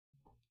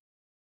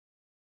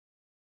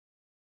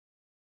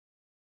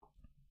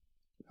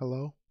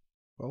Hello,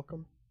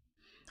 welcome.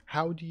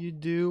 How do you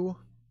do?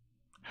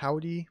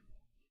 Howdy.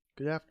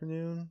 Good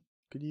afternoon,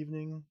 good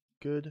evening,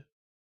 good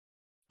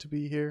to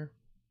be here.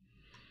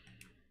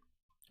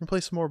 And play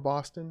some more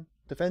Boston.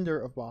 Defender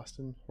of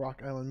Boston,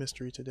 Rock Island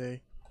Mystery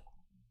today.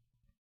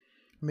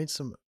 Made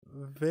some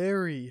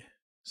very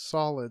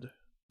solid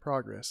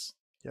progress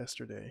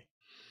yesterday.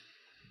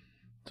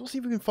 So we'll see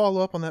if we can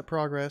follow up on that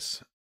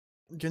progress.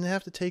 Gonna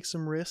have to take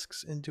some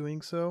risks in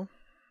doing so.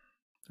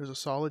 There's a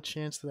solid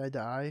chance that I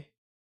die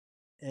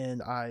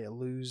and I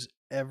lose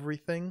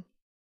everything.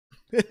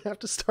 I have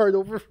to start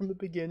over from the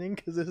beginning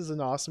because this is an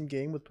awesome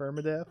game with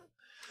permadeath.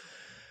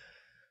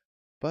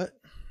 But,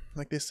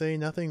 like they say,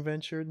 nothing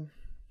ventured,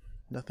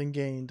 nothing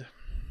gained.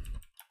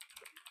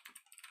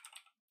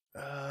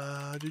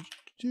 Let's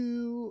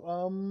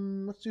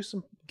do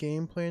some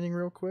game planning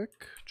real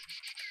quick.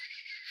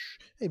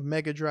 Hey,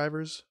 Mega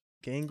Drivers,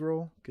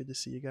 Gangrel, good to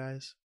see you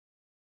guys.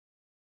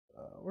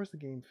 Where's the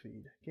game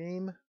feed?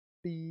 Game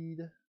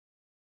feed.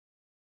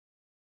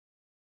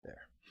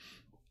 There.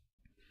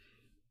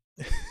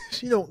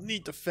 She don't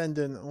need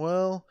defending.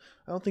 Well,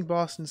 I don't think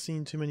Boston's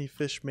seen too many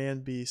fish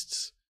man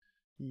beasts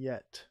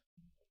yet.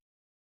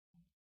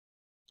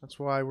 That's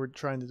why we're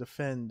trying to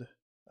defend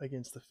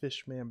against the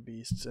fish man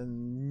beasts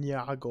and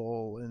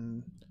Nyagol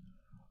and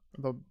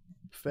the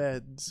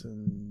feds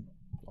and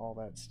all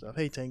that stuff.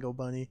 Hey, Tango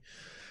Bunny.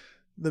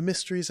 The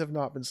mysteries have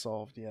not been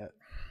solved yet.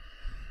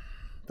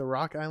 The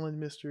Rock Island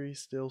mystery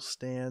still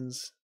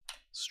stands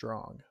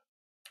strong.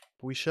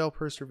 But we shall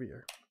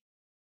persevere.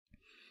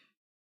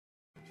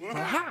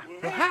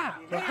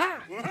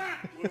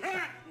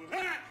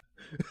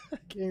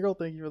 Gangrel,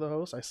 thank you for the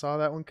host. I saw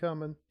that one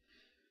coming.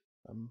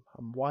 I'm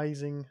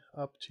wising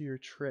up to your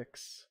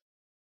tricks.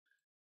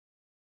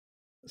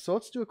 So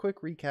let's do a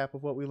quick recap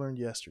of what we learned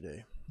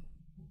yesterday.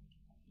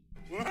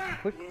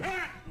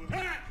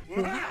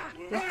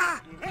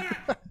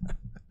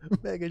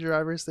 Mega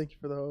Drivers, thank you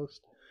for the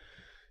host.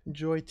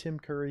 Enjoy Tim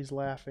Curry's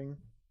laughing.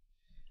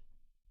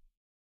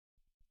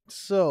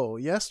 So,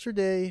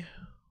 yesterday,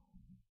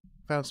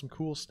 found some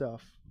cool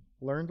stuff.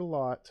 Learned a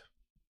lot.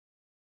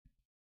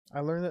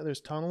 I learned that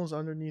there's tunnels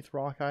underneath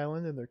Rock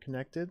Island and they're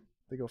connected.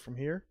 They go from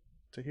here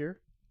to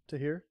here to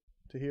here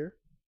to here.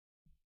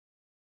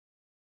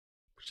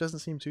 Which doesn't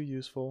seem too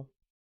useful.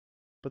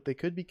 But they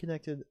could be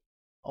connected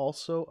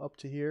also up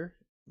to here,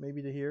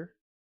 maybe to here.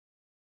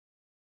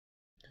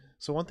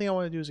 So one thing I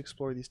want to do is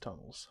explore these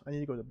tunnels. I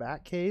need to go to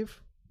Bat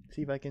Cave,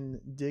 see if I can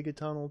dig a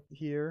tunnel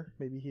here,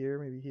 maybe here,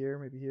 maybe here,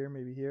 maybe here,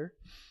 maybe here.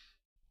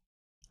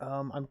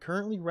 I'm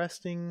currently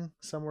resting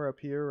somewhere up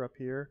here or up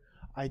here.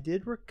 I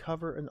did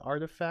recover an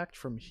artifact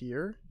from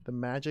here, the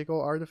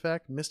magical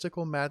artifact,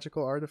 mystical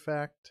magical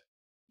artifact,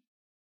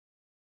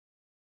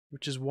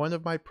 which is one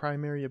of my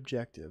primary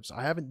objectives.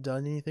 I haven't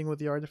done anything with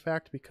the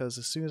artifact because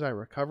as soon as I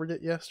recovered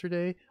it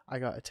yesterday, I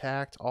got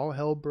attacked. All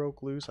hell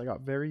broke loose. I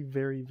got very,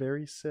 very,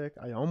 very sick.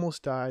 I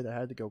almost died. I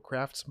had to go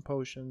craft some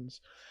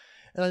potions,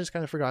 and I just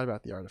kind of forgot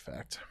about the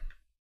artifact.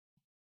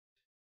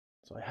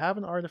 So I have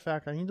an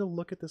artifact. I need to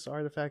look at this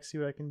artifact, see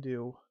what I can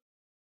do.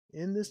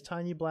 In this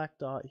tiny black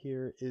dot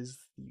here is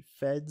the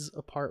Fed's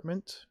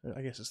apartment.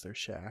 I guess it's their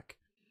shack.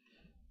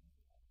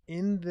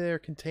 In their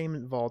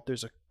containment vault,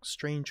 there's a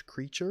strange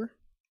creature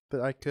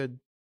that I could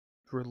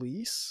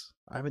release.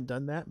 I haven't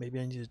done that. Maybe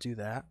I need to do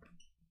that.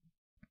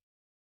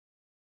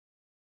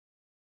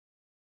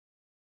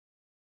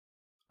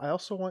 I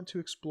also want to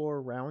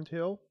explore Round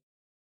Hill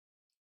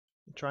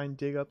and try and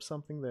dig up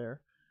something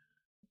there.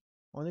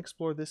 I want to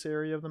explore this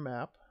area of the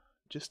map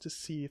just to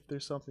see if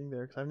there's something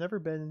there because I've never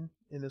been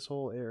in this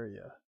whole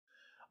area.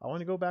 I want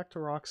to go back to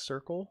Rock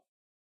Circle.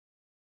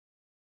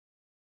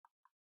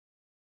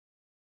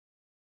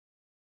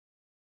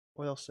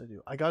 What else did I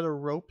do? I got a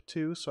rope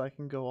too, so I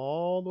can go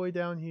all the way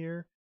down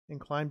here and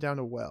climb down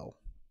a well.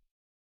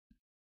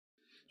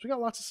 So we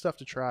got lots of stuff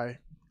to try.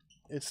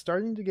 It's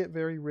starting to get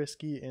very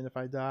risky, and if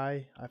I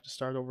die, I have to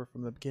start over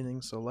from the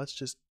beginning, so let's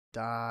just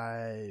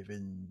dive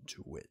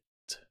into it.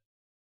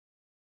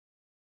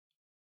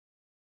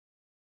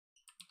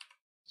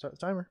 Start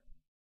the timer.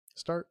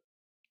 Start.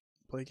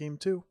 Play game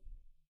 2.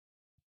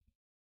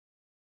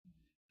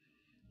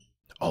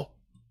 Oh,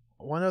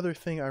 one other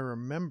thing I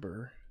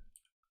remember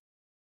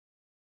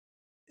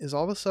is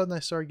all of a sudden I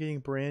started getting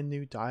brand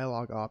new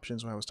dialogue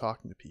options when I was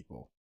talking to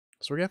people.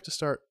 So we're going to have to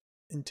start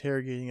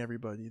interrogating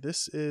everybody.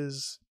 This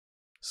is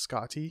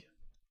Scotty.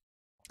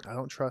 I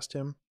don't trust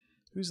him.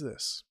 Who's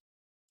this?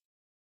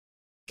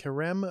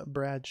 Karem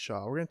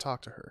Bradshaw. We're going to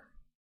talk to her.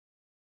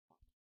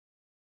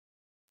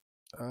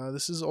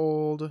 This is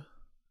old.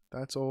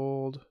 That's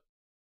old.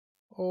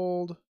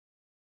 Old.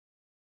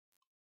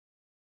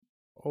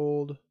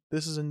 Old.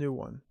 This is a new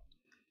one.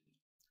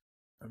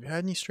 Have you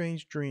had any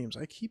strange dreams?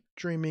 I keep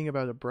dreaming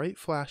about a bright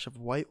flash of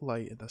white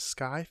light and the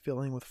sky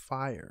filling with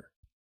fire.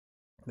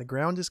 The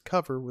ground is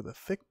covered with a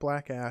thick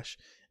black ash,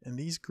 and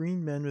these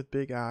green men with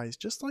big eyes,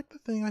 just like the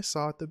thing I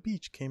saw at the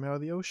beach, came out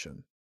of the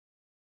ocean.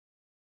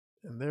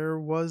 And there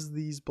was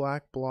these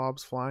black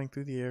blobs flying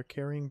through the air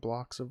carrying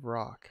blocks of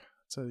rock.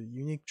 It's a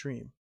unique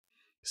dream.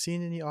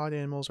 Seen any odd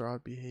animals or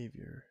odd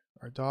behavior?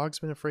 Our dog's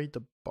been afraid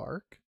to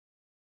bark?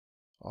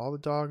 All the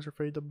dogs are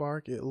afraid to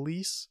bark? At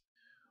least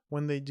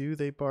when they do,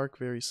 they bark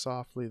very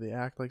softly. They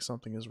act like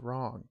something is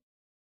wrong.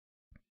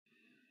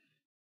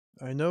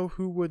 I know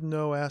who would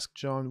know. Ask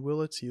John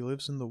Willits. He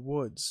lives in the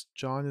woods.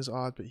 John is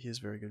odd, but he is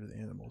very good with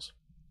animals.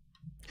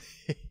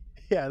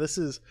 Yeah, this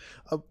is...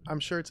 I'm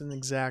sure it's an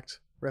exact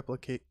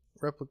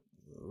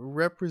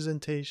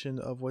representation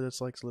of what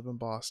it's like to live in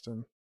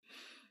Boston.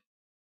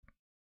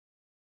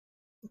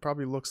 It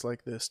probably looks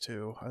like this,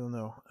 too. I don't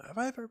know. I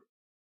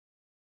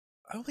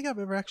don't think I've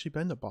ever actually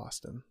been to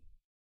Boston.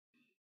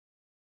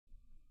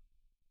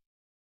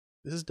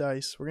 This is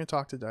Dice. We're going to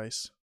talk to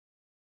Dice.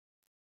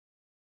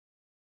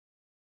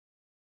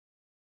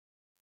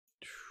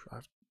 I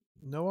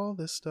know all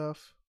this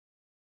stuff.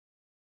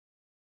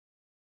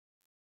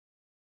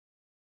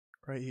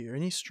 Right here.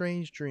 Any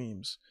strange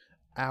dreams?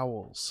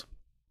 Owls.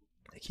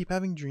 I keep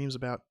having dreams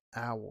about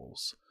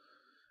owls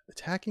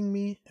attacking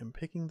me and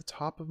picking the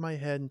top of my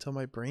head until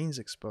my brain's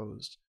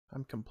exposed.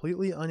 I'm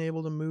completely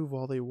unable to move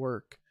while they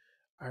work.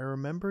 I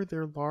remember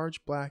their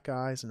large black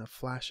eyes and a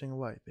flashing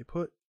light. They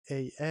put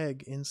an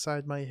egg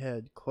inside my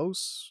head,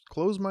 close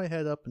my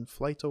head up and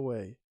flight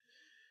away,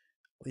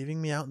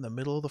 leaving me out in the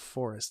middle of the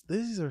forest.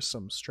 These are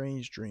some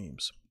strange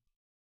dreams.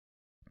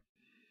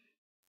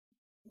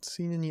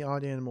 Seen any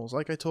odd animals?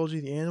 Like I told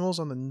you, the animals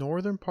on the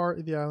northern part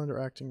of the island are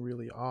acting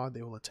really odd.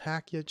 They will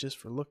attack you just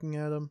for looking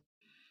at them.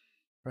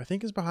 What I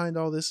think is behind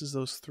all this is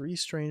those 3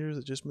 strangers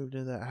that just moved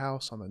into that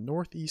house on the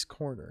northeast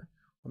corner.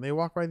 When they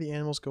walk by, the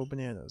animals go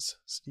bananas.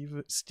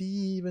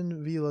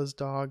 Steven Vila's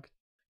dog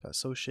got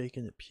so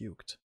shaken it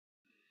puked.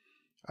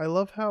 I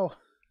love how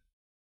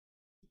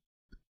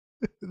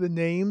the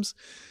names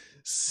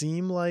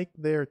seem like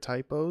they're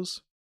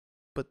typos,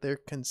 but they're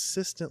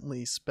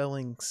consistently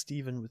spelling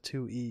Steven with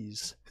 2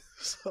 E's.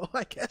 So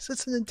I guess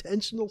it's an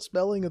intentional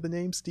spelling of the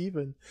name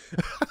Steven.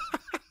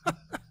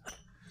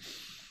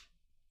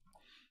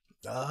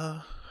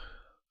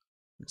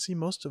 See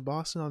most of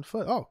Boston on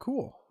foot. Oh,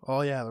 cool.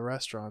 Oh yeah, the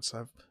restaurants.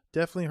 I've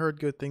definitely heard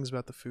good things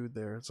about the food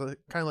there. It's like,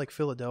 kind of like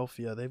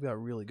Philadelphia. They've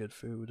got really good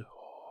food.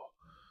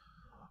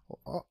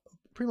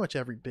 Pretty much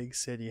every big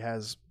city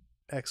has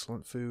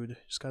excellent food.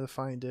 Just gotta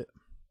find it.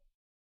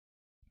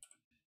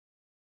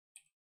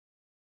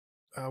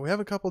 We have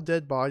a couple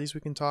dead bodies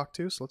we can talk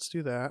to, so let's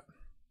do that.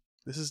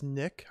 This is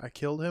Nick. I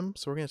killed him,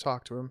 so we're going to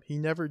talk to him. He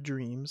never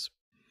dreams.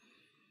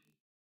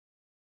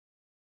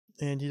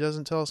 And he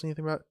doesn't tell us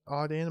anything about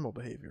odd animal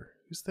behavior.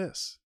 Who's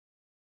this?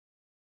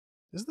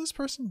 Isn't this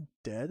person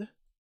dead?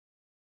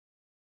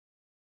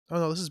 Oh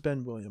no, this is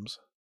Ben Williams.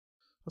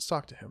 Let's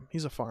talk to him.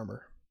 He's a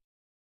farmer.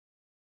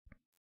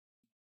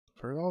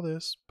 Heard all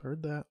this,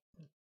 heard that.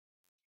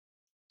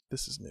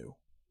 This is new.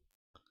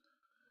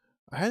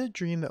 I had a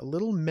dream that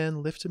little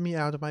men lifted me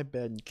out of my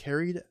bed and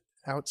carried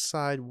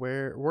outside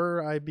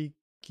where I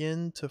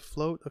began to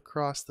float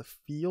across the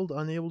field,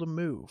 unable to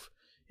move.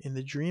 In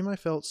the dream, I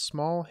felt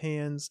small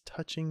hands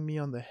touching me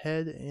on the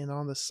head and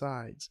on the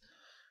sides.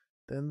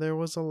 Then there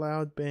was a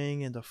loud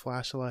bang and a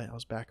flash of light. I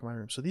was back in my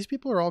room. So these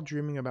people are all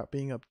dreaming about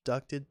being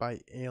abducted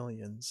by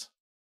aliens.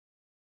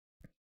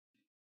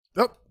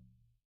 Oh!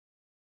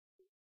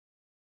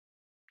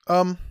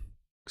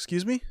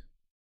 Excuse me?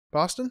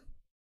 Boston?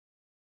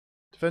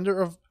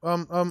 Defender of,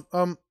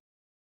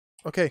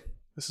 okay.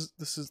 This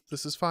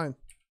is fine.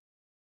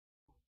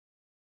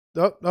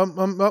 We're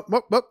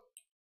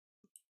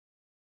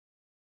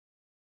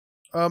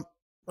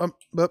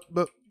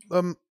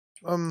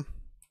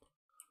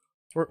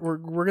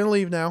gonna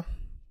leave now.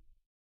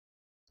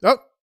 Oh!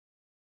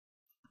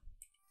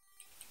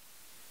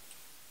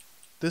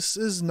 This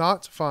is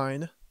not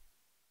fine.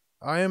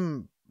 I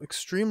am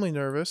extremely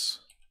nervous.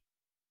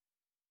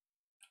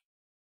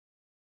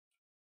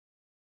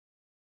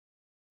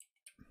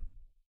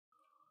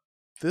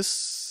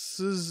 This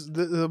is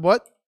the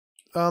what?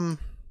 Let's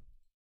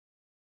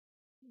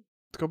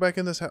go back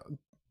in this house.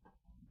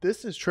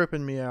 This is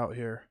tripping me out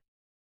here.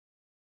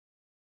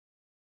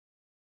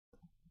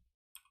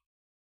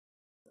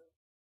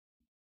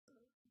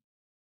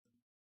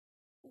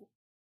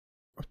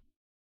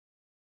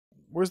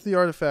 Where's the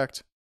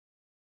artifact?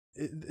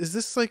 Is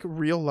this like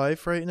real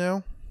life right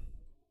now?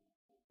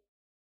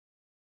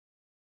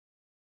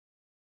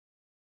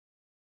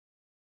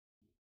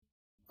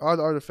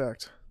 Odd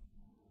artifact.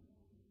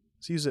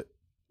 Let's use it.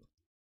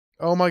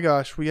 Oh my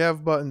gosh, we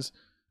have buttons.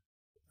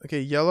 Okay,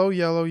 yellow,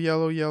 yellow,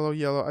 yellow, yellow,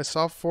 yellow. I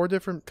saw 4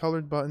 different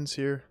colored buttons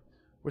here.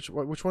 Which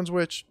one's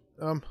which?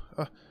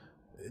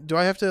 Do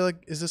I have to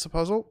like? Is this a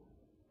puzzle?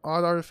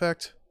 Odd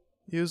artifact.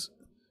 Use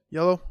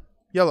yellow.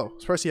 Yellow.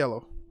 Let's press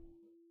yellow.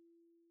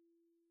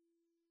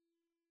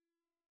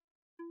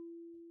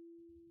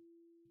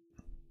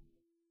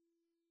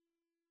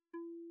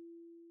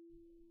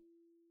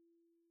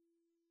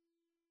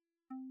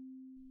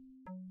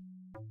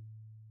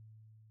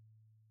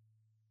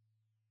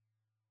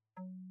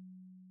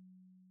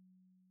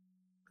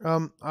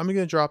 I'm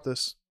gonna drop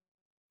this.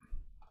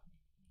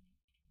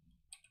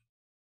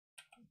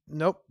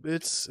 Nope,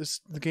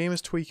 it's the game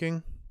is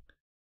tweaking.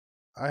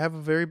 I have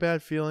a very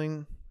bad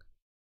feeling.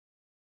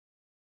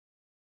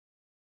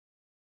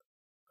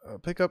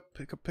 Pick up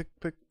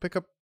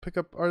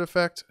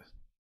artifact.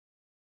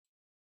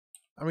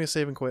 I'm gonna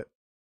save and quit.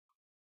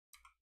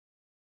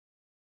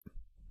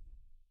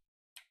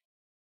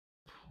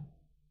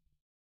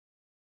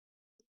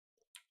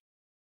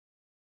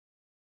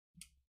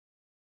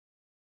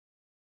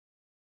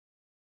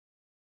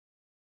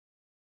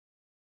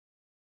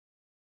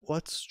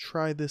 Let's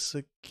try this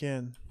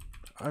again.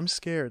 I'm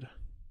scared.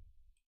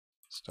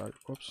 Start.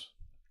 Whoops.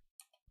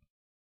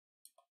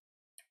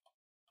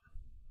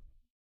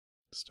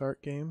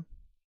 Start game.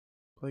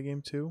 Play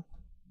game 2.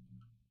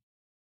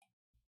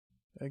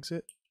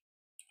 Exit.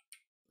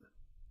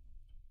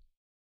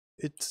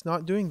 It's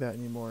not doing that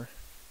anymore.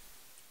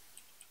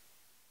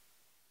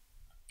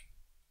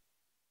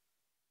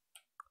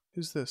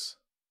 Who's this?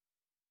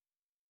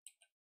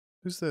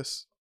 Who's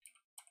this?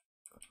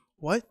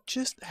 What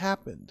just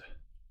happened?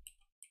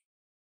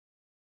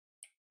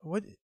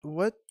 What?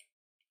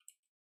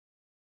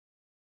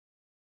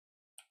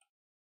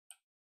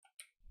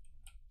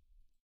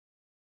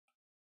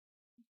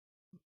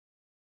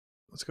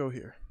 Let's go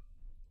here.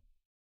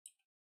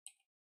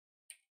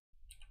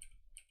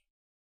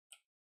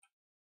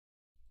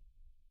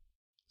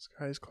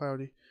 Sky is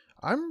cloudy.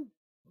 I'm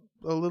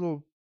a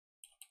little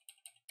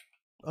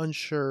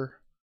unsure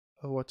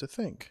of what to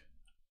think.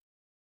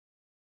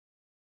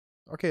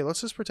 Okay,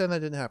 let's just pretend that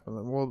didn't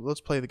happen. Well,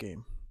 let's play the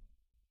game.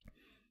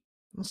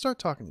 Let's start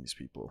talking to these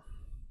people.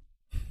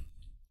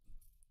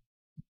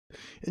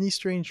 Any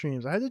strange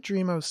dreams? I had a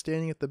dream I was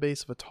standing at the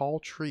base of a tall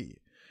tree.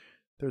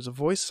 There's a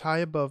voice high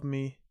above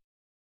me.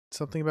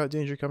 Something about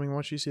danger coming.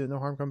 Once you see that no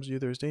harm comes to you,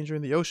 there's danger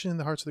in the ocean, in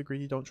the hearts of the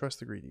greedy. Don't trust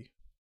the greedy.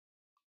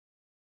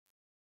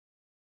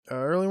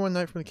 Early one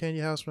night from the candy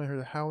house, when I heard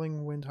a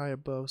howling wind high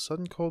above,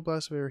 sudden cold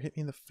blast of air hit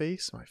me in the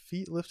face. My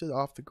feet lifted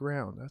off the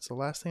ground. That's the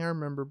last thing I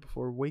remember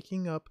before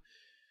waking up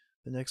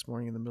the next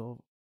morning in the middle of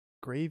a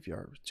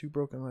graveyard with 2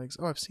 broken legs.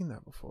 Oh, I've seen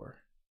that before.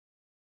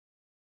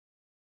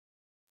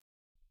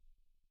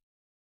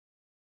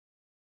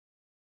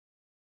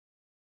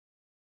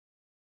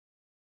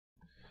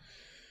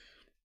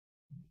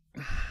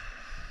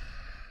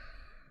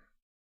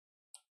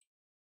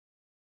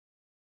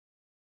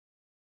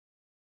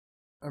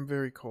 I'm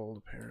very cold,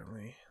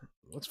 apparently.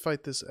 Let's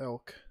fight this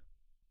elk.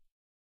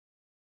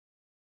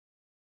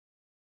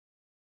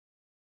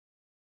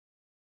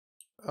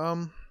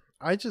 That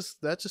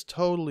just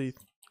totally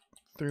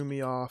threw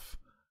me off.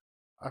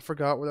 I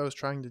forgot what I was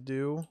trying to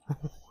do,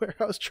 where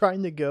I was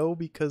trying to go,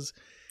 because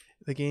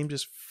the game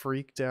just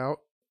freaked out.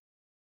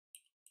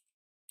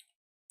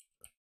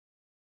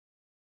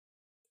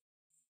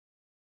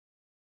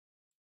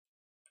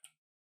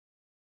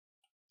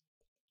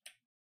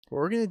 What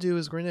we're going to do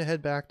is we're going to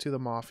head back to the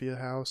Mafia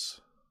house.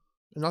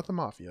 Not the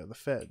Mafia, the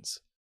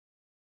Feds.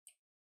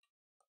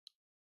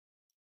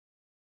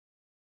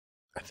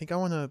 I think I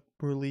want to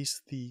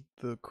release the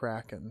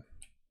Kraken.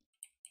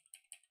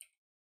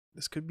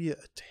 This could be a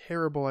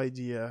terrible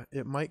idea.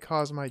 It might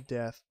cause my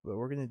death, but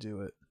we're going to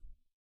do it.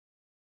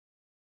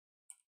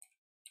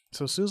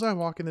 So as soon as I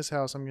walk in this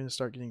house, I'm going to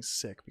start getting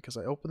sick because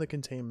I opened the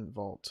containment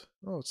vault.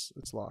 Oh,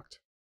 it's locked.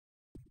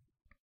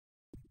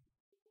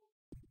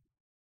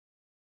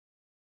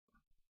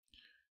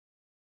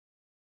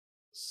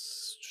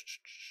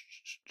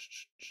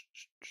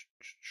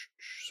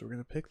 So we're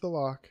going to pick the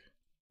lock.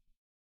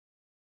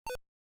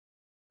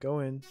 Go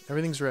in.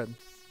 Everything's red.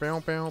 Bow,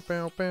 bow,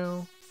 bow,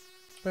 bow.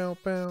 Bow,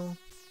 bow.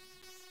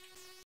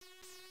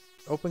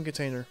 Open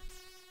container.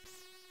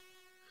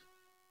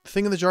 The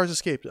thing in the jars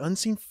escaped. An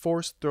unseen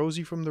force throws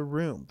you from the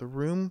room. The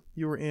room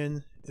you were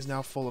in is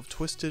now full of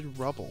twisted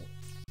rubble.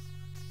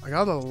 I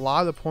got a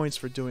lot of points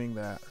for doing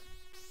that.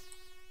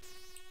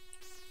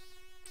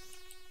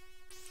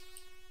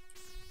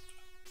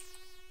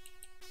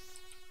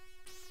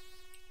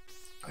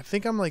 I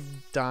think I'm like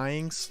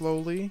dying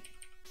slowly.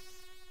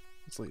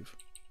 Let's leave.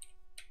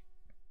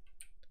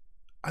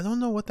 I don't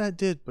know what that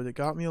did, but it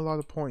got me a lot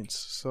of points,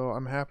 so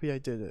I'm happy I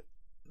did it.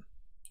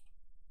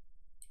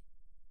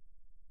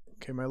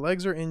 Okay, my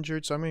legs are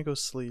injured, so I'm gonna go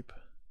sleep.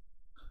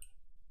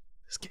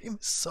 This game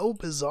is so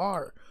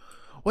bizarre.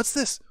 What's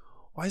this?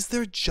 Why is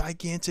there a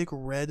gigantic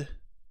red?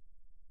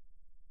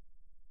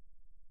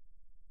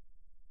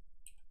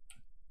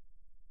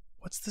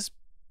 What's this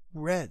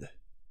red?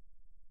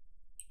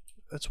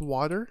 That's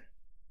water?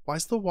 Why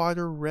is the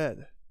water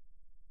red?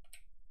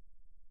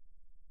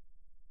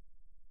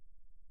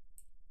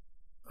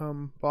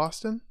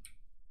 Boston?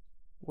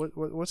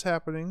 What's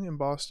happening in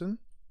Boston?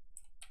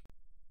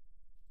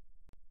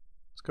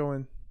 Let's go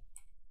in.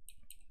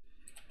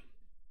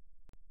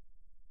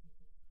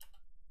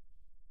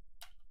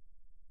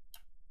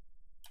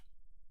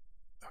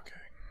 Okay.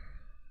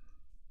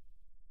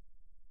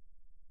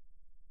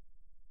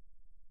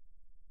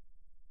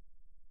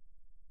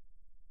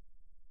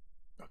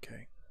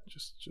 Okay.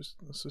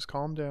 Let's just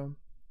calm down.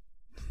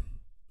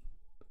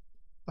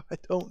 I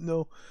don't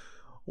know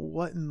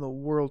what in the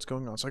world's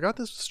going on. So I got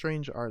this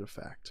strange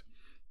artifact.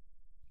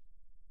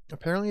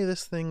 Apparently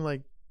this thing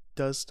like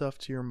does stuff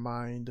to your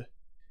mind.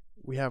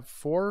 We have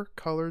 4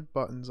 colored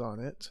buttons on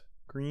it.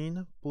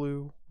 Green,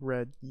 blue,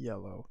 red,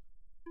 yellow.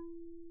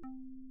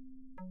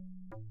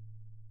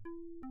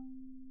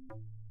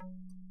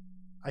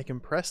 I can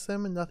press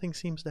them and nothing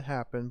seems to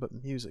happen,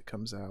 but music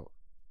comes out.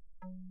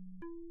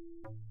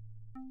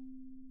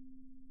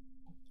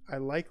 I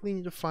likely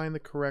need to find the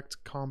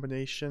correct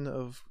combination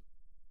of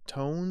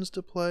tones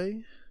to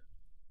play.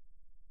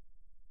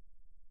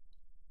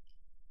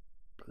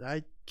 But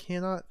I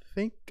cannot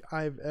think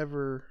I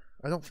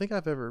don't think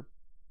I've ever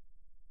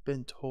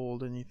been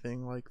told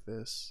anything like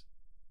this.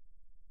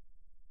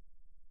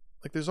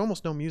 Like, there's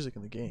almost no music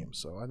in the game,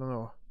 so I don't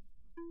know.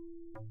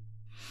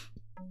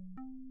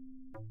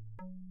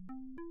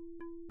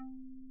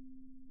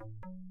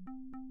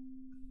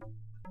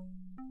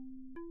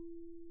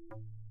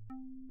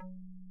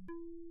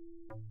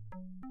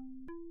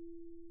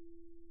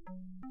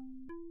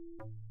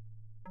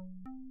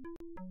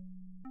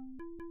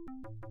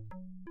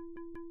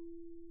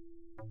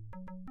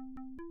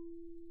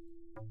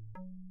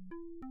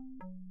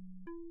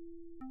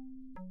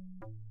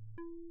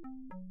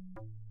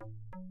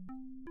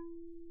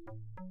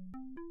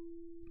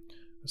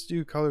 Let's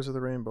do colors of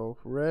the rainbow.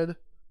 Red,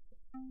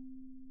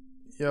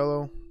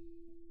 yellow,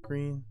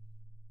 green,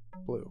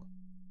 blue.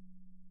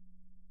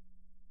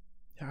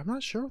 Yeah, I'm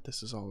not sure what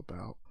this is all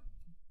about.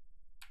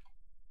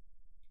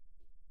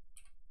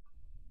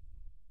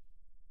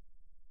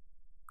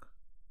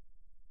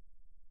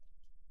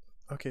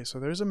 Okay, so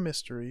there's a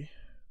mystery.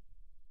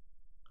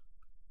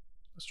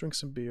 Let's drink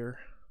some beer.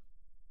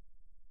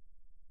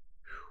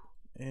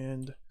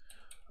 And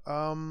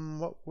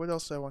what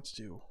else do I want to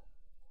do?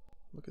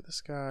 Look at the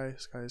sky. The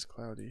sky is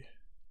cloudy.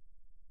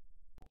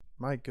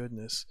 My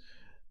goodness.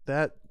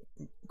 That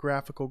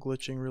graphical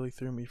glitching really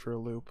threw me for a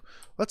loop.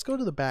 Let's go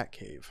to the Bat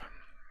Cave.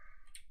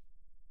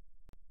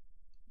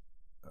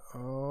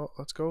 Oh,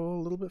 let's go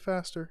a little bit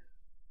faster.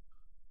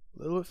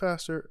 A little bit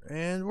faster,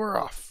 and we're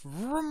off.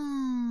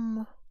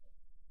 Vroom.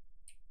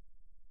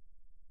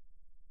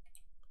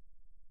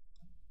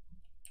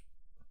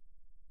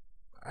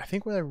 I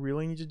think what I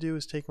really need to do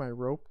is take my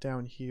rope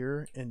down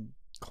here and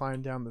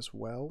climb down this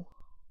well.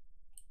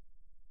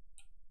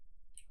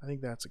 I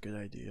think that's a good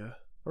idea.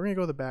 We're gonna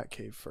go to the Bat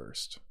Cave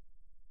first.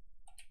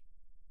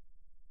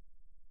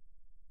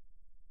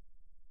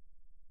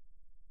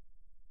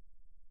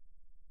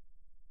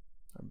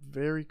 I'm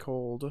very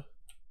cold.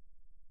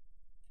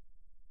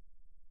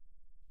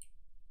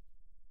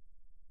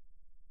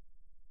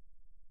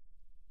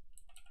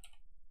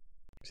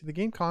 See, the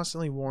game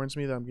constantly warns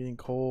me that I'm getting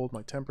cold,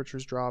 my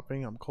temperature's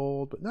dropping, I'm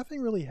cold, but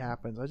nothing really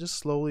happens. I just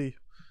slowly,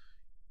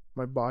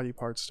 my body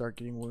parts start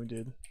getting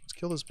wounded. Let's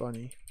kill this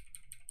bunny.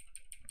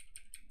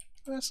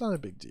 That's not a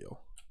big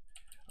deal.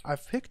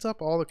 I've picked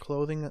up all the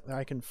clothing that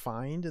I can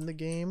find in the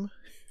game.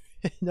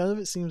 None of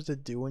it seems to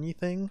do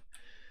anything,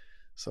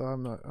 so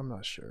I'm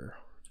not sure.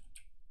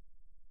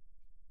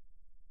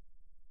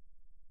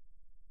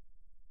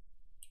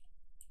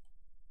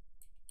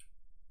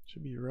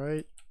 Should be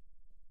right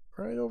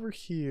over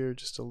here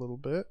just a little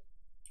bit.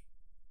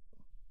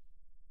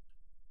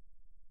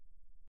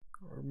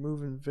 We're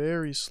moving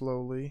very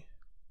slowly.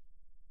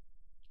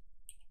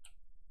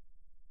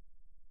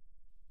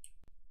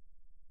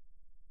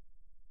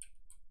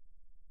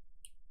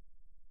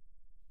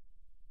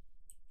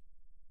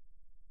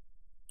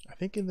 I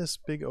think in this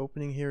big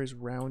opening here is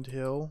Round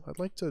Hill. I'd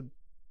like to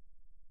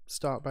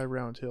stop by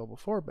Round Hill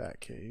before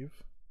Bat Cave.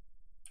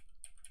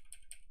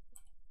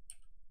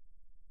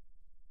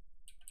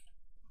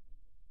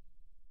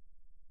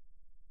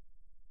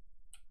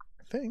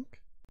 I think.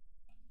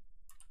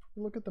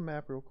 Look at the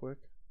map real quick.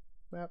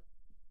 Map.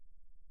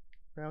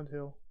 Round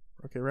Hill.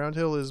 Okay, Round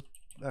Hill is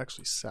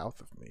actually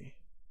south of me.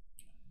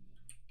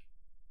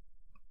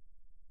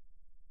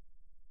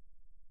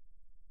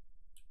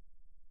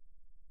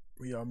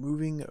 We are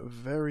moving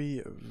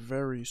very,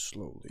 very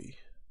slowly.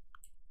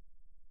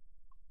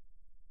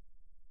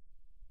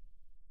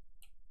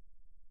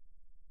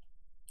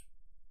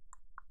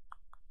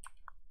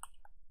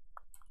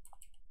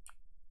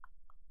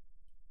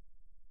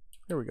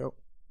 Here we go.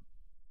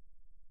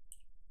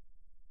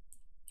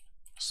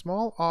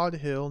 Small odd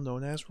hill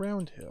known as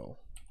Round Hill.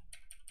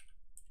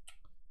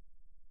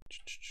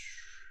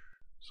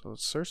 So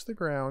let's search the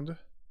ground.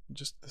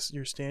 Just this,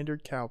 your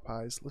standard cow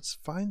pies. Let's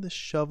find the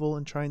shovel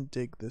and try and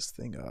dig this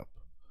thing up.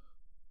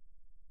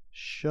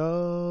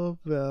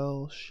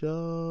 Shovel,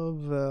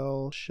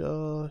 shovel,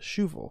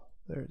 shovel.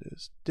 There it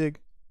is. Dig.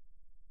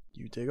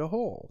 You dig a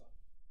hole.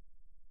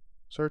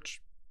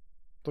 Search.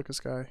 Look at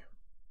sky.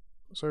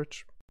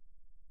 Search.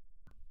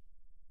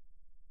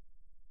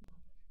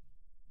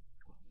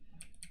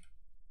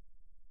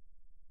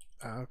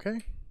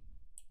 Okay.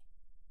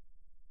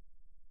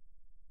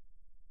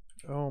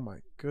 Oh my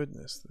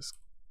goodness, this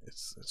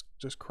it's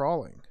just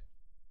crawling.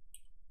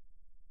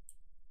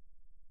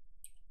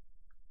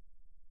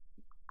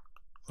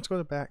 Let's go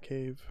to Bat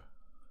Cave.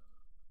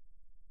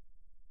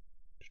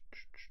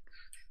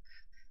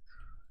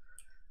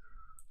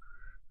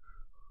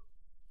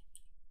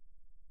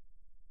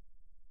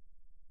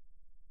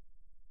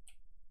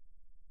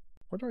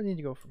 Where do I need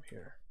to go from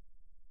here?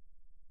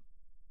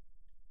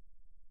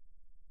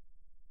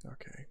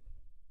 Okay.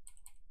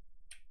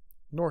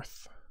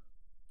 North.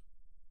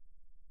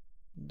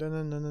 Bat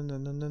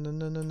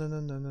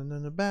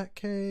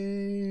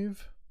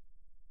cave.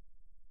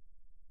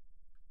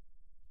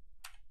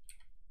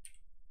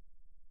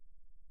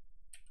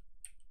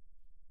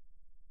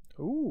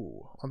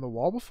 Ooh, on the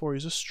wall before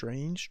is a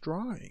strange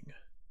drawing.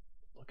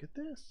 Look at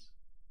this.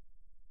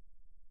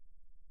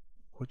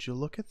 Would you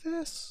look at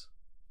this?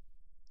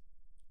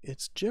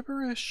 It's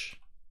gibberish.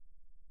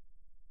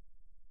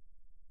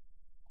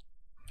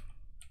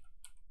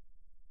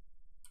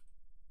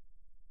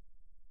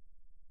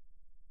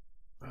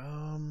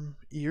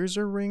 Ears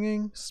are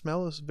ringing.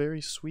 Smell is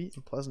very sweet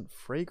and pleasant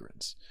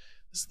fragrance.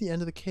 This is the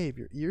end of the cave.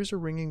 Your ears are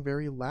ringing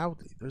very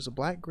loudly. There's a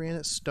black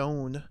granite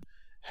stone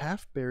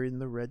half buried in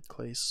the red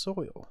clay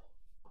soil.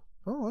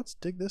 Oh, let's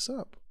dig this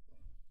up.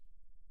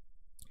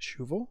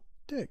 Shovel,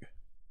 dig.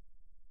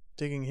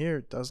 Digging here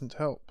doesn't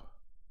help.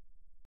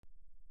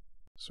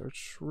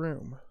 Search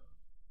room.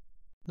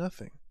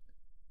 Nothing.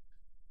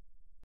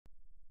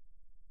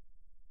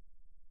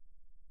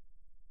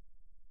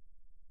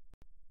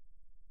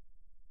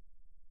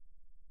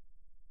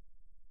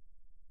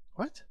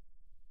 What?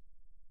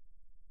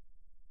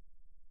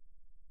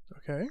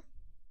 Okay.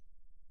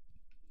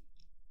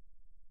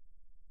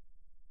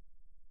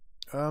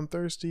 I'm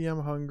thirsty,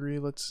 I'm hungry.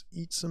 Let's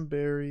eat some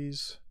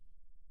berries.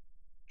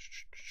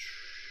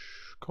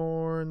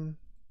 Corn.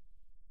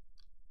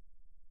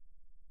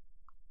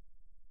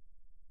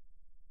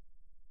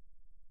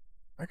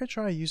 I could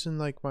try using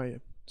like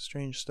my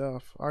strange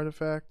stuff.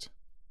 Artifact.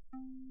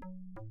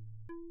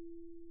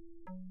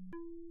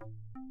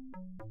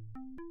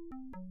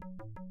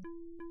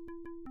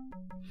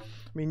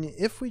 I mean,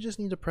 if we just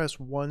need to press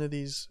one of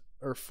these,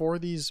 or 4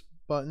 of these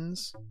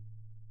buttons.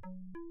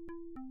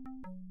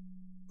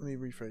 Let me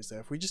rephrase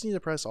that. If we just need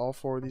to press all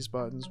 4 of these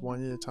buttons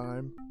one at a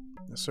time,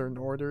 in a certain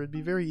order, it'd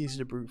be very easy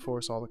to brute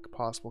force all the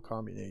possible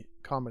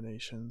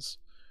combinations.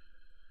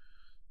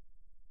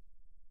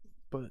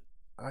 But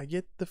I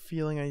get the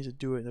feeling I need to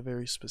do it in a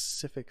very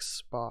specific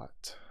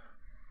spot.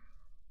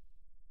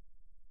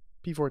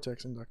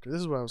 P-vortex inductor. This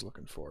is what I was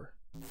looking for.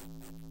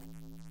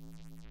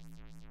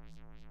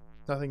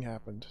 Nothing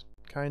happened.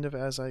 Kind of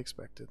as I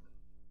expected.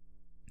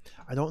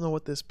 I don't know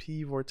what this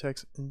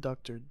P-vortex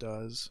inductor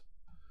does.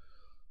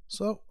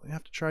 So, I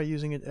have to try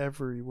using it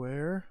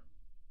everywhere.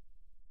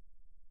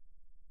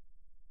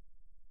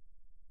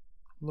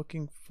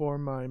 Looking for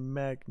my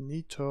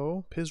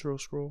Magneto Pizro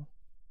scroll.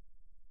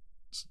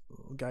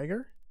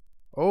 Geiger?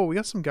 Oh, we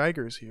got some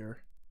Geigers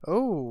here.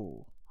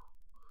 Oh.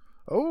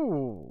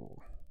 Oh.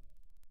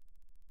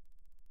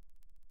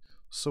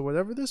 So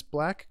whatever this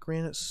black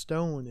granite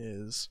stone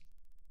is,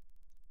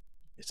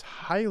 it's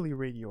highly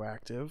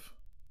radioactive.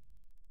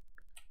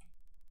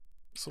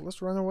 So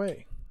let's run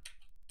away.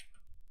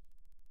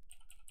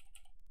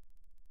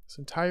 This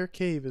entire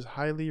cave is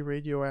highly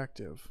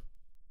radioactive.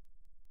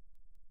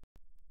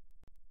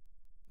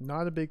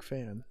 Not a big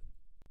fan.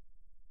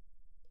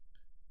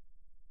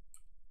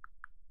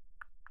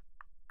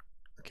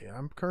 Okay,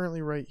 I'm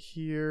currently right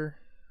here.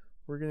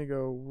 We're gonna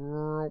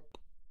go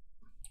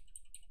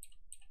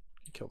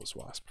kill this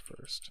wasp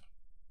first.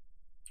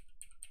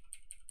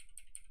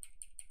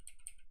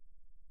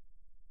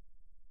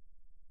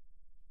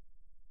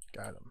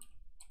 Got him.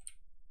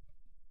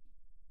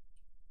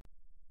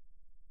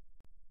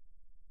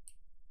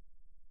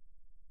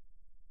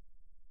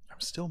 I'm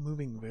still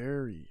moving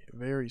very,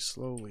 very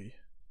slowly.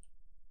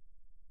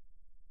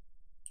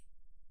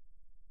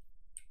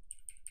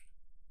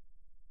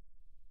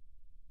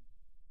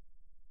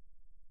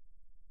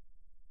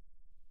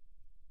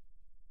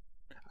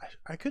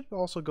 I could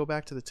also go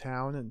back to the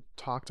town and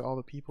talk to all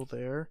the people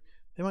there.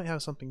 They might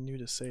have something new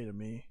to say to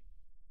me.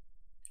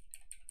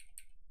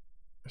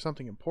 Or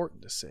something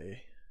important to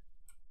say.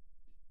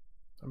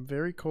 I'm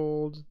very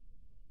cold.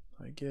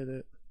 I get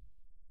it.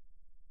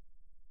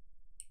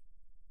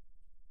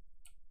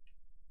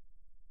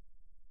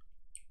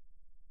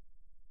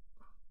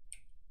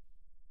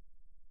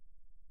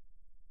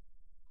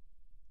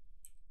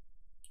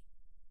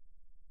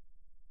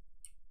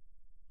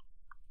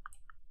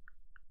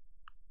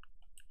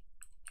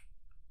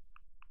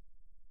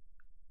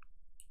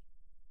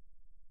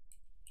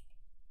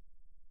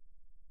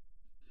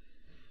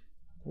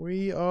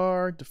 We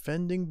are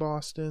defending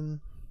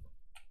Boston.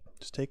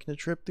 Just taking a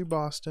trip through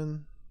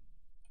Boston.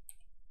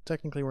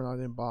 Technically, we're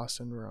not in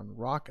Boston. We're on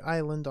Rock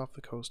Island off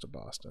the coast of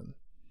Boston.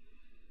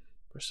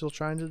 We're still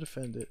trying to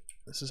defend it.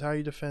 This is how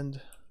you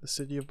defend the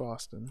city of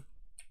Boston.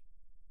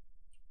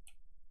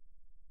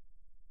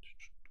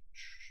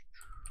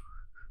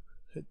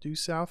 Hit due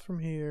south from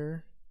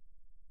here.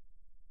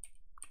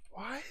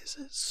 Why is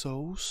it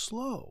so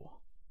slow?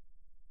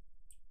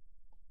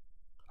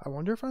 I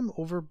wonder if I'm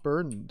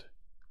overburdened.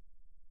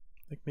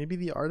 Like maybe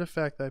the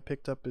artifact that I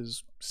picked up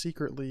is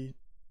secretly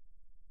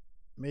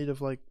made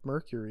of like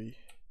mercury.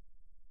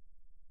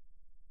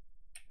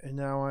 And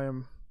now I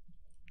am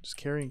just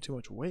carrying too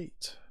much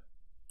weight.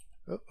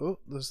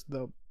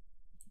 The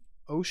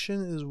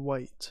ocean is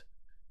white.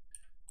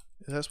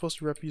 Is that supposed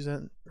to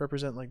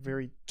represent like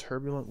very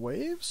turbulent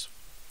waves?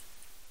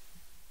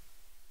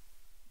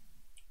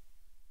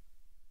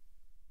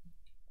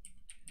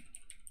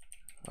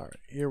 Alright,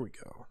 here we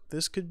go.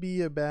 This could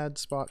be a bad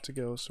spot to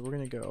go, so we're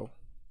gonna go.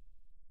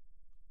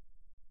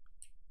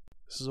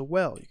 This is a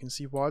well. You can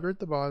see water at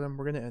the bottom.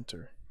 We're gonna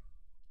enter.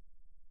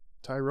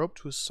 Tie rope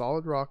to a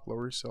solid rock,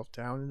 lower yourself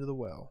down into the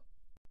well.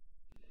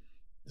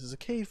 This is a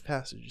cave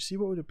passage. You see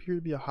what would appear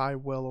to be a high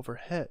well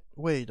overhead.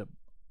 Wait a...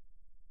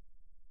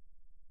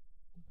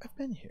 I've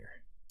been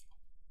here.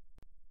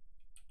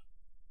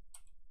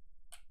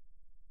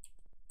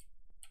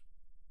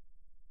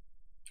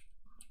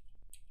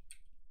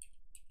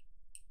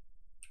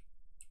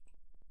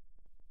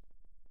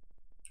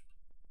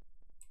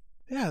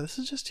 Yeah, this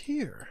is just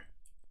here.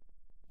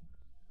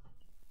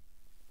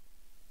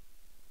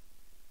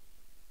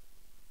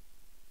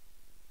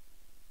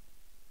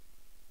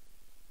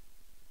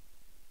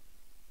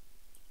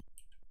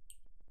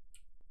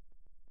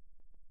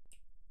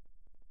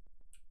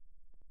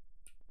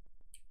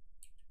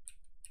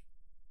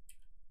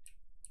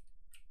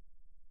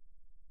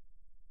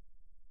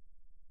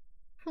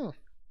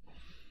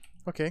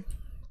 Okay.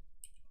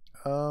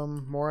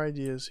 More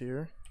ideas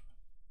here.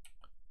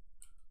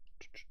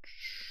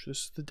 This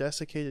is the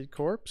desiccated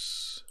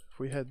corpse. If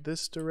we head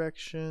this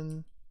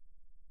direction...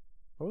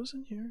 What was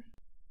in here?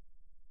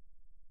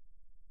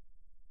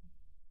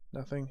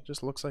 Nothing.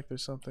 Just looks like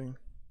there's something.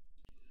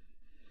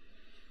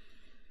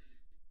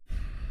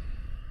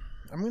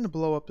 I'm gonna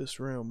blow up this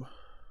room.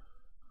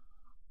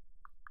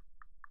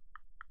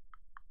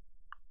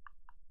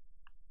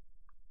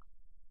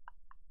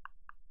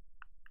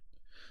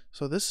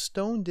 So this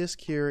stone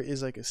disc here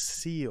is like a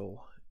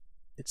seal.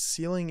 It's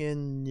sealing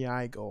in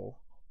Nyago,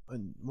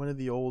 one of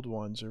the old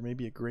ones, or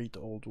maybe a great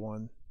old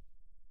one.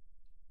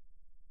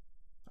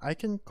 I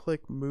can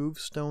click move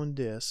stone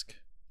disc,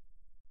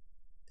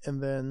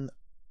 and then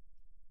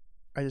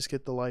I just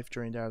get the life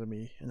drained out of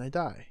me, and I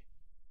die.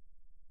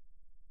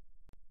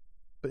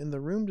 But in the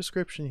room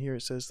description here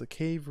it says the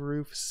cave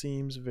roof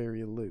seems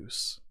very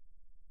loose.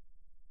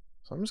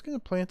 So I'm just going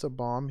to plant a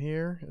bomb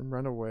here and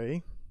run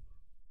away.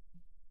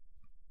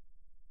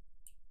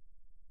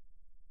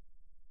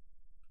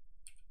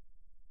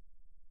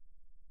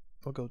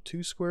 I'll go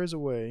 2 squares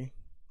away.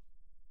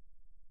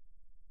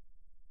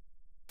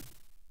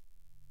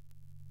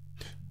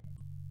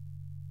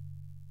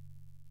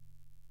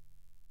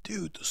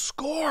 Dude, the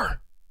score!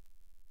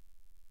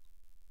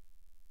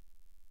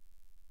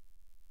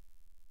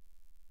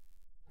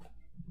 I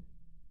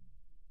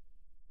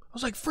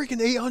was like freaking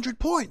 800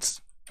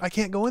 points! I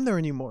can't go in there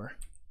anymore.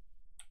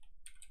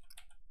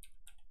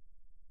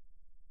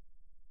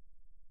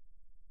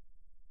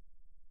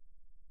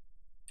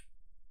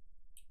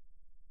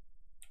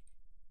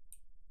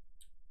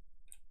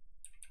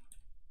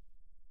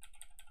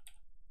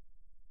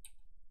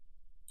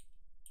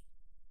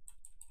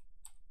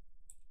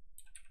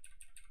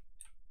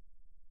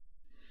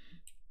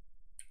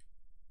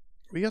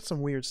 We got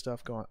some weird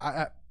stuff going.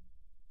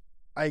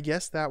 I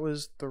guess that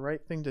was the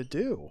right thing to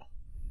do.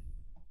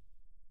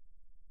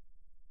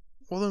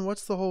 Well then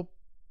what's the whole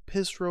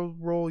piss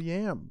roll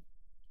yam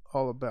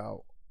all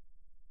about?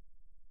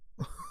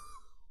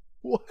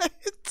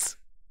 What?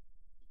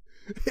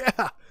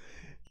 Yeah.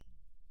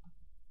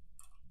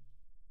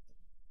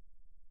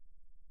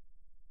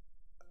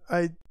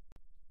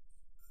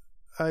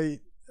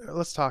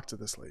 Let's talk to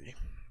this lady.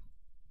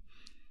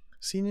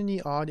 Seen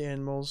any odd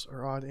animals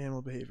or odd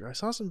animal behavior? I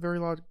saw some very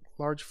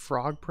large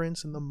frog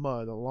prints in the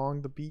mud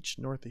along the beach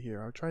north of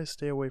here. I'll try to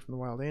stay away from the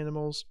wild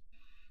animals.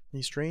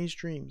 Any strange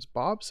dreams?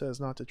 Bob says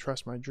not to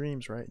trust my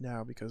dreams right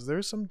now because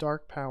there's some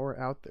dark power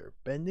out there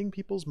bending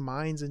people's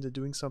minds into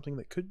doing something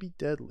that could be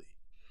deadly.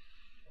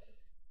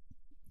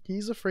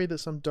 He's afraid that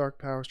some dark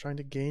power is trying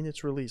to gain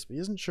its release, but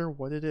he isn't sure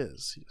what it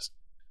is. He just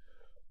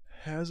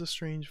has a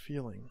strange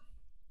feeling.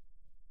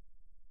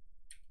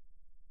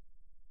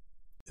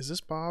 Is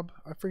this Bob?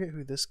 I forget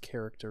who this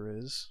character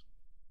is.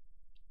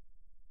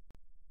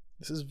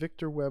 This is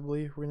Victor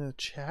Webley. We're going to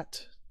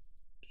chat.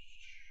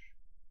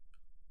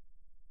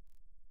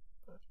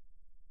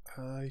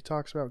 He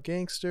talks about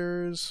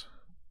gangsters.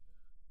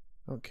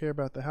 Don't care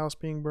about the house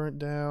being burnt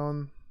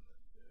down.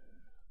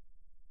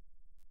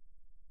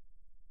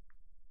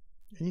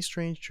 Any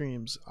strange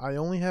dreams? I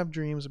only have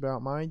dreams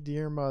about my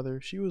dear mother.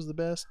 She was the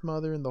best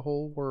mother in the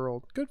whole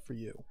world. Good for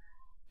you.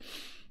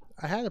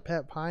 I had a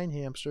pet pine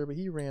hamster, but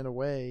he ran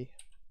away.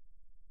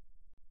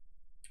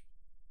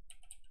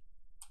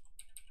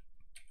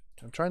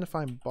 I'm trying to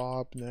find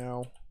Bob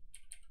now.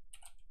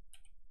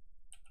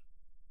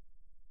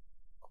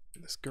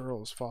 This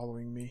girl is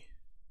following me.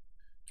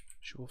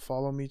 She will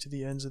follow me to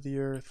the ends of the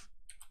earth.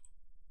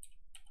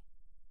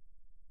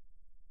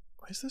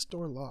 Why is this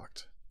door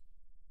locked?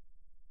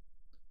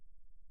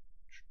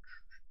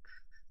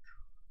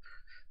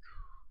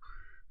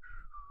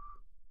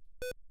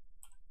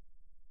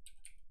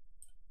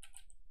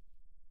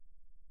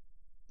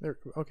 There.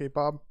 Okay,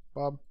 Bob.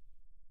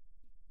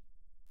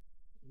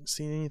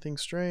 Seen anything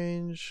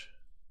strange?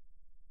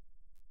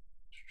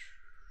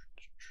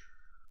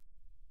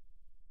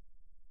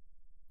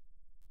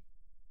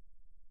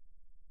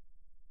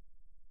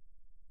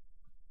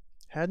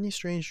 Had any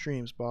strange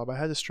dreams, Bob? I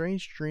had a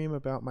strange dream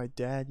about my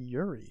dad,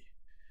 Yuri.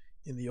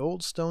 In the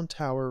old stone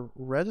tower,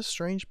 read a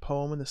strange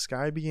poem and the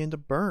sky began to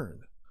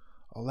burn.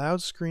 A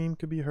loud scream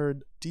could be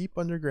heard deep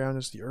underground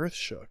as the earth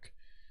shook.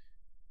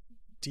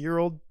 Dear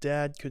old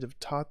dad could have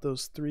taught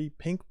those 3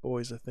 pink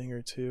boys a thing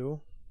or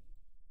two.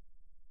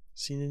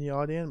 Seen any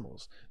odd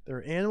animals? There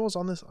are animals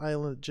on this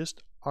island that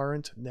just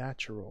aren't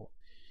natural.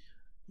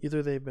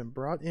 Either they've been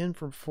brought in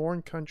from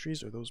foreign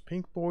countries or those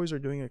pink boys are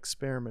doing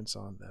experiments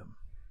on them.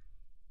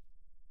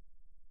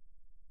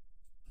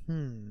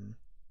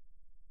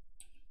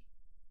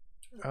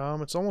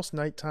 It's almost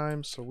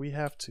nighttime, so we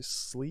have to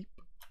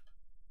sleep.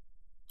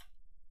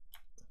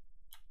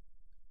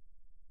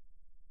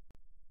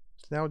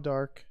 It's now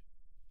dark.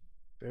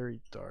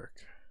 Very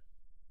dark.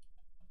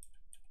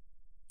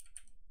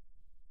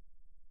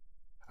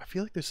 I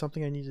feel like there's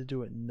something I need to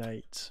do at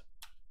night,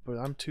 but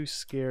I'm too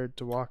scared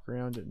to walk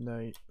around at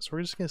night. So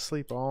we're just gonna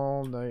sleep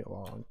all night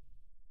long.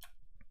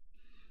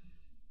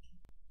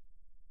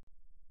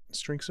 Let's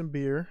drink some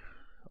beer.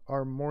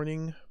 Our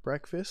morning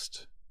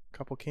breakfast. A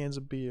couple cans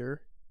of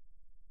beer.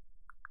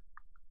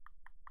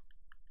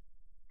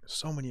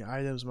 So many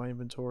items in my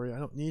inventory. I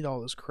don't need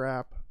all this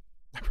crap.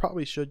 I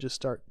probably should just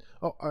start...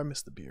 Oh, I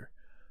missed the beer.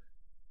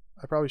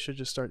 I probably should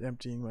just start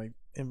emptying my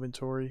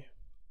inventory.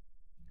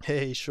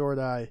 Hey, Short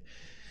Eye.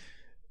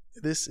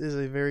 This is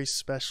a very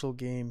special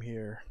game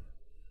here.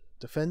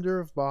 Defender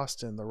of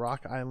Boston, the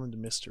Rock Island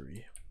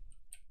Mystery.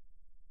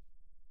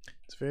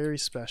 It's very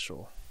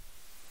special.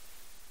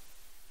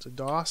 It's a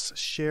DOS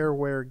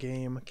shareware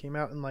game. Came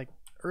out in like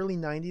early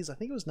 90s. I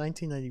think it was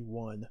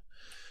 1991.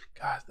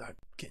 God, I'm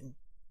getting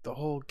the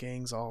whole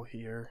gang's all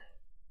here.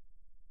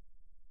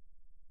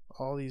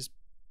 All these...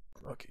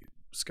 Okay,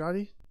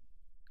 Scotty?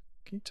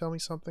 Can you tell me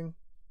something?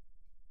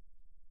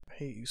 I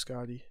hate you,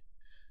 Scotty.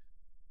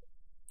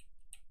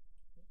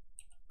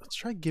 Let's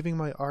try giving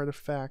my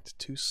artifact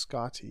to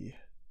Scotty.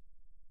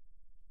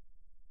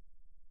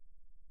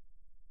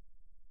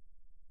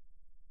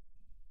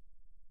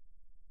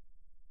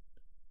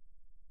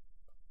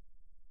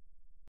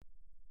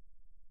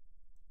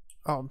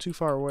 Oh, I'm too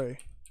far away.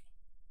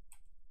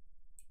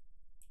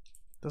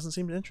 Doesn't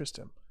seem to interest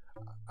him.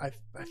 I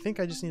think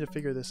I just need to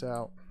figure this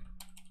out.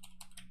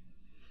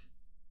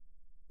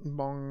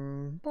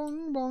 Bong,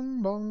 bong,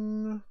 bong,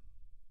 bong.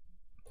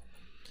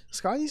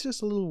 Scotty's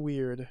just a little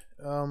weird.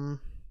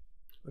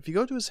 If you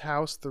go to his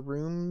house, the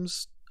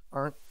rooms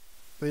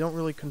they don't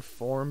really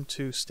conform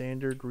to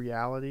standard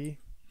reality.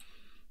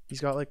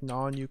 He's got like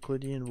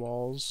non-Euclidean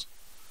walls.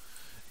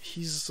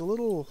 He's a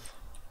little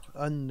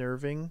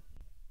unnerving.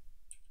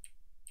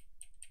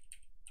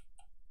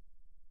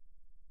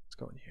 Let's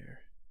go in here.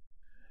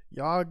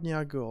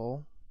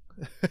 Yagnyagul.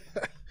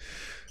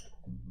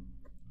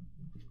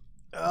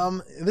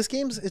 This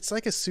it's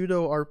like a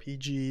pseudo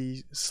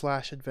RPG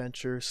 /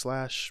 adventure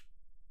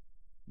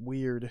 /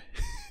 weird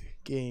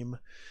game.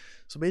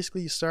 So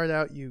basically you start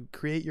out, you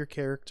create your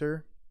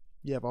character,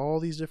 you have all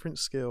these different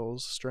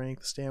skills: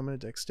 strength, stamina,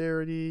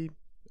 dexterity,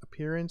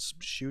 appearance,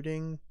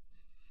 shooting,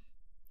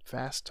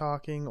 fast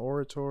talking,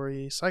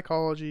 oratory,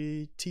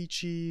 psychology,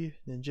 teachy,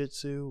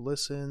 ninjutsu,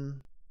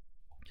 listen,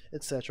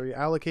 etc. You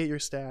allocate your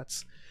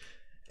stats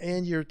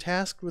and you're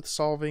tasked with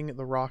solving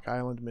the Rock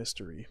Island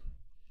mystery.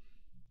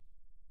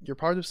 You're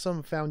part of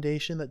some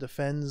foundation that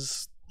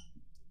defends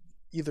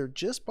either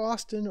just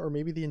Boston or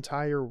maybe the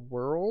entire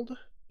world.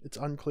 It's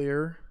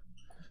unclear.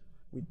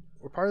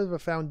 We're part of a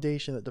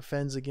foundation that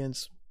defends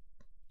against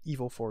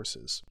evil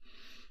forces.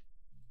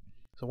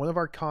 So one of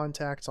our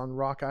contacts on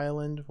Rock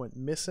Island went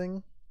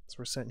missing, so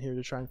we're sent here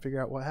to try and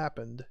figure out what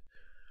happened.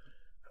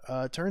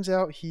 Turns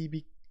out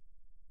he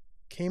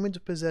came into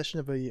possession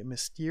of a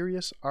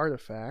mysterious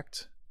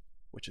artifact,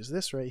 which is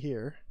this right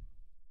here.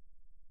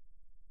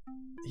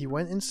 He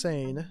went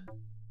insane.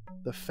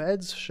 The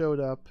feds showed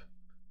up,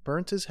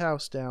 burnt his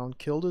house down,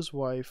 killed his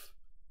wife,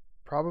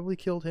 probably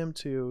killed him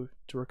too,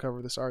 to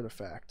recover this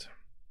artifact.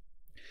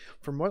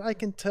 From what I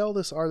can tell,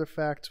 this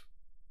artifact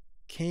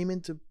came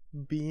into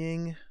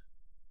being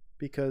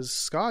because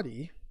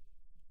Scotty,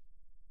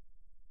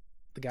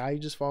 the guy who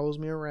just follows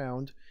me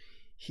around,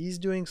 he's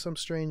doing some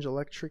strange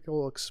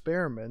electrical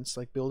experiments,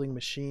 like building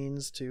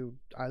machines to,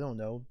 I don't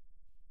know,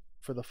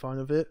 for the fun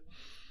of it.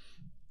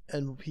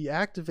 And he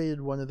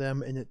activated one of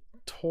them and it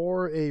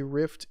tore a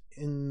rift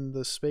in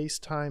the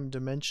space-time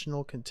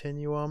dimensional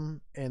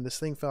continuum, and this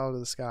thing fell out of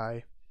the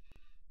sky.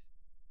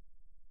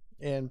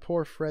 And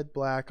poor Fred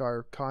Black,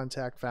 our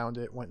contact, found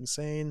it, went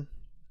insane.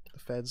 The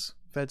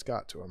feds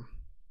got to him.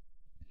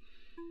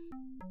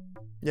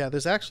 Yeah,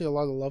 there's actually a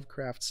lot of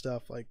Lovecraft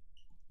stuff. Like,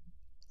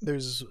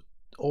 there's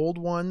old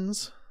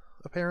ones,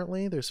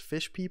 apparently. There's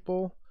fish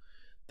people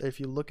that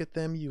if you look at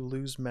them, you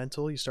lose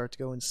mental, you start to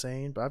go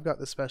insane. But I've got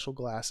the special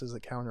glasses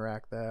that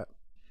counteract that.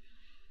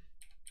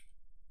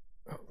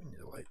 Oh, we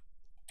need a light.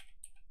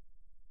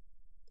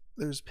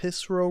 There's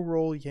Pissro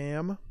Roll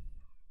Yam.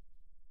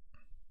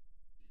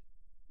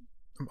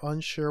 I'm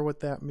unsure what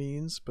that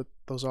means, but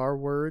those are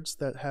words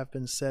that have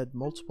been said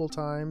multiple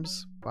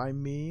times by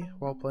me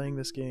while playing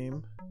this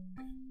game.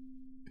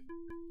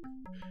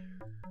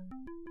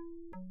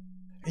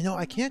 You know,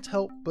 I can't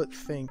help but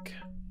think,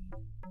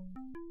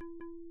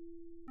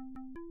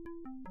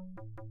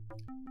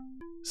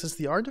 since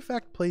the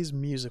artifact plays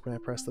music when I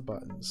press the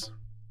buttons,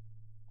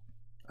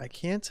 I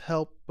can't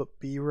help but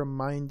be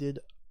reminded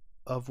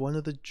of one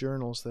of the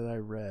journals that I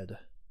read.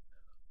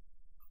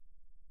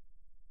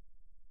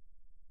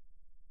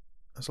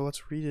 So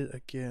let's read it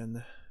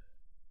again.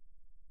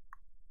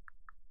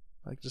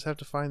 I just have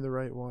to find the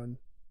right one.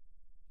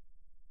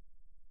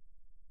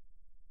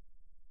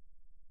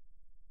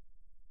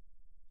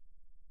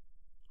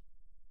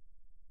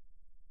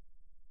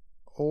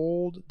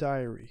 Old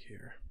diary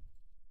here.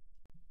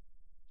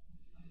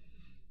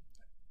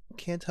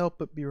 Can't help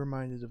but be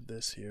reminded of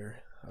this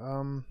here.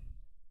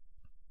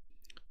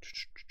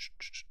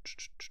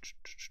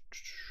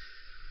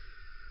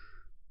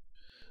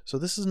 So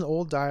this is an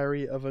old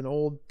diary of an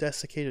old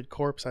desiccated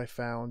corpse I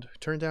found.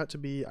 Turned out to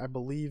be, I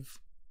believe,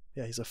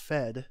 yeah, he's a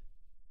Fed.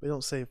 They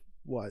don't say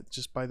what,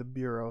 just by the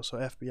Bureau, so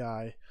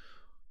FBI.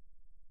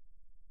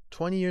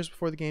 20 years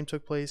before the game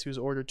took place, he was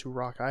ordered to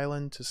Rock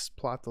Island to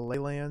plot the ley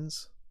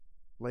lines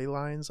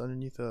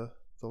underneath the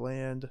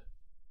land.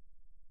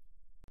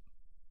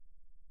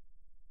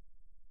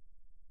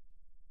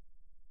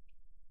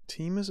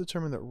 Team has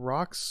determined that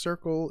Rock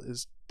Circle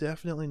is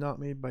definitely not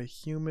made by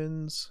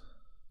humans.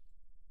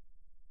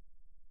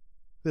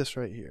 This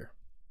right here.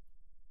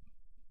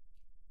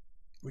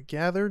 We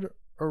gathered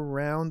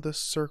around the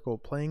circle,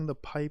 playing the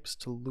pipes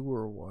to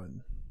lure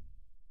one.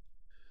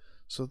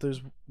 So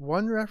there's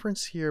one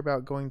reference here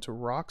about going to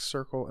Rock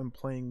Circle and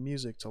playing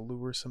music to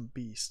lure some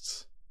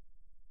beasts.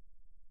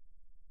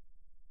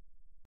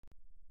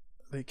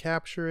 They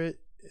capture it.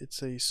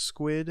 It's a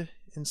squid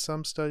in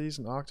some studies,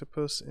 an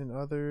octopus in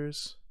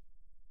others.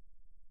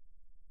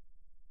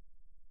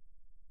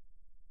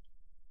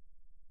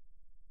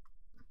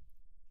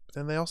 But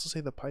then they also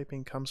say the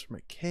piping comes from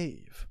a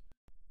cave.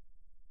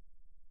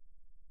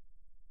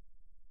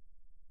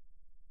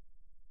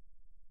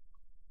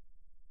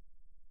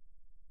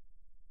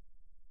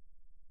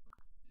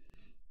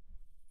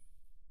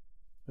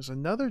 There's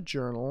another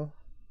journal,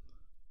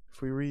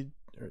 if we read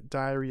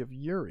Diary of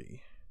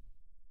Yuri.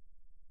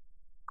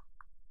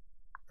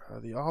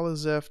 The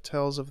Alazef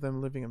tells of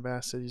them living in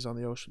vast cities on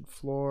the ocean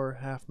floor,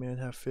 half man,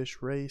 half fish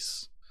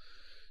race.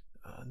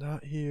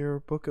 Not here.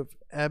 Book of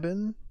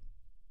Eben.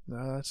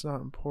 No, that's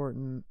not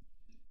important.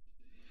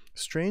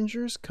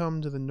 Strangers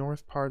come to the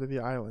north part of the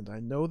island. I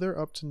know they're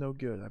up to no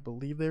good. I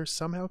believe they're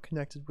somehow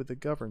connected with the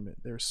government.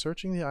 They're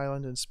searching the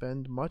island and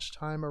spend much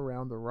time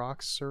around the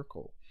rock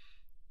circle.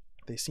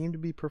 They seem to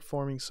be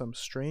performing some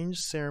strange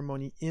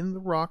ceremony in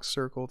the rock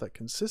circle that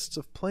consists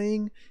of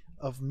playing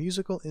of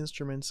musical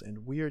instruments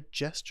and weird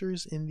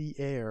gestures in the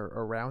air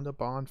around a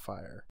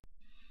bonfire.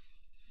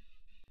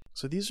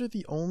 So these are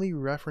the only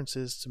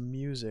references to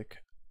music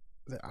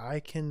that I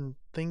can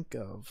think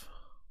of.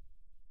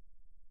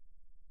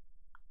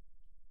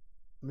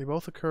 They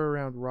both occur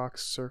around Rock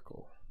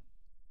Circle.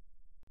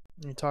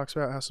 He talks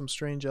about how some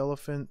strange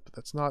elephant, but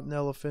that's not an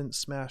elephant,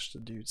 smashed a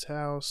dude's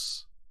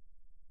house.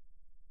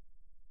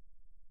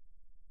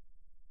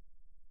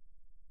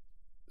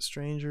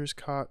 Strangers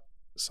caught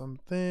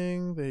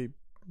something. They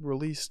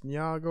released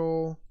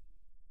Nyagle.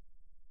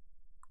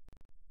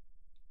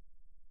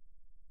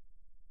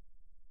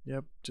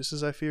 Yep, just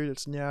as I feared,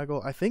 it's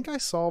Nyagle. I think I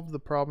solved the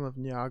problem of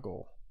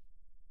Nyagle.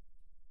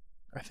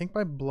 I think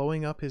by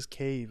blowing up his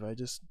cave, I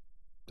just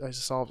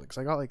solved it, because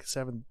I got like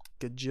 7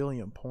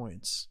 gajillion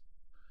points.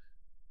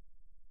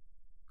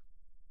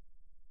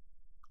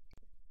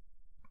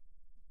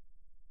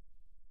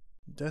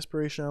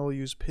 Desperation, I will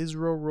use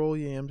Pizro Roll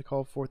Yam to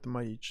call forth the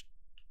mighty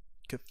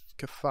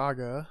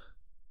Kathaga.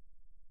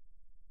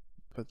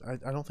 But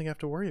I don't think I have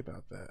to worry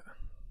about that.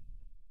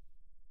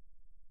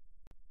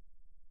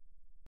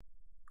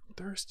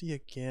 Thirsty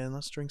again.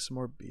 Let's drink some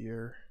more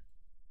beer.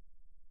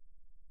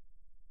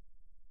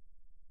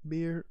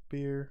 Beer,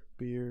 beer,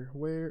 beer.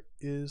 Where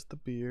is the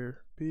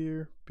beer?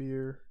 Beer,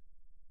 beer.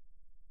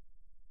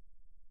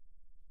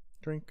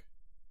 Drink,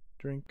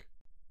 drink.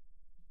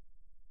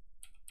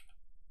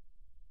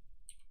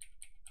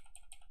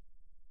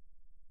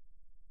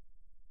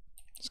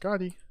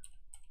 Scotty.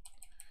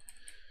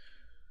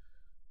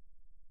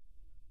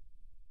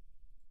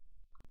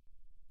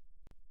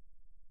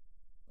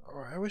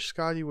 Oh, I wish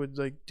Scotty would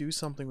like do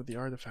something with the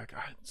artifact.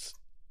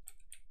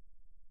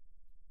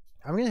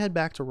 I'm gonna head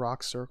back to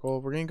Rock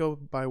Circle. We're gonna go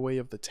by way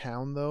of the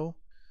town though,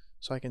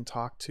 so I can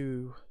talk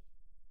to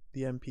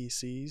the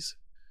NPCs,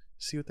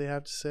 see what they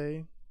have to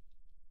say.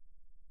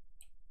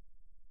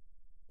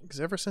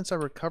 Because ever since I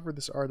recovered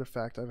this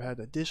artifact, I've had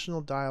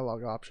additional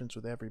dialogue options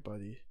with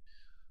everybody.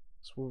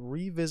 So we'll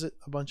revisit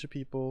a bunch of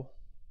people,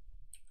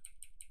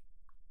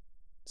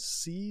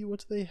 see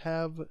what they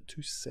have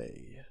to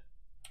say.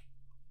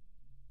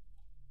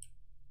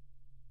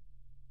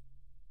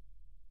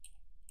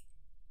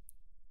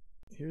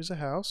 Here's a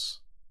house.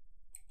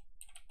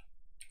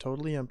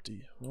 Totally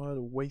empty. What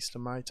a waste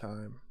of my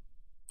time.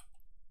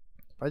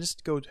 If I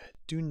just go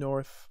due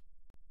north,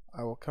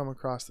 I will come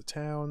across the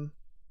town.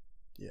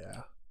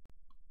 Yeah.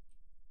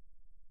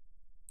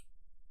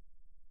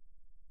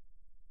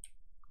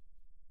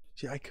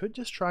 See, I could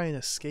just try and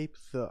escape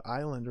the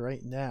island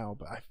right now,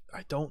 but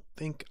I don't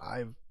think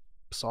I've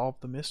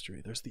solved the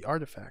mystery. There's the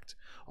artifact.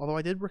 Although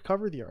I did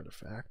recover the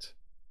artifact.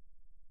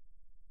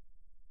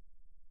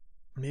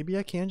 Maybe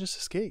I can just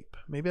escape.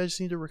 Maybe I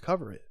just need to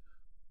recover it.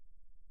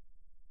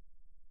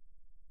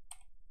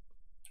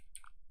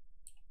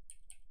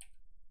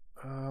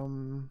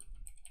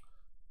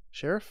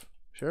 Sheriff?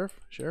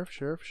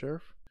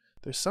 Sheriff.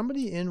 There's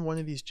somebody in one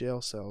of these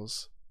jail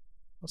cells.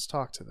 Let's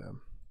talk to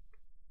them.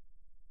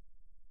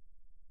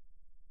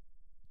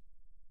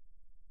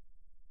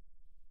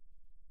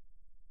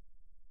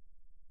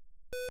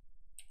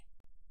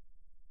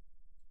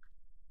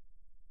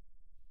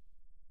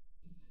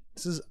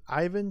 This is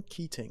Ivan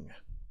Keating.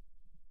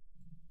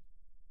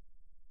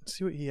 Let's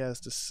see what he has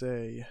to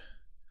say.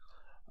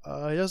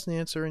 He doesn't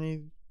answer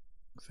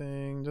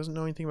anything. Doesn't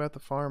know anything about the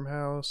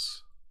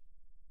farmhouse.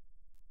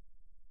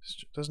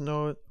 Doesn't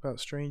know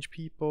about strange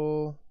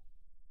people.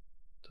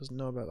 Doesn't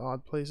know about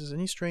odd places.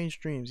 Any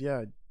strange dreams?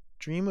 Yeah,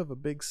 dream of a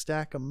big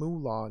stack of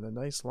moolah and a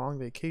nice long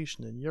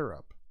vacation in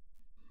Europe.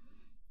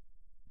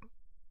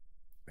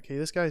 Okay,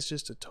 this guy's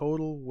just a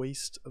total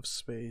waste of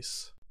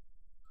space.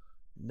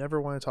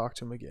 Never want to talk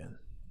to him again.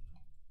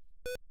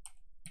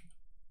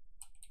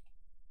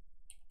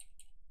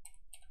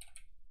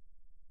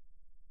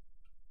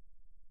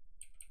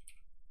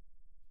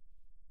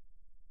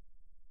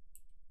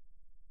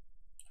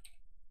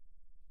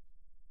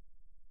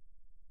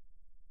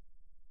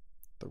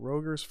 The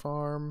Rogers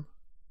farm.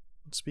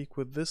 Let's speak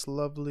with this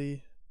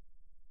lovely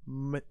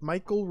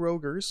Michael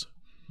Rogers.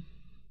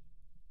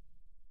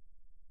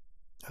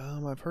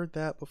 I've heard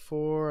that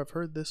before. I've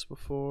heard this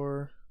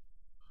before.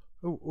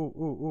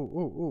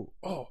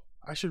 Oh,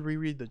 I should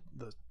reread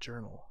the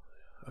journal.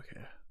 Okay.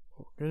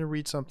 I'm going to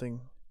read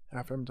something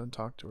after I'm done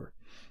talking to her.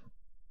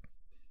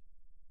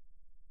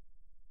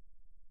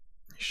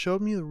 He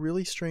showed me the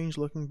really strange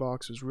looking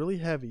box. It was really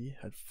heavy,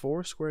 had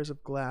 4 squares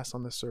of glass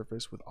on the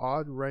surface with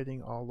odd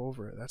writing all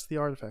over it. That's the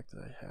artifact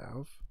that I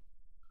have.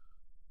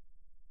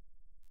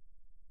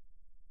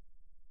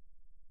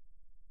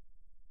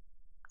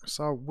 I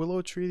saw a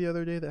willow tree the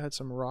other day that had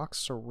some rocks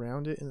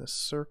surround it in a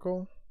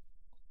circle.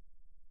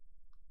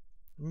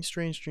 Any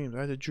strange dreams?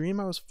 I had a dream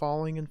I was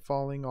falling and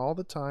falling all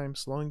the time,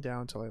 slowing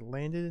down until I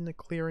landed in a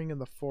clearing in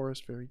the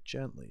forest very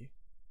gently.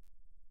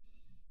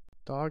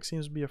 Dog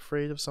seems to be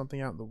afraid of something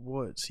out in the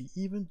woods. He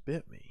even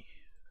bit me.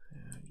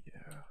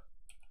 Yeah.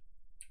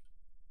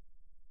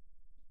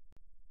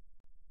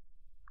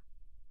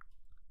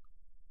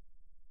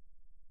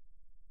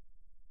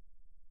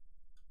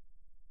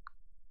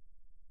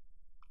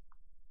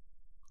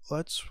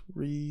 Let's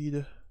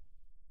read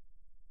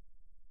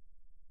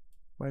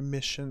my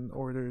mission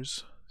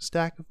orders.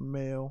 Stack of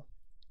mail.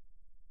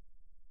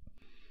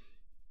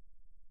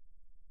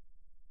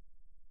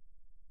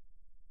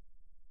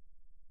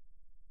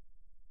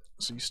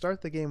 So you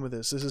start the game with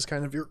this. This is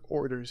kind of your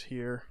orders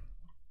here.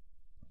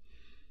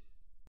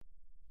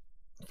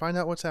 Find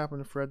out what's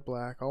happened to Fred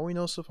Black. All we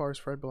know so far is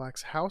Fred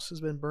Black's house has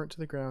been burnt to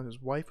the ground.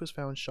 His wife was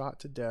found shot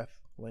to death,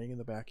 laying in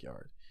the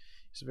backyard.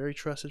 He's a very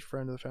trusted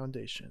friend of the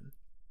Foundation.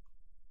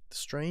 The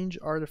strange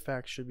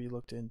artifact should be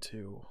looked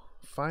into.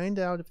 Find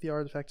out if the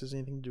artifact has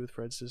anything to do with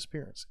Fred's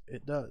disappearance.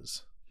 It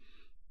does.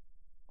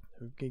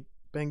 We've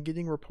been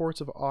getting reports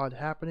of odd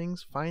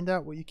happenings. Find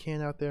out what you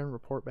can out there and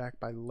report back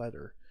by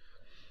letter.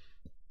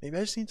 Maybe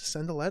I just need to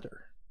send a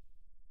letter.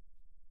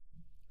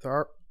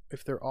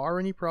 If there are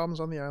any problems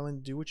on the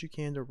island, do what you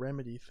can to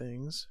remedy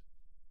things.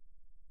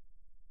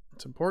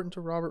 It's important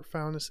to Robert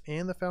Foundas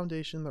and the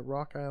Foundation that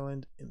Rock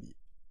Island and the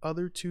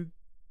other 2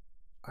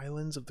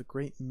 islands of the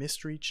Great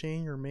Mystery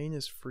Chain remain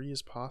as free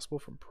as possible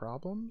from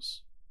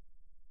problems.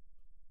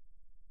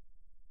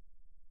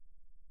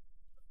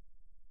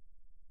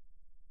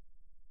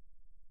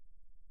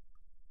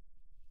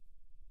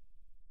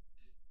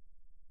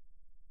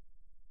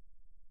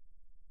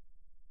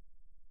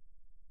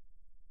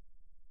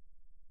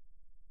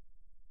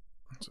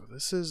 So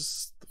this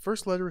is the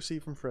first letter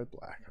received from Fred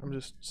Black. I'm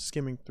just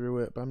skimming through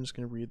it, but I'm just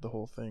going to read the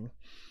whole thing.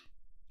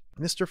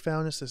 Mr.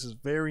 Foundas, this is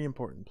very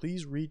important.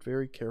 Please read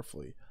very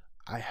carefully.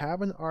 I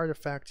have an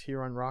artifact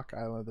here on Rock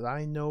Island that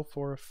I know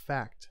for a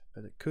fact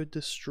that it could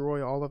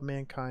destroy all of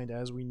mankind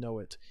as we know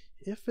it,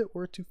 if it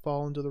were to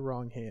fall into the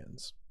wrong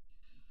hands.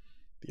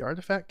 The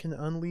artifact can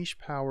unleash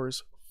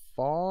powers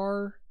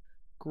far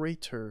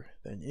greater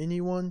than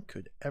anyone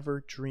could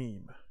ever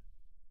dream.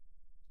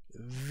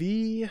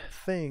 The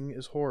thing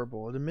is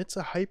horrible. It emits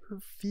a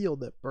hyper field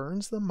that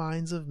burns the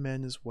minds of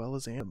men as well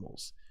as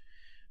animals.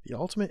 The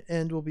ultimate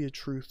end will be a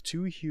truth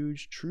too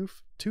huge,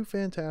 too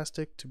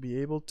fantastic to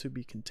be able to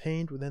be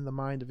contained within the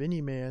mind of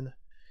any man.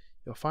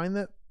 You'll find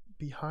that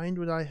behind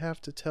what I have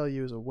to tell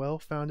you is a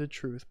well-founded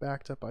truth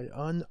backed up by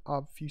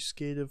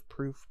unobfuscative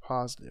proof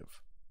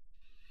positive.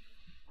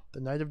 The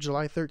night of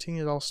July 13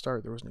 it all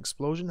started. There was an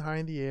explosion high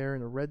in the air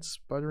and a red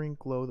sputtering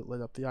glow that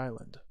lit up the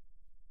island.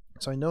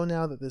 So I know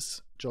now that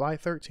this July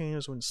 13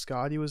 is when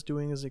Scotty was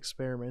doing his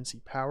experiments. He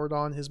powered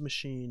on his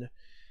machine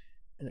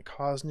and it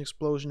caused an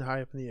explosion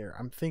high up in the air.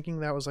 I'm thinking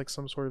that was like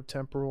some sort of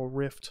temporal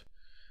rift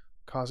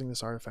causing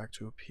this artifact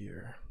to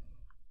appear.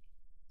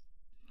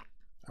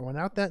 I went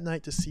out that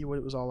night to see what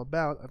it was all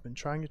about. I've been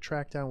trying to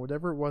track down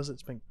whatever it was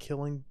that's been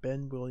killing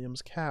Ben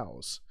Williams'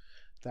 cows.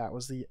 That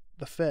was the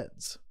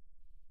feds.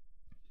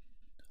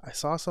 I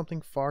saw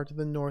something far to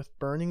the north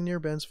burning near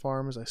Ben's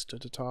farm as I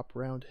stood atop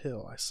Round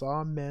Hill. I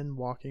saw men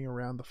walking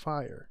around the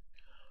fire.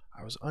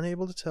 I was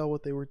unable to tell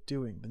what they were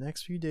doing. The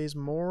next few days,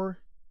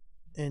 more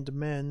and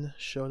men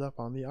showed up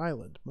on the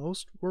island.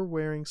 Most were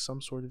wearing some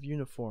sort of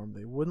uniform.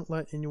 They wouldn't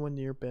let anyone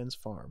near Ben's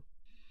farm.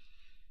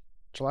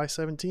 July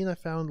 17, I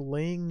found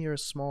laying near a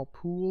small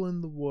pool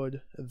in the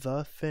wood,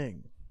 the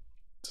Thing.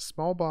 It's a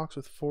small box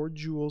with 4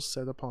 jewels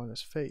set upon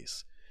his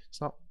face.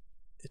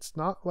 It's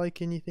not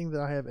like anything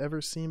that I have ever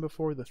seen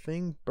before. The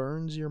Thing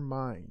burns your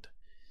mind.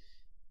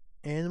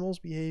 Animals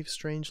behave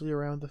strangely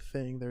around the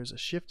Thing. There's a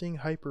shifting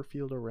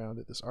hyperfield around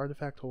it. This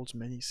artifact holds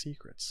many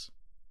secrets.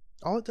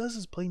 All it does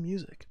is play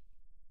music.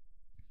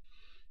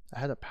 I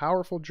had a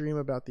powerful dream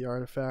about the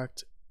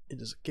artifact.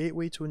 It is a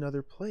gateway to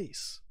another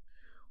place.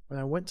 When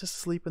I went to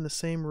sleep in the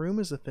same room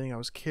as the Thing, I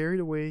was carried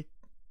away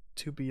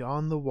to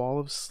beyond the wall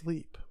of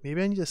sleep.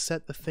 Maybe I need to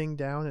set the Thing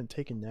down and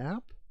take a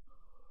nap?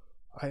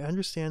 I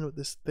understand what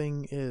this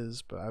thing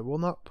is, but I will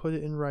not put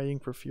it in writing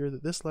for fear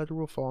that this letter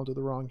will fall into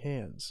the wrong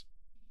hands.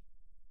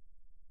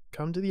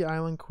 Come to the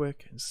island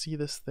quick and see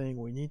this thing.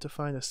 We need to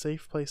find a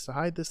safe place to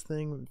hide this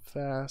thing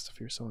fast. I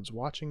fear someone's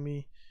watching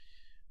me,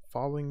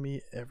 following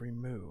me every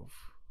move.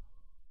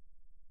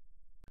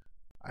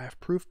 I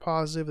have proof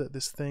positive that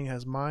this thing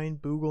has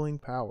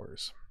mind-boogling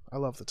powers. I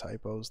love the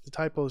typos. The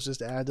typos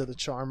just add to the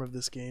charm of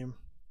this game.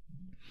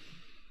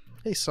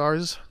 Hey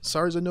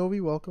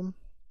Sarzanovi, welcome.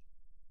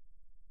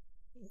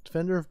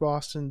 Defender of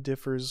Boston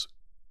differs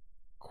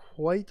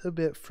quite a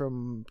bit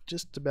from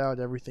just about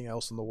everything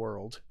else in the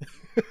world.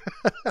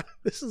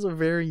 This is a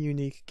very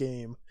unique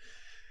game.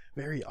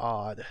 Very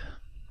odd.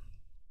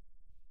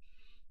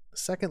 The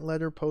second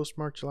letter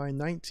postmarked July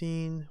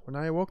 19. When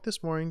I awoke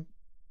this morning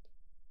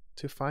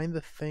to find the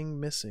Thing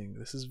missing.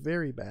 This is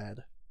very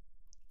bad.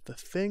 If the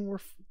Thing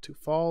were to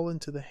fall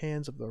into the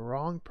hands of the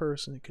wrong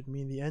person, it could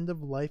mean the end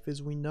of life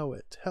as we know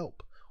it.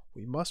 Help.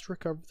 We must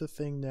recover the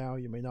Thing now.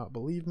 You may not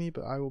believe me,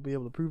 but I will be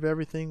able to prove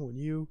everything when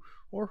you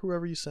or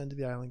whoever you send to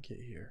the island get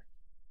here.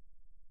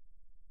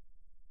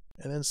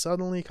 And then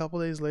suddenly, a couple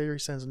days later, he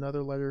sends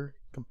another letter,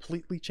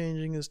 completely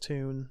changing his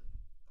tune.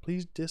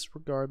 Please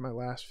disregard my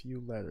last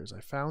few letters.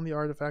 I found the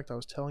artifact I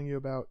was telling you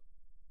about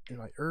in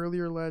my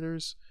earlier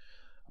letters.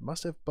 I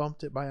must have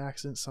bumped it by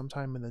accident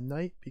sometime in the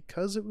night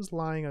because it was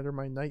lying under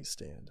my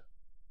nightstand.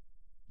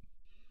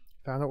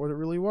 Found out what it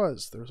really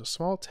was. There was a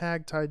small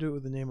tag tied to it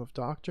with the name of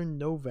Dr.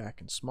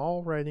 Novak in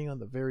small writing on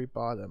the very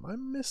bottom. I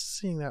missed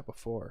seeing that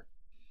before.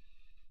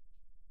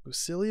 It was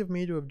silly of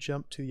me to have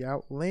jumped to the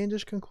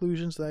outlandish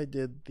conclusions that I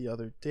did the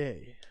other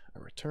day. I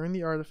returned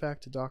the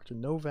artifact to Dr.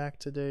 Novak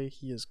today.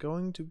 He is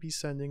going to be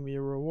sending me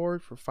a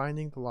reward for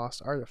finding the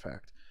lost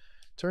artifact.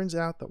 Turns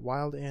out that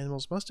wild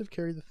animals must have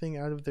carried the thing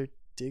out of their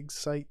dig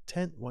site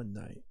tent one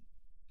night.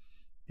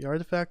 The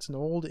artifact's an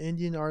old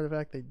Indian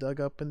artifact they dug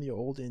up in the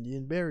old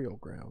Indian burial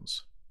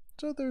grounds.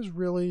 So there's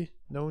really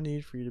no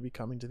need for you to be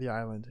coming to the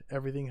island.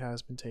 Everything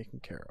has been taken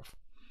care of.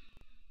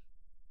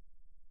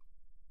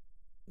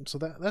 So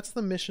that's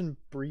the mission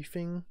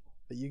briefing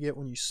that you get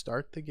when you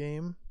start the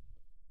game.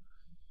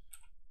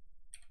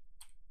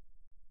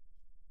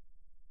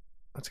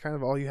 That's kind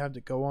of all you have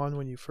to go on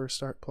when you first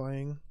start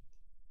playing.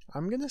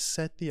 I'm going to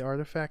set the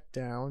artifact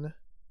down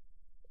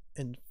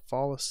and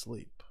fall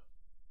asleep.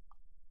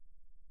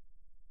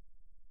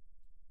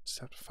 Just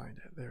have to find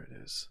it. There it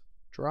is.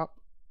 Drop.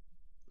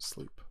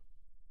 Sleep.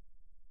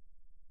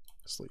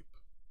 Sleep.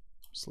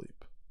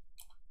 Sleep.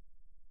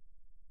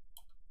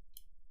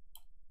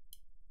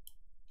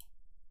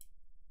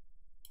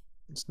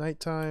 It's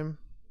nighttime.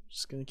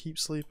 Just gonna keep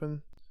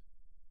sleeping.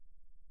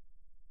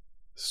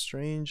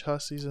 Strange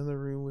hussies in the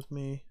room with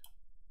me.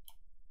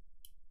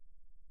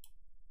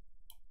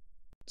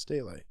 It's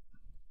daylight.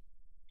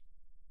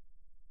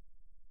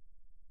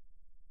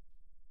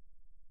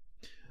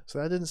 So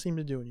that didn't seem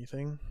to do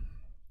anything.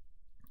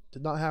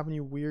 Did not have any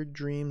weird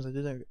dreams. I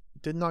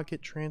did not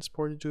get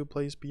transported to a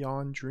place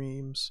beyond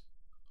dreams.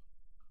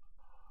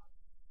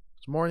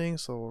 It's morning,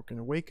 so we're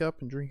gonna wake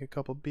up and drink a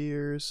couple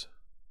beers.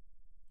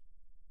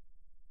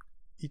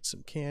 Eat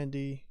some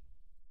candy.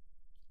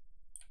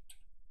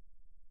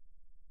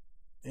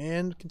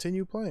 And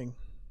continue playing.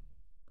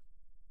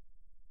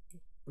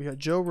 We got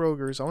Joe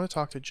Rogers. I want to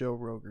talk to Joe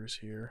Rogers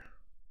here.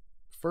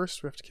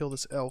 First, we have to kill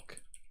this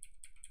elk.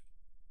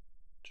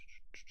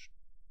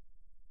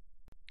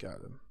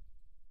 Got him.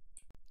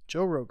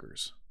 Joe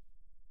Rogers.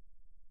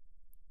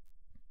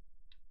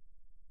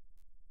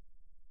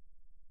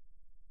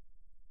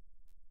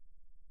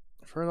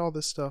 I've heard all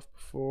this stuff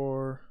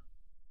before.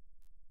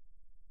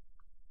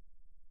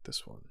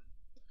 This one.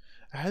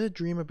 I had a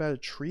dream about a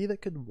tree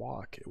that could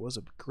walk. It was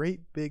a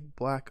great big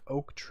black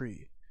oak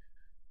tree.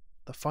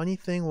 The funny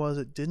thing was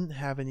it didn't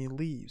have any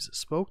leaves. It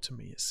spoke to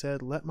me. It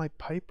said, "Let my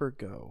piper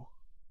go."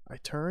 I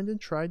turned and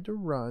tried to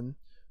run,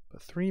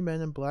 But 3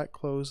 men in black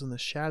clothes in the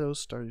shadows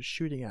started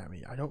shooting at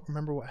me. I don't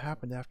remember what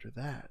happened after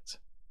that.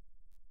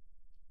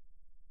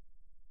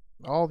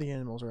 All the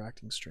animals are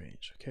acting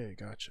strange. Okay,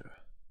 gotcha.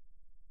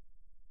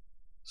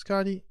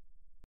 Scotty.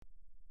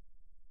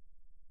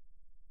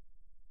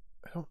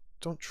 I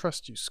don't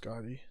trust you,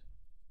 Scotty.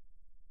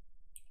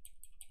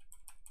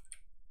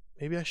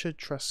 Maybe I should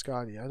trust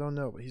Scotty. I don't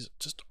know, but he's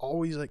just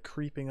always like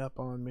creeping up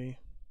on me.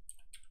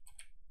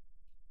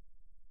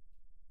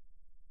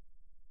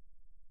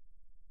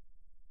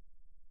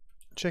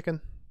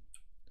 Chicken.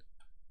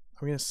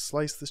 I'm gonna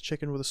slice this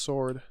chicken with a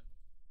sword.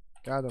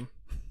 Got him.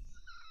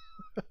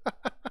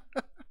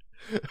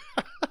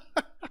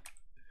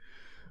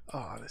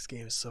 Oh, this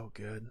game is so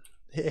good.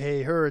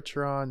 Hey,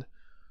 Hurritron.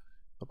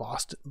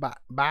 The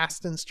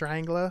Boston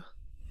Strangler.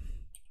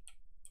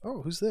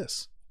 Oh, who's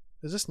this?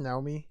 Is this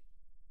Naomi?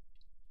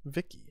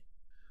 Vicky.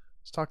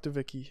 Let's talk to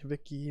Vicky.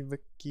 Vicky.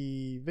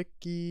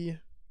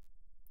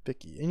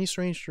 Any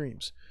strange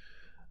dreams?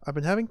 I've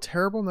been having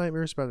terrible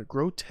nightmares about a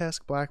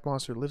grotesque black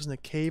monster that lives in a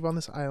cave on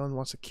this island,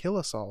 wants to kill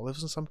us all,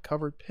 lives in some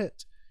covered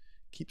pit.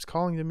 Keeps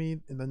calling to me.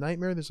 In the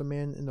nightmare, there's a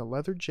man in a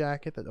leather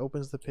jacket that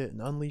opens the pit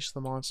and unleashes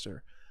the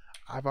monster.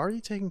 I've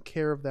already taken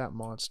care of that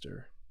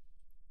monster.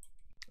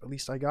 At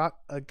least I got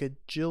a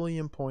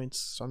gajillion points,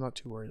 so I'm not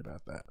too worried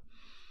about that.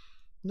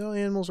 No,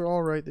 animals are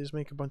alright. They just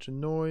make a bunch of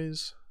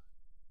noise.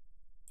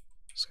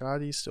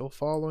 Scotty's still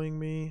following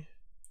me.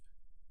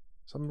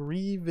 So I'm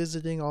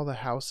revisiting all the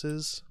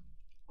houses.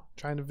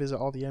 Trying to visit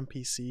all the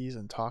NPCs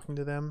and talking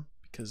to them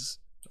because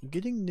I'm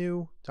getting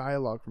new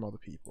dialogue from all the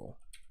people.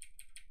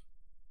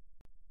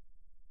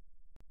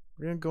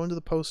 We're going to go into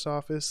the post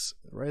office,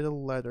 write a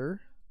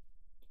letter.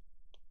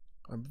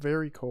 I'm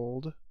very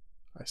cold.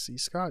 I see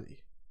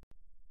Scotty.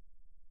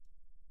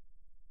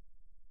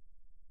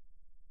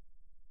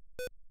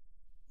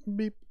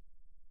 Beep.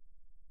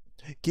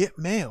 Get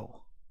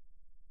mail.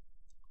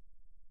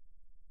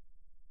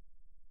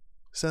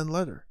 Send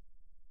letter.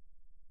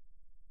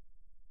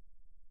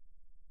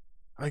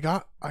 I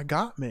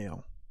got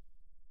mail.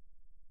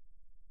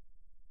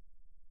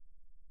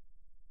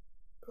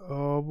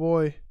 Oh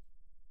boy.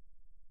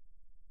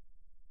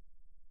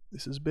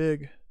 This is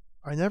big.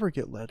 I never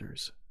get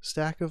letters.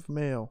 Stack of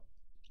mail.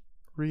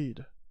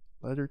 Read.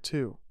 Letter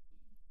 2.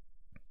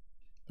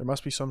 There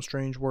must be some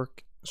strange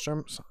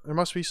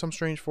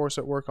force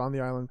at work on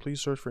the island.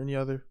 Please search for any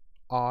other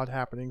odd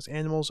happenings.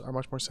 Animals are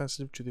much more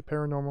sensitive to the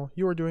paranormal.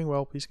 You are doing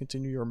well. Please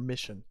continue your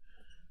mission.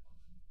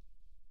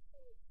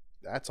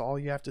 That's all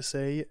you have to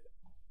say,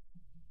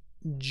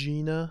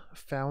 Gina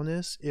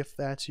Faunus, if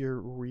that's your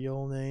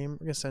real name.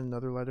 We're going to send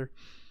another letter.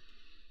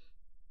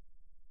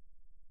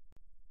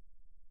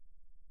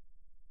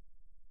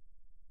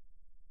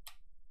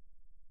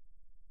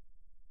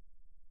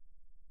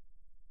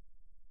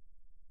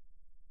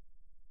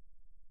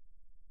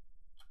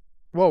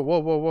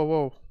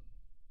 Whoa.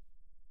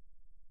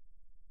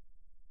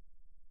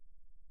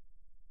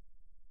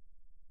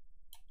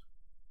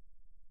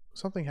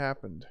 Something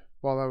happened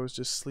while I was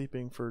just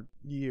sleeping for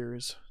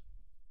years.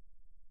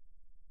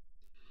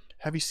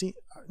 Have you seen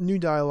new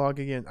dialogue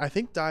again? I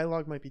think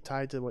dialogue might be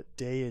tied to what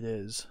day it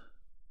is.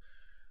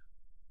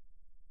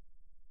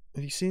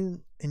 Have you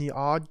seen any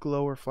odd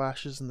glow or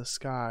flashes in the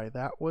sky?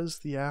 That was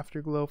the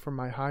afterglow from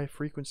my high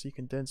frequency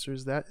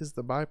condensers. That is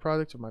the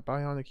byproduct of my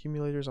bion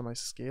accumulators on my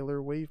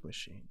scalar wave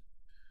machine.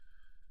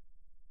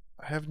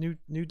 I have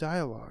new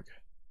dialogue.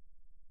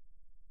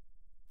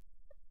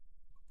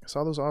 I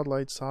saw those odd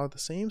lights, saw the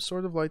same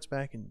sort of lights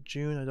back in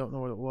June. I don't know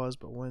what it was,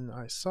 but when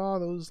I saw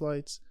those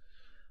lights,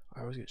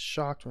 I always get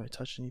shocked when I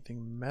touch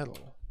anything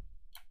metal.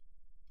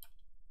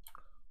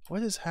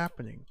 What is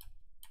happening?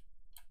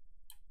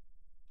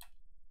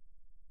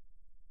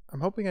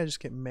 I'm hoping I just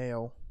get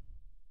mail.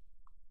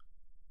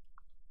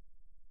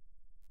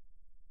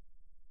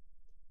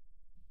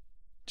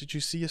 Did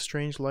you see a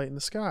strange light in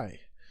the sky?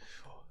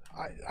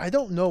 I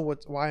don't know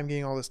why I'm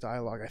getting all this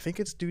dialogue. I think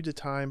it's due to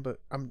time, but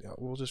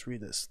we'll just read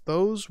this.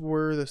 Those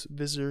were the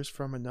visitors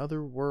from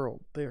another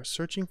world. They are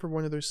searching for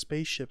one of their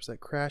spaceships that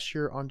crashed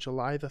here on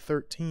July the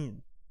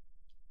 13th.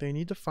 They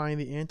need to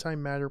find the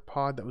antimatter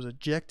pod that was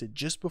ejected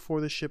just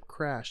before the ship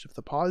crashed. If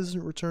the pod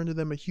isn't returned to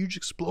them, a huge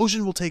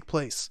explosion will take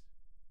place.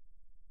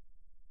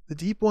 The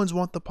Deep Ones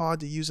want the pod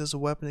to use as a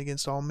weapon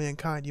against all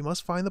mankind. You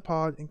must find the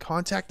pod and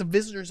contact the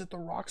visitors at the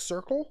Rock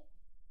Circle?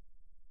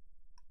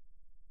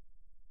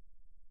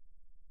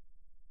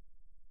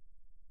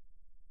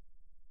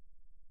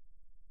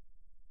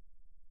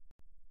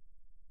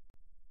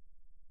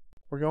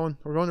 We're going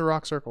to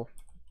Rock Circle.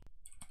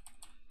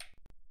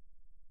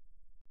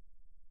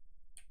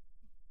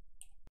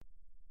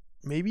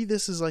 Maybe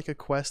this is like a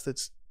quest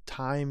that's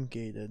time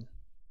gated.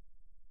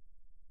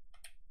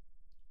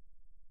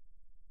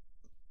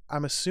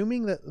 I'm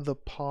assuming that the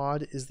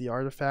pod is the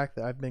artifact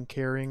that I've been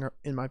carrying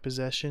in my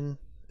possession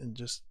and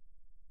just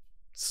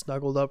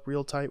snuggled up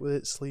real tight with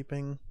it,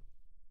 sleeping.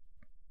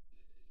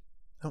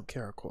 I don't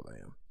care how cold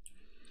I am.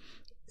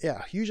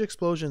 Yeah, huge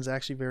explosion is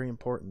actually very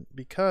important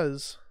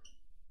because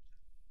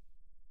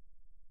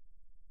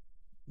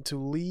to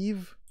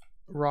leave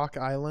Rock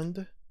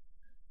Island,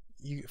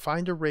 you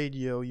find a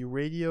radio, you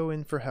radio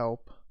in for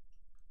help,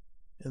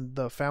 and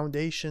the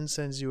Foundation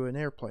sends you an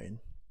airplane.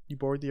 You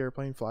board the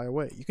airplane, fly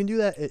away. You can do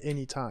that at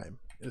any time,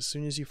 as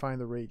soon as you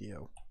find the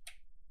radio.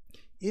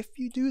 If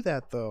you do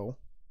that, though,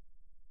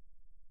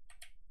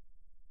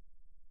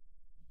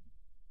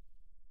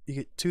 you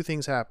get two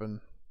things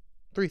happen.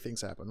 Three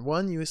things happen.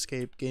 One, you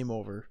escape, game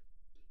over.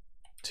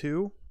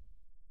 Two,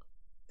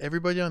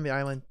 everybody on the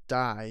island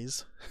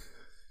dies.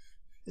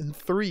 And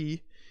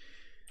three,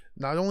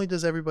 not only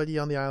does everybody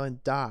on the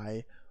island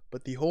die,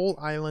 but the whole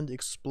island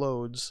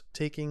explodes,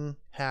 taking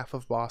half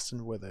of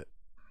Boston with it.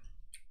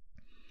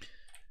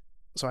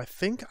 So I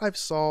think I've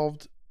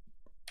solved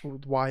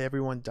why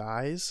everyone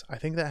dies. I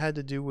think that had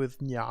to do with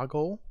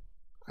Nyagel.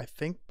 I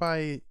think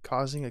by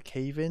causing a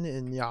cave-in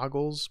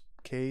Nyagel's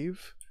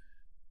cave,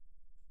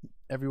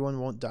 everyone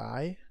won't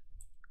die.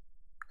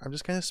 I'm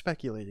just kind of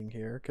speculating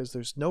here, because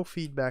there's no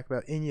feedback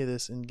about any of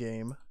this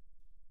in-game.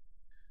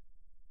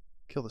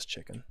 Kill this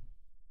chicken.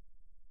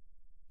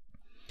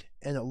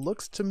 And it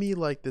looks to me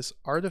like this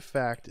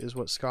artifact is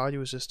what Scotty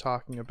was just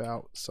talking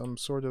about. Some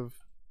sort of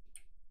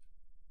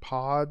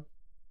pod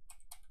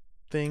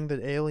thing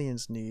that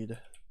aliens need.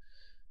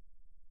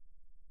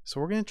 So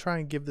we're going to try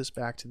and give this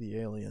back to the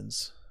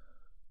aliens.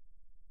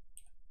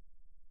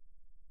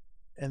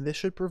 And this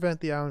should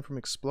prevent the island from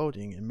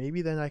exploding. And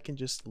maybe then I can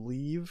just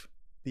leave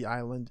the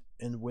island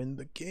and win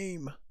the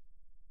game.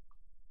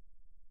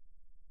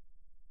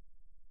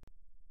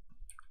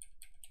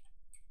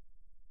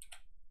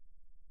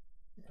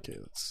 Okay,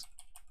 let's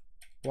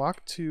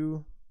walk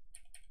to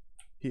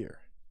here.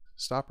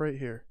 Stop right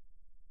here.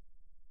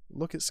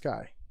 Look at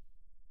sky.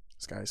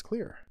 Sky is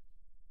clear.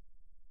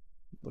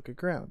 Look at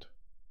ground.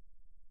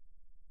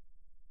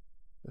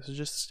 This is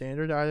just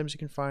standard items you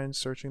can find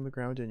searching the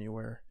ground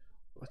anywhere.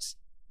 Let's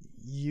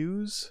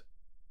use...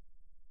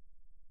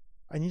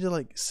 I need to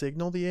like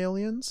signal the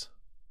aliens.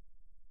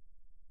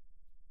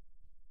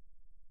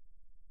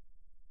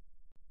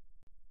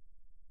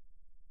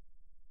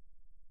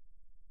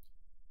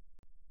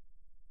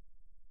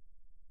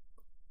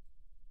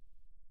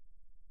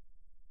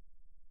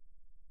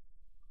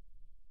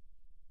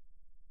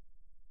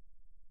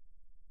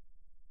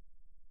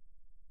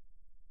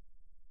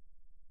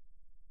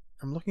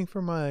 I'm looking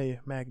for my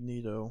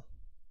magneto.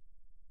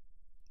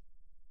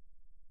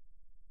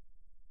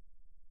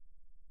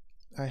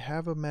 I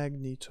have a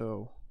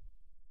magneto.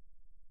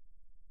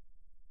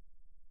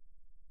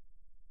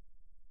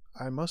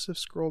 I must have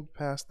scrolled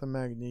past the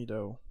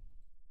magneto.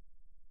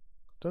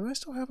 Don't I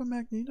still have a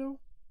magneto?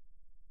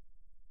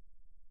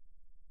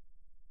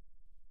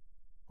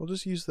 We'll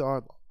just use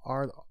the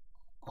odd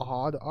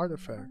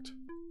artifact.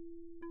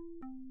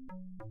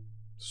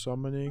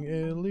 Summoning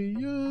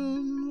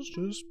aliens,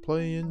 just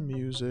playing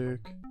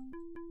music.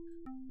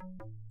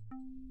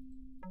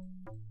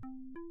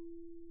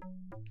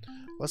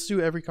 Let's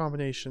do every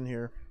combination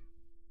here.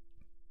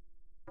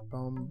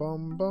 Bum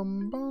bum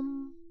bum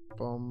bum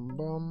bum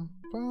bum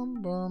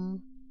bum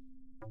bum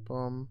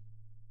bum.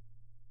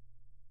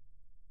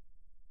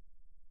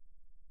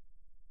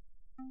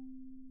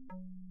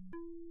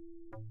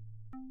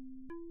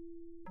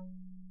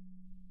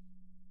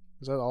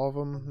 Is that all of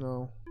them?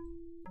 No.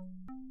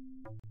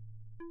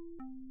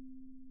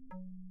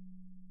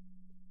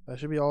 That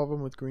should be all of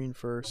them with green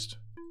first.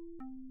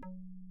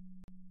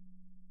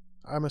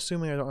 I'm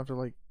assuming I don't have to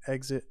like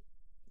exit,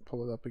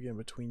 pull it up again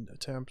between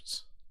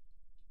attempts.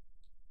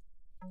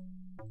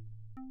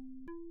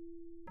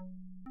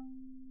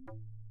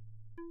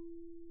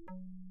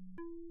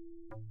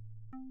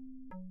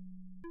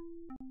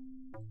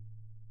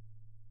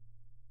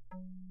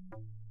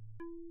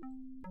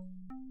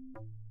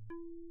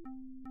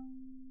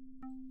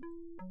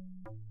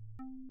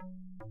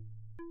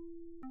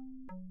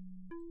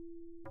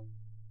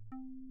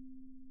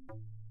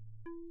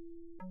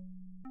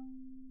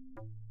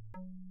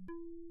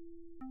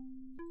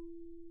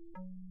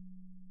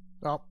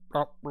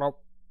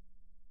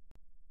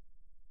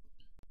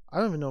 I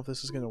don't even know if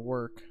this is going to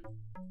work.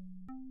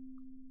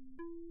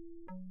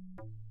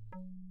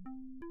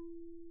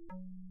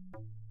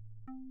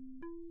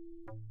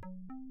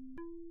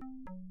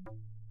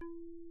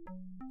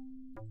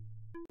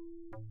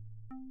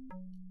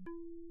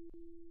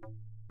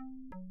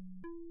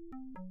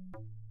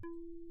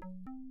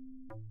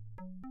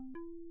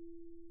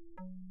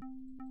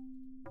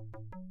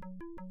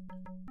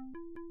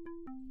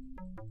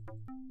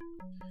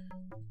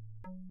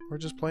 We're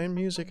just playing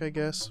music, I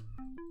guess.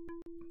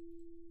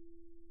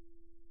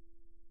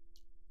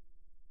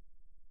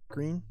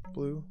 Green,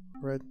 blue,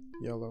 red,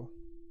 yellow.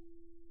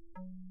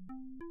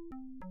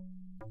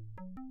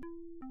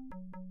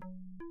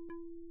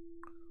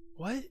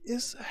 What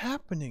is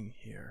happening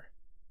here?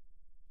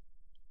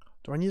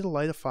 Do I need to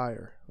light a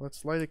fire?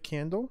 Let's light a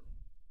candle.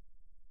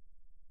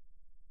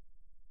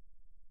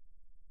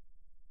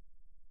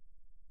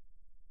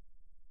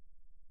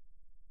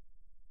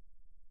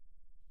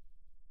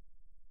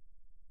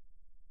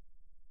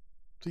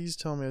 Please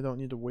tell me I don't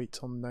need to wait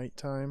till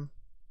nighttime.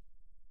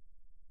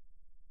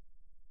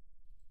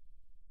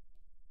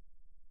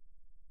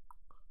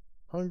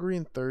 Hungry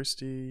and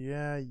thirsty.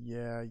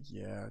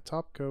 Yeah.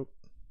 Top coat.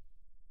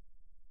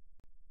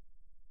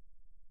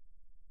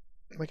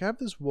 Like, I have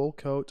this wool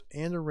coat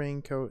and a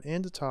raincoat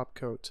and a top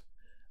coat.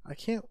 I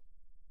can't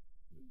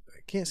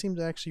seem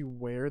to actually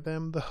wear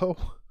them though.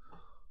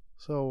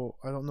 So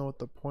I don't know what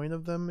the point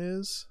of them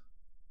is.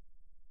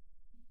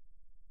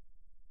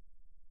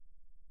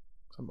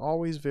 I'm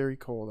always very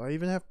cold. I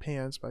even have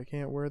pants, but I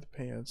can't wear the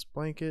pants.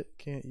 Blanket,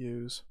 can't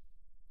use.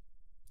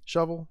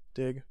 Shovel,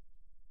 dig.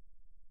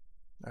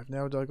 I've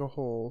now dug a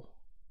hole.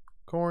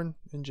 Corn,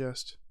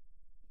 ingest.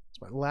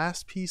 It's my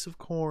last piece of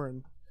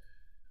corn.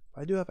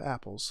 I do have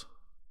apples.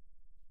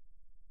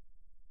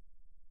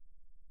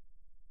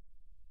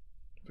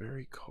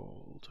 Very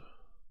cold.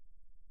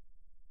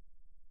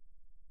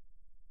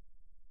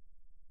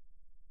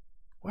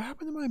 What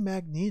happened to my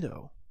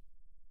magneto?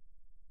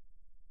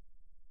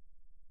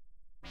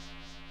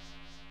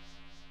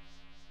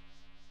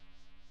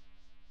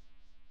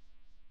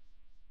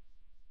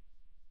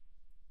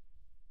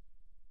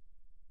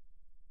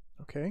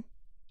 Okay.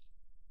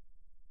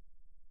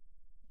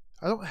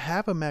 I don't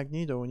have a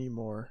magneto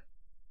anymore.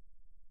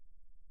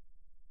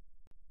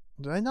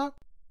 Did I not?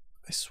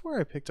 I swear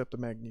I picked up the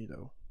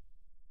magneto.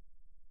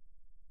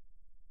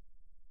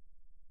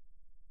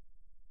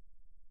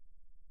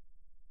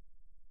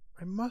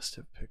 I must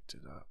have picked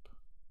it up.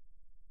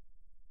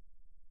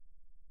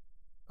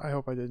 I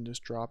hope I didn't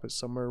just drop it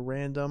somewhere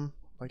random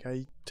like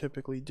I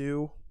typically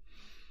do.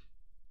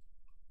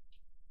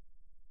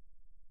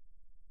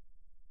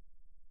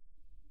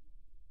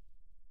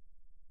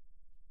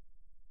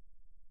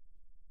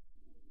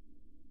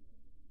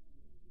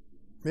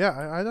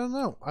 Yeah, I don't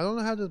know. I don't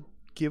know how to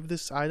give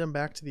this item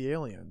back to the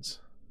aliens.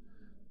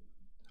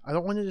 I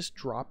don't want to just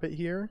drop it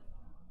here.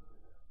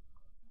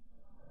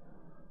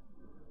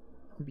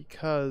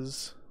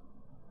 Because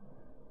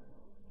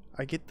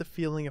I get the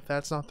feeling if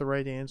that's not the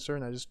right answer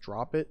and I just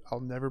drop it, I'll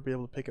never be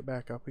able to pick it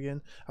back up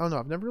again. I don't know.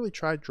 I've never really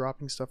tried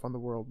dropping stuff on the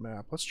world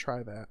map. Let's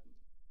try that.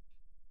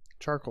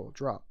 Charcoal,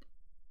 drop.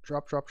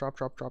 Drop.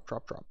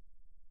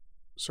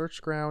 Search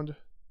ground.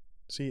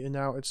 See, and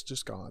now it's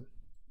just gone.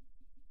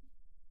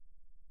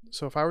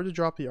 So if I were to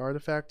drop the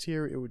artifact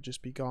here, it would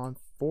just be gone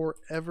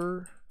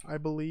forever, I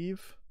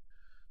believe.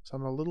 So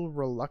I'm a little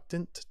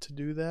reluctant to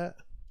do that.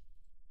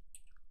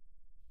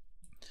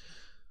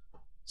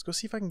 Let's go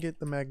see if I can get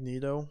the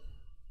magneto.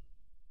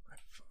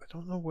 I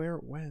don't know where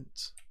it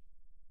went.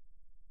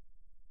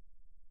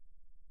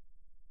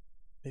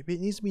 Maybe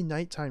it needs to be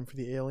nighttime for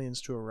the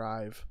aliens to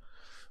arrive.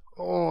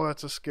 Oh,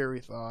 that's a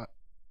scary thought.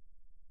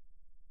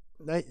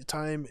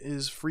 Nighttime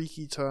is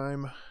freaky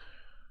time.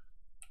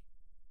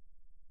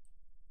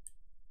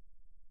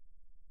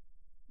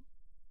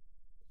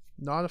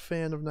 Not a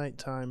fan of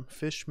nighttime.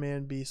 Fish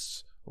man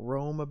beasts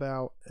roam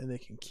about and they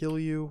can kill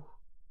you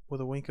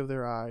with a wink of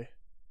their eye.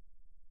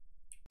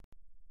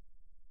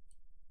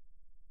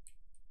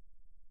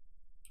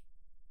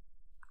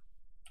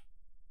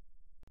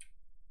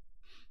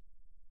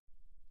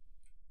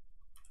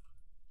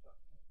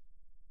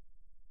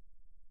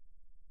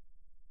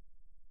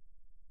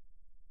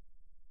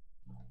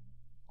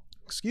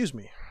 Excuse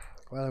me.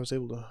 Glad I was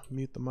able to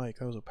mute the mic.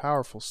 That was a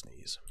powerful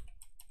sneeze.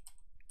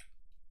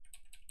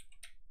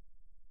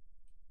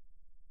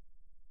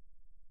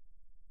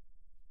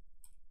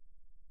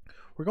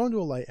 We're going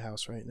to a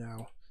lighthouse right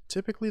now.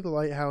 Typically the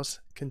lighthouse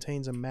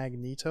contains a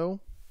magneto.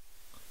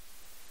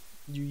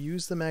 You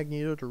use the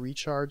magneto to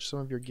recharge some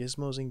of your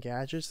gizmos and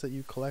gadgets that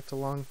you collect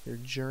along your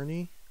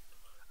journey.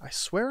 I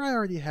swear I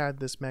already had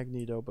this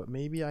magneto, but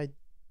maybe I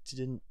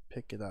didn't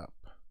pick it up.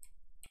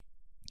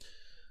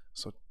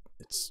 So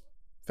it's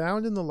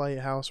found in the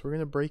lighthouse. We're going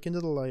to break into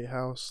the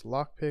lighthouse.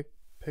 Lockpick,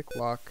 pick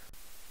lock,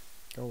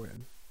 go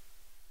in.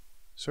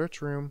 Search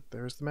room.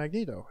 There's the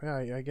magneto. Yeah,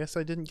 I guess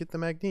I didn't get the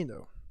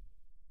magneto.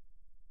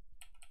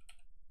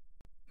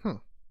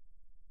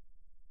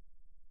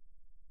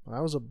 Well,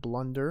 that was a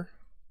blunder.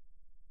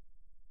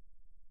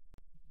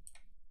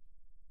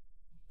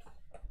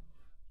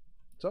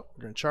 So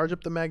we're going to charge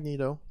up the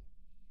magneto.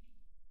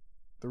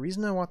 The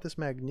reason I want this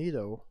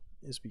magneto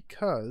is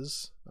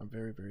because I'm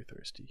very, very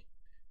thirsty.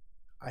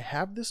 I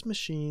have this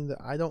machine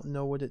that I don't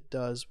know what it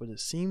does, but it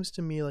seems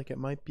to me like it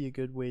might be a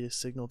good way to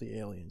signal the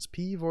aliens.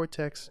 P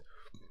vortex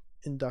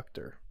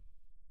inductor.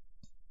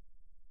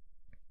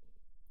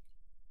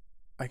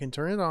 I can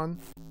turn it on.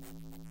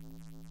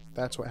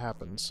 That's what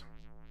happens.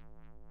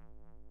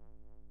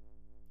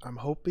 I'm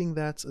hoping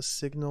that's a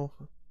signal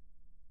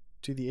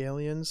to the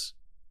aliens.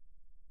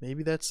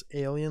 Maybe that's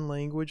alien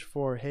language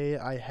for, hey,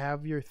 I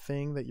have your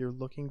thing that you're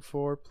looking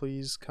for.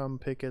 Please come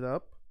pick it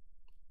up.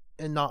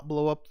 And not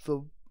blow up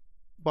the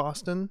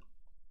Boston.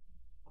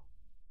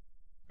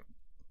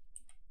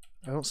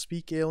 I don't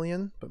speak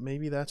alien, but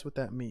maybe that's what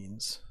that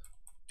means.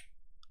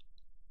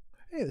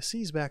 Hey, the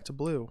sea's back to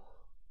blue.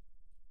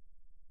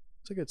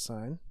 It's a good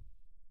sign.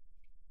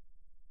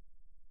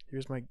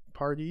 Here's my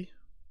party.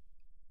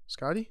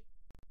 Scotty?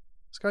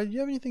 Scotty, do you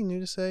have anything new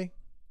to say?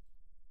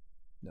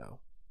 No.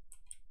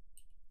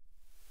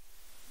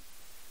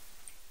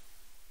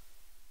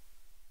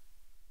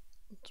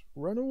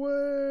 Run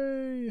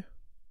away!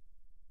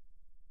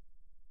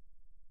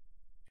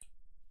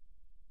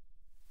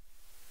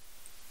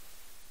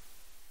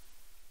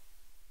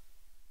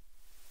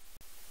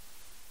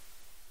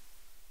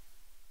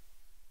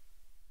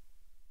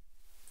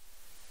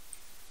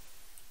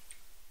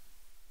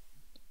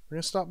 We're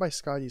gonna stop by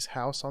Scotty's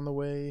house on the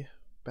way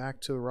back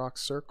to the rock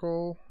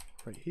circle,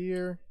 right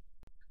here.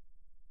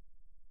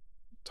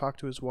 Talk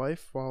to his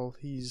wife while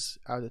he's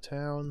out of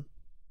town.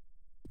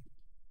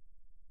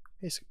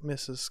 Hey,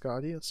 Mrs.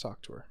 Scotty, let's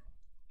talk to her.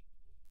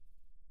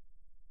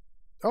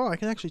 Oh, I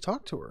can actually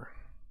talk to her.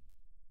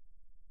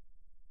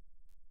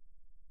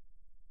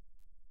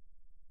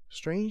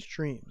 Strange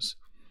dreams.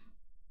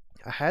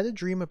 I had a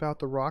dream about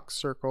the rock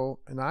circle,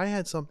 and I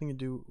had something to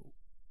do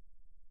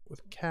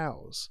with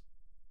cows.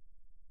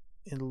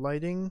 And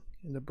lighting,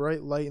 and the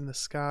bright light in the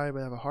sky, but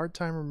I have a hard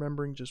time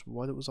remembering just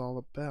what it was all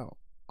about.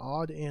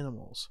 Odd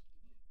animals.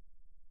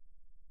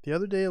 The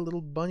other day, a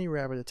little bunny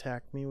rabbit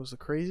attacked me. It was the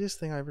craziest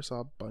thing I ever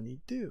saw a bunny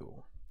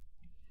do.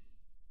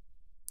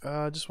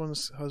 Just one of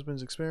his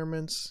husband's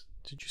experiments.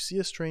 Did you see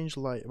a strange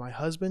light? My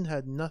husband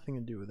had nothing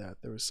to do with that.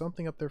 There was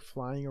something up there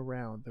flying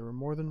around. There were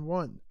more than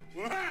one.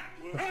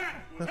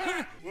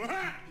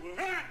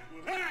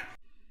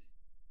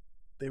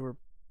 They were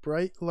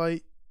bright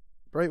white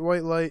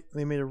light.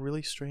 They made a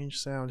really strange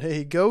sound.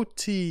 Hey,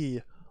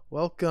 Goatee!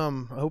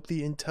 Welcome. I hope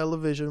the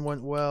Intellivision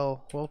went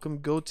well. Welcome,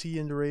 Goatee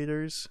and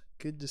Raiders.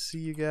 Good to see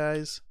you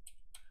guys.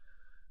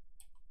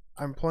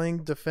 I'm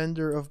playing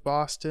Defender of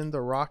Boston,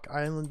 the Rock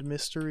Island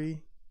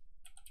Mystery.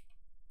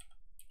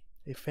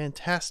 A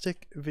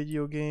fantastic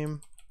video game.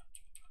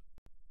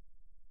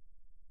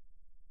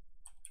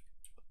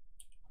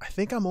 I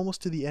think I'm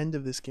almost to the end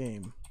of this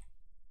game.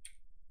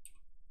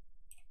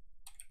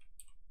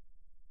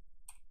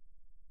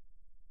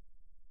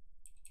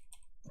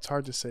 It's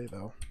hard to say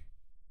though.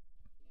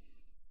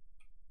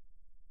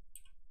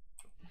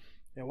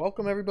 Yeah,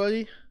 welcome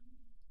everybody.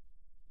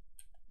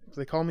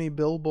 They call me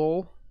Bill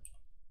Bull.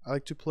 I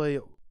like to play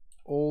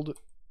old,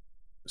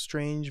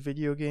 strange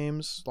video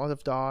games. A lot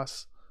of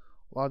DOS.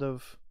 A lot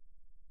of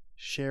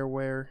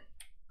shareware.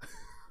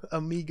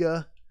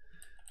 Amiga.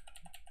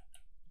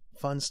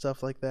 Fun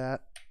stuff like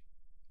that.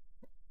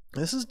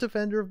 This is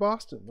Defender of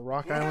Boston, the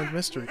Rock Island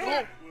Mystery.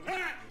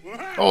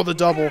 Oh, the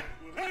double.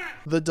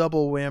 The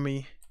double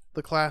whammy.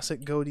 The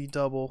classic Goatee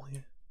double.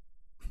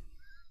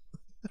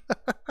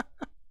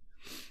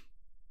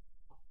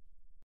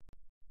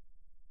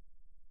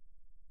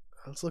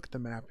 Let's look at the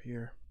map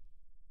here.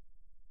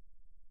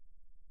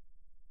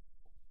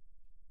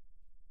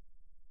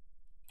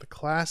 The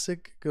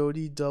classic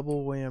Goatee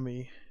double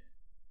whammy.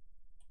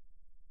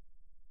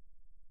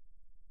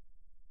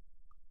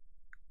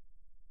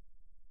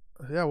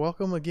 Yeah,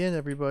 welcome again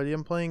everybody.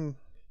 I'm playing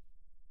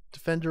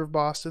Defender of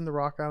Boston, the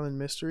Rock Island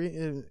Mystery.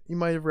 You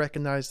might have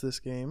recognized this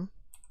game.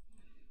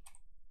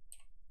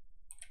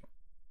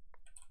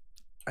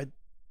 I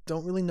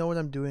don't really know what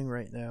I'm doing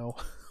right now.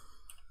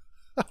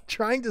 I'm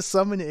trying to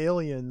summon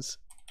aliens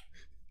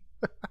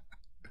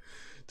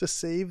to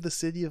save the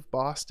city of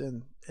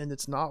Boston, and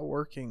it's not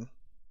working.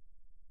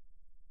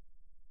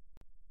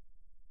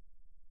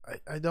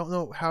 I don't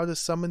know how to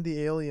summon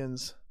the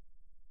aliens.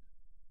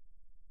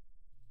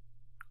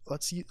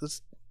 Let's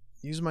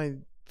use my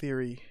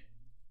theory.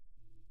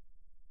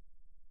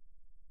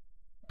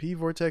 P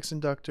vortex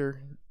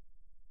inductor.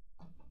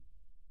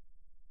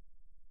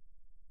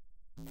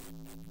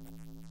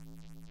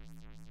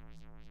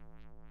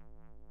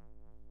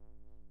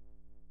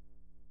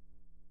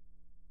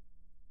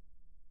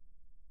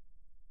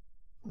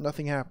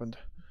 Nothing happened.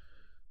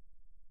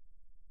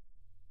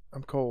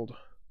 I'm cold.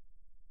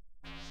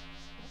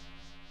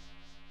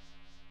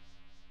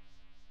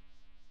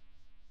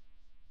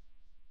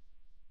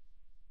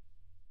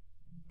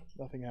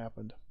 Nothing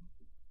happened.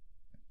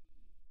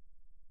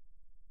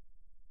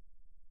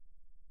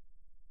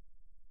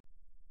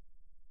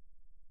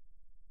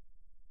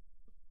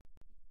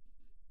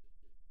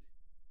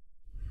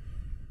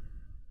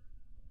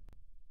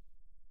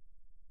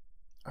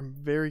 I'm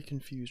very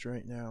confused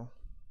right now.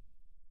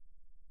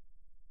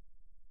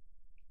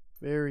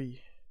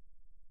 Very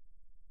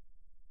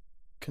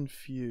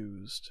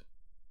confused.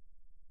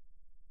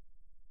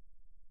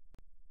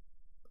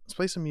 Let's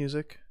play some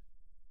music.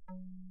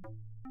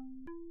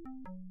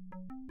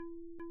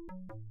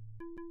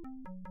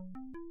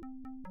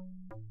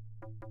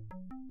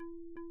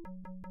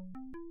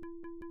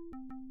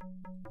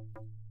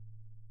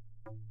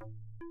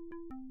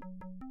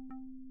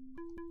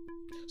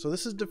 So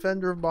this is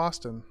Defender of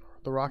Boston,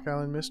 the Rock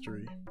Island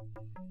Mystery.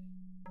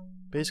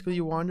 Basically,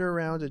 you wander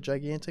around a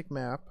gigantic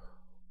map.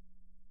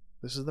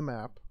 This is the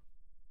map.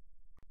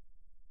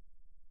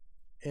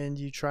 And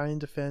you try and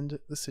defend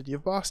the city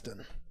of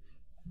Boston.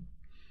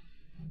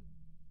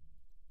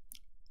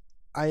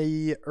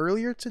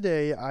 Earlier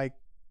today, I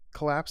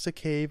collapsed a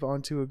cave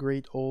onto a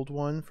great old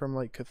one from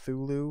like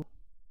Cthulhu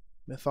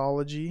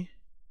mythology.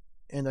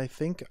 And I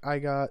think I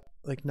got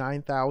like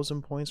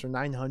 9,000 points or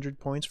 900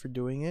 points for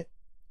doing it.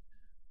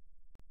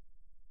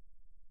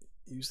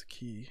 Use the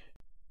key.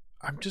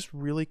 I'm just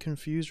really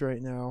confused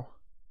right now.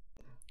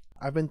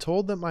 I've been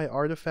told that my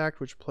artifact,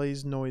 which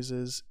plays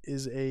noises,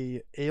 is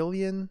a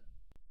alien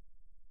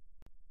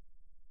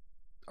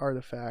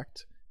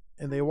artifact,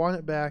 and they want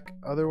it back,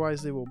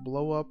 otherwise they will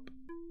blow up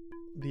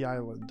the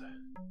island.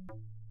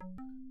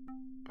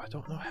 I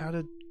don't know how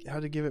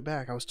to give it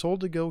back. I was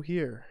told to go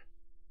here.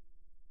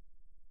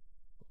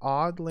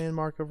 Odd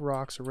landmark of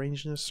rocks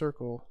arranged in a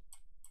circle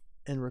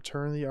and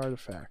return the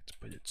artifact,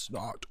 but it's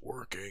not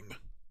working.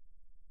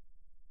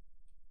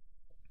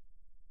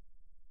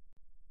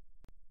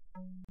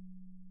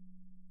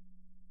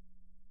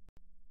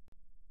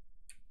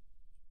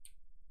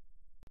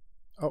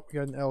 Oh, we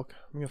got an elk.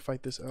 I'm gonna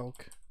fight this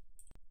elk.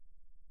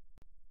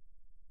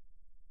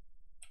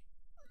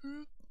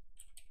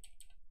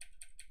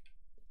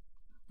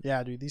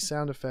 Yeah, dude, these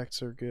sound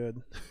effects are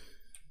good.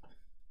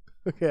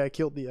 Okay, I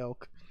killed the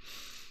elk.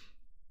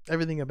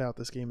 Everything about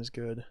this game is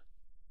good.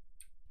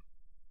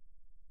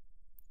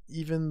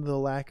 Even the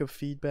lack of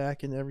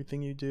feedback in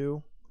everything you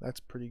do, that's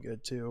pretty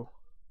good too.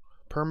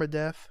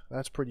 Permadeath,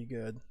 that's pretty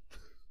good.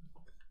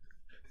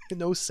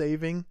 No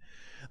saving,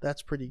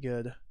 that's pretty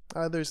good.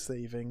 There's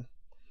saving.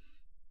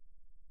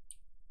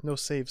 No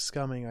save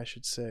scumming, I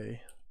should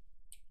say.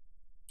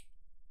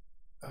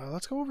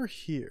 Let's go over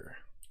here.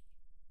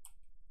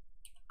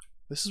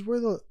 This is where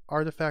the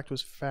artifact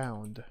was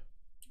found.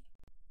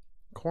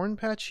 Corn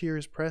patch here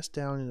is pressed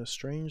down in a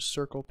strange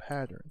circle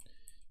pattern.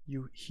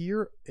 You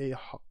hear a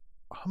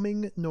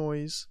humming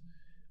noise,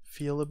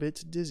 feel a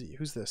bit dizzy.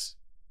 Who's this?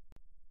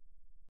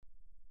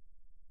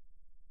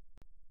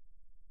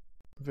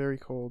 Very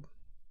cold.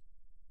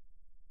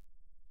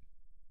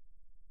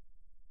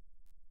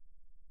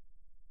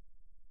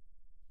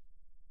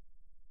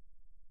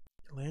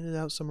 Landed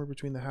out somewhere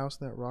between the house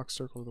and that rock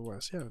circle to the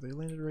west. Yeah, they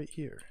landed right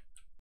here.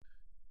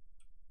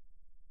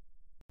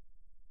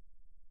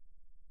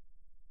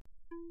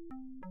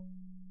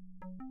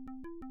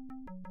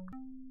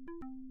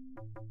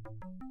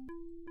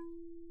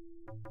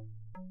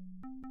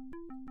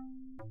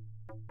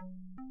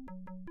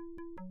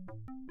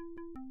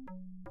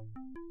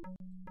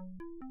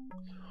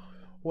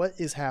 What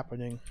is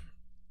happening?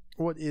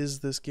 What is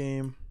this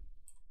game?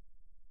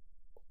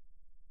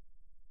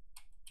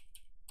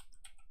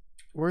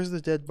 Where's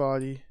the dead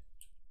body?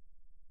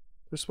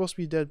 There's supposed to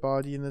be a dead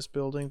body in this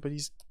building, but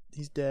he's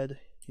dead.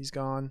 He's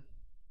gone.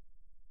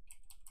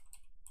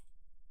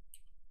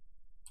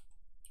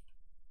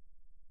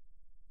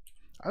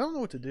 I don't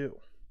know what to do.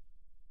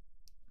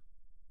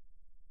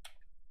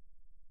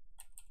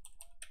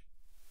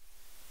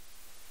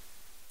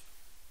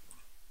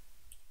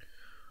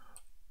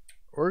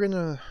 We're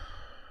gonna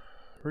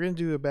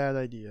do a bad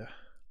idea.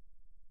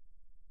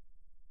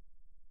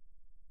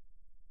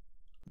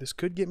 This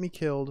could get me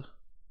killed,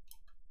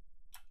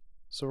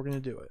 so we're gonna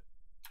do it.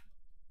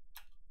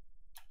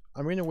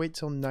 I'm gonna wait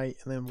till night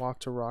and then walk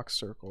to Rock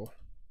Circle.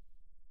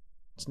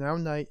 It's now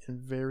night and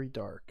very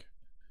dark.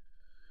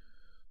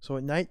 So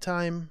at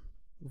nighttime,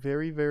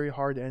 very, very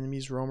hard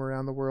enemies roam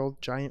around the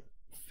world. Giant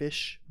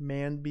fish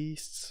man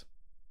beasts.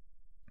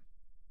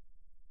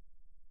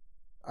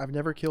 I've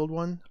never killed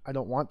one. I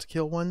don't want to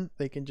kill one.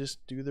 They can just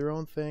do their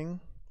own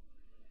thing.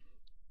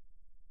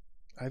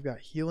 I've got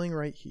healing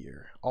right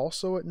here.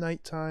 Also at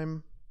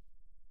nighttime,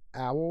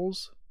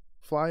 owls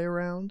fly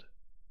around.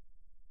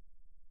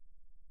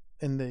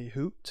 And they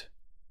hoot.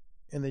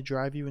 And they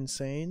drive you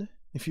insane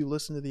if you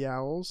listen to the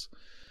owls.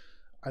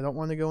 I don't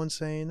want to go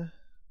insane.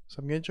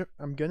 So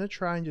I'm gonna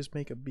try and just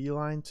make a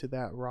beeline to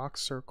that rock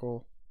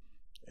circle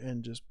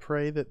and just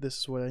pray that this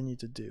is what I need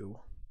to do.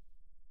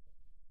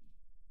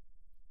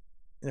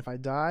 And if I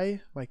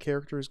die, my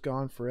character is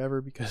gone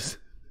forever because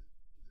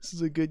this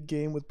is a good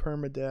game with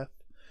permadeath.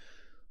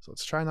 So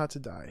let's try not to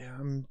die.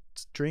 I'm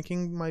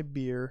drinking my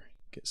beer,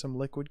 get some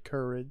liquid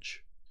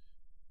courage,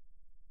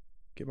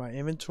 get my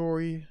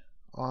inventory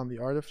on the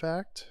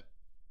artifact.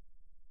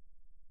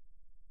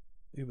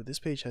 Ooh, but this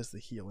page has the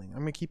healing. I'm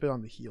gonna keep it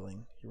on the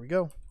healing. Here we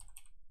go.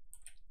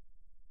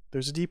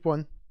 There's a deep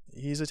one.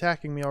 He's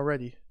attacking me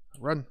already.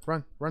 Run,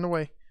 run, run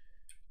away.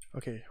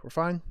 Okay, we're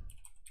fine.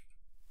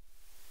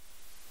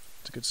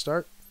 It's a good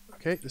start.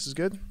 Okay, this is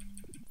good.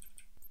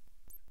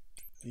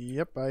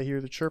 Yep, I hear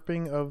the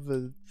chirping of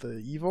the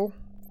evil.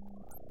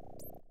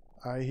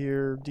 I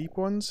hear deep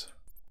ones.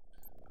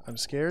 I'm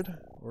scared.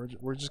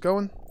 We're just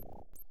going.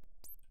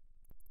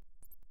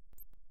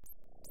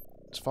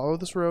 Let's follow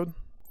this road.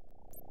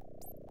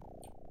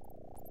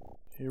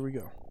 Here we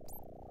go.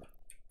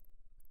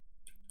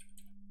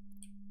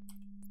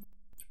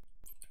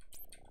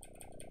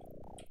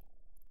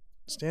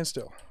 Stand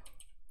still.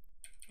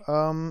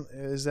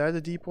 Is that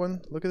a deep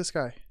one? Look at the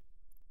sky.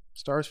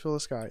 Stars fill the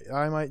sky.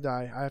 I might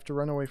die. I have to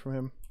run away from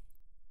him.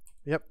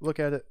 Yep, look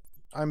at it.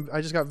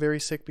 I just got very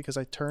sick because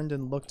I turned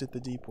and looked at the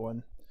deep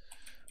one.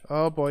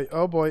 Oh boy,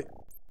 oh boy.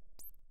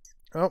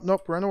 Oh,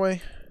 nope, run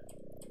away.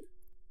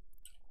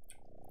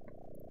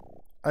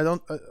 I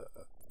don't...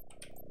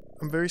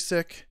 I'm very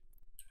sick.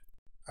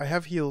 I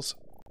have heals.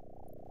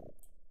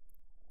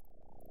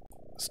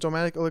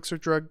 Stomatic elixir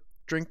drug.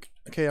 Drink.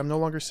 Okay, I'm no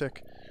longer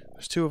sick.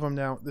 There's two of them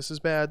now. This is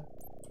bad.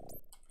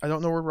 I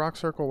don't know where Rock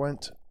Circle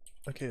went.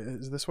 Okay,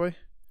 is this way?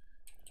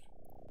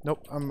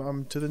 Nope,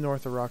 I'm to the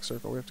north of Rock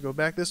Circle. We have to go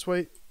back this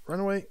way.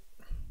 Run away.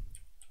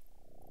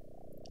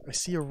 I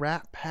see a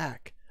rat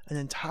pack. An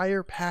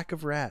entire pack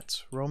of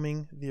rats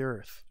roaming the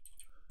earth.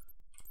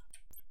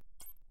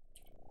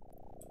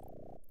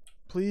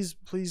 Please,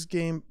 please,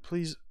 game,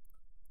 please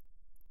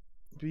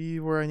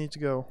be where I need to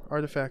go.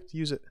 Artifact,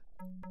 use it.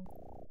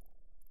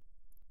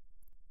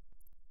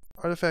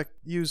 Artifact,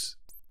 use.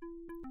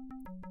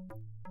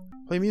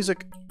 Play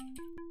music.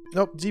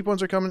 Nope, deep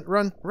ones are coming.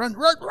 Run, run,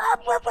 run, run,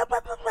 run, run,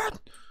 run, run, run.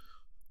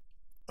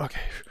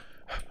 Okay.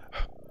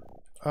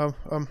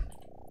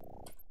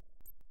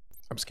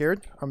 I'm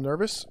scared. I'm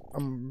nervous.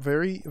 I'm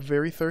very,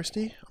 very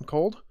thirsty. I'm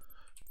cold.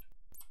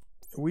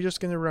 Are we just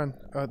gonna run?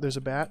 There's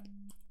a bat.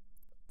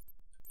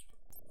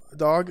 A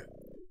dog.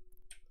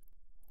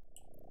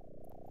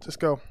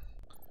 Just go.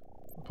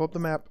 Pull up the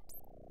map.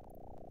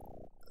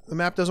 The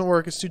map doesn't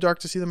work. It's too dark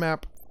to see the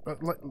map.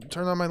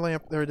 Turn on my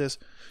lamp. There it is.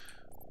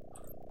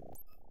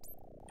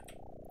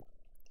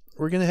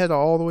 We're gonna head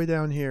all the way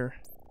down here.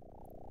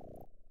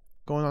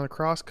 Going on a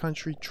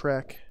cross-country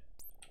trek.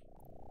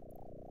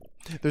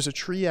 There's a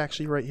tree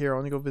actually right here. I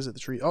want to go visit the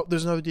tree. Oh,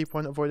 there's another deep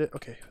one. Avoid it.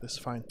 Okay, this is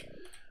fine.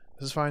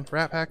 This is fine.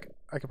 Rat pack.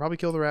 I could probably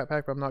kill the rat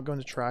pack, but I'm not going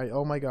to try.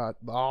 Oh my god.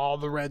 All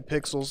the red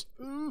pixels.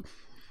 Ooh,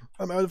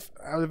 I'm out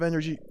of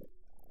energy.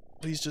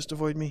 Please just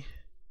avoid me.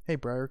 Hey,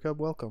 Briar Cub,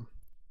 welcome.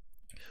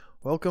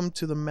 Welcome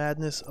to the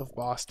madness of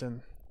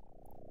Boston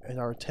and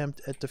our attempt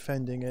at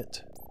defending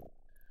it.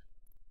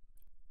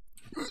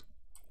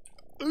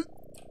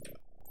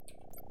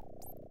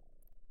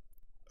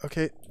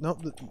 Okay, nope,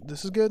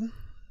 this is good.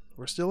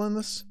 We're still in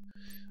this.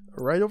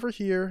 Right over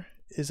here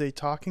is a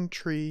talking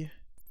tree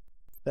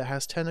that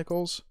has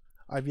tentacles.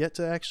 I've yet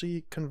to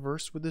actually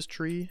converse with this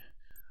tree.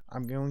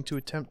 I'm going to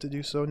attempt to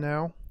do so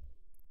now.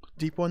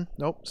 Deep one.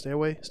 Nope, stay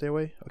away, stay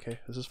away. Okay,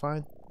 this is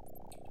fine.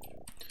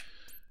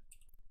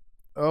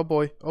 Oh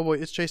boy,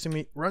 it's chasing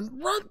me. Run,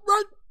 run,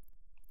 run!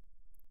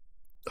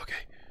 Okay.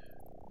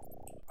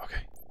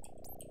 Okay.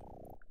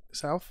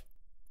 South.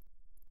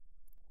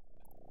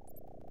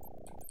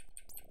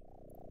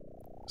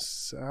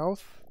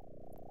 South.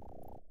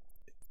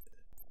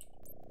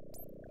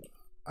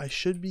 I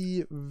should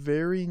be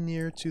very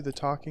near to the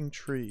talking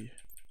tree.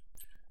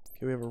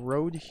 Okay, we have a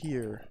road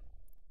here.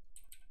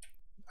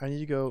 I need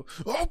to go.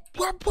 I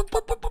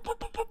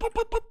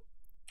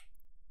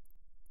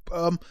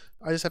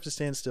just have to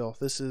stand still.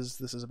 This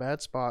is a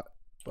bad spot,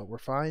 but we're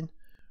fine.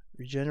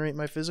 Regenerate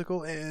my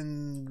physical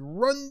and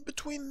run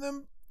between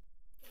them.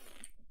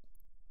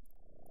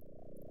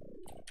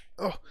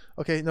 Oh,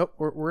 okay, nope,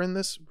 we're in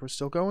this. We're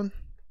still going.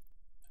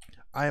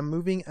 I am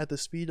moving at the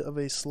speed of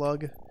a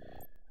slug.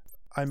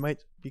 I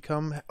might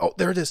become... Oh,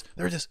 there it is!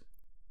 There it is!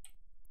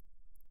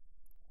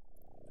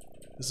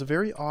 This is a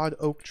very odd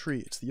oak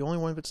tree. It's the only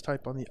one of its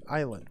type on the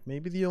island.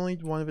 Maybe the only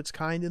one of its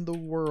kind in the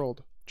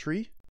world.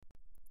 Tree?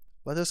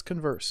 Let us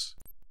converse.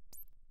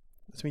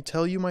 Let me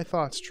tell you my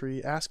thoughts,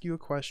 tree. Ask you a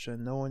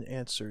question. No one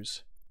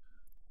answers.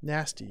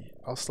 Nasty.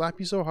 I'll slap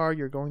you so hard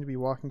you're going to be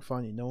walking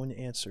funny. No one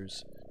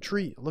answers.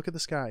 Tree, look at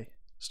the sky.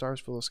 Stars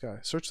fill the sky.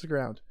 Search the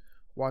ground.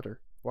 Water.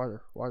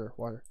 Water, water,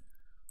 water.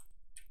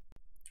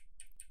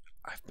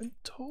 I've been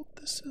told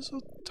this is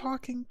a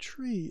talking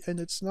tree, and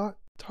it's not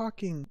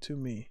talking to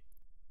me.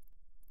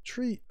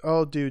 Tree.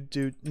 Oh,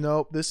 dude.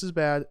 Nope, this is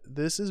bad.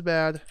 This is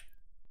bad.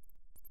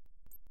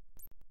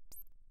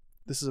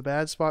 This is a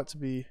bad spot to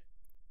be.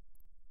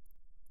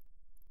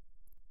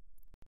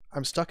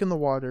 I'm stuck in the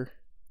water.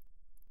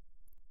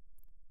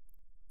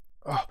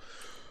 Oh,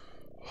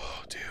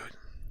 dude.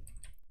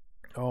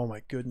 Oh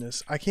my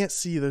goodness. I can't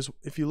see.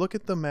 If you look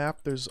at the map,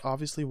 there's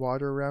obviously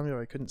water around me, but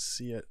I couldn't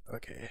see it.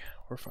 Okay,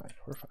 we're fine.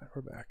 We're fine.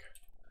 We're back.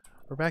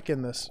 We're back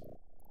in this.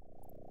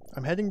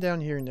 I'm heading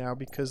down here now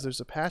because there's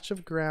a patch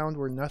of ground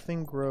where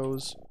nothing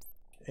grows,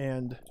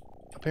 and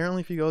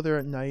apparently if you go there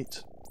at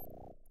night,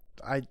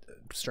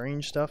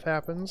 strange stuff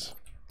happens,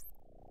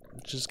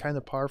 which is kind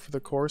of par for the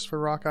course for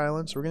Rock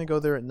Island, so we're going to go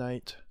there at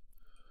night.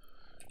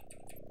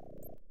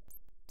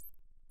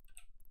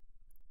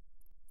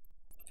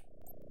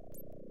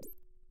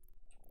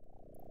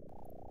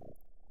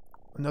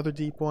 Another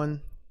deep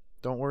one.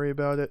 Don't worry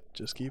about it.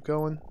 Just keep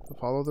going.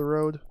 Follow the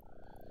road.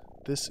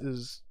 This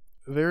is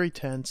very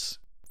tense.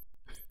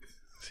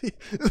 See,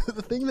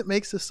 the thing that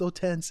makes this so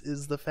tense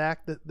is the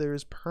fact that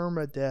there's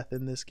permadeath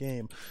in this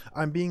game.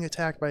 I'm being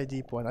attacked by a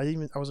deep one. I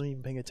wasn't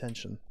even paying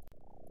attention.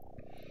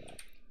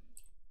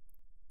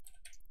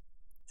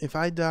 If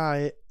I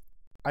die,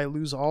 I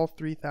lose all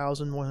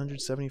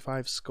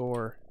 3,175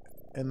 score,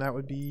 and that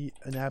would be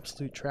an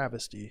absolute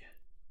travesty.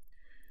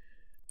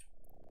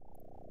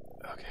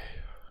 Okay.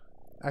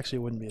 Actually,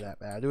 it wouldn't be that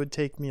bad. It would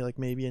take me like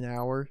maybe an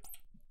hour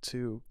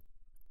to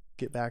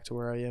get back to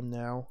where I am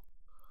now.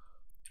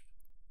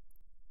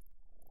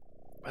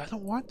 But I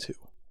don't want to.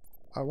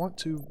 I want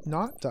to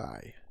not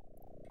die.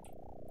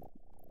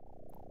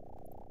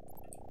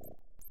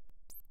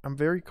 I'm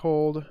very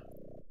cold,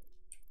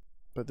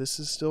 but this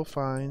is still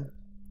fine.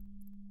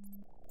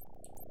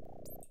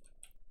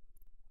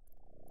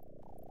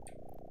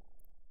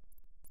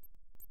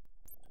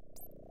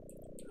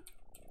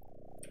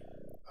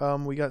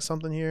 We got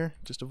something here.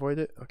 Just avoid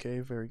it. Okay,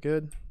 very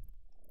good.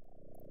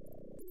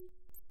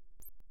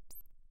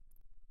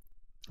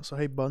 So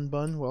hey, Bun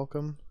Bun,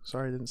 welcome.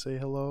 Sorry I didn't say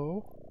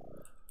hello.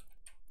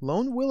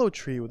 Lone willow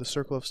tree with a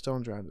circle of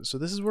stones around it. So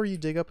this is where you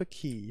dig up a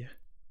key.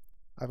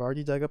 I've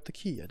already dug up the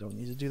key. I don't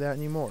need to do that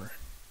anymore.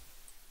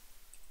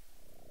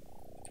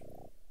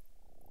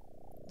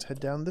 Let's head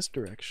down this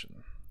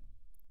direction.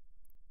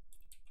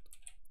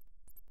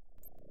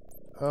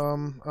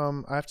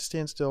 I have to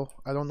stand still.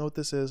 I don't know what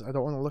this is. I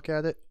don't want to look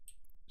at it.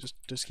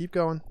 Just keep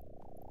going.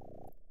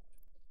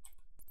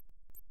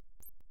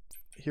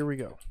 Here we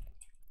go.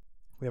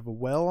 We have a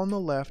well on the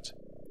left.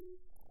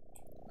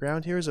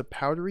 Ground here is a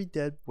powdery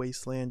dead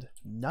wasteland.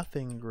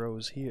 Nothing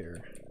grows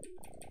here.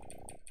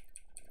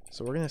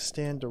 So we're going to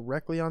stand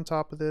directly on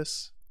top of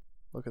this.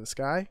 Look at the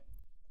sky.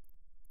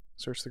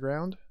 Search the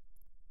ground.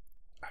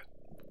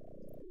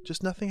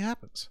 Just nothing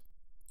happens.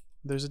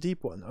 There's a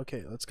deep one.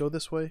 Okay, let's go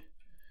this way.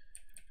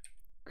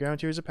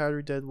 Ground here is a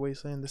powdery dead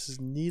wasteland. This is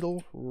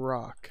Needle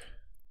Rock.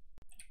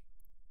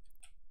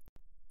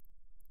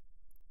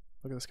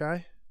 Look at the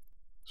sky.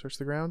 Search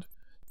the ground.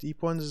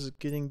 Deep ones is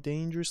getting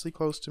dangerously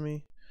close to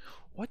me.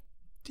 What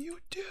do you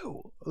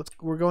do?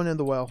 We're going in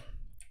the well.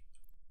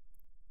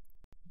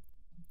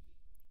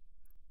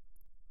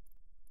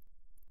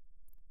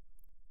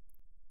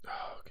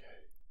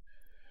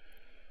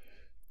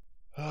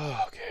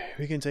 Okay,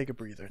 we can take a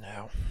breather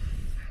now.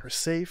 We're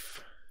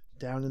safe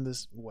down in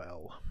this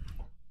well.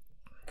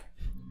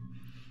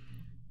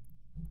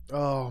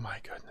 Oh my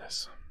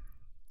goodness.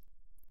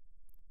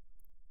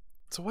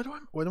 So what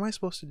am I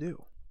supposed to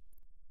do?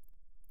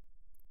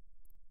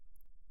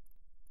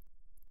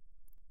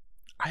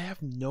 I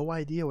have no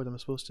idea what I'm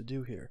supposed to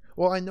do here.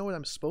 Well, I know what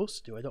I'm supposed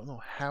to do. I don't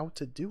know how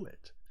to do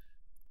it.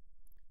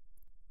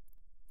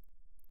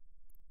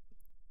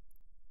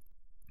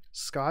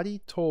 Scotty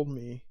told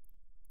me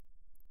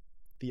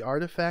the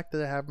artifact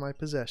that I have in my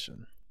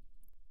possession.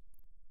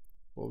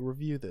 We'll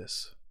review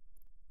this.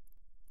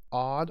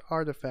 Odd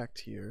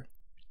artifact here.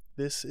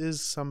 This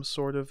is some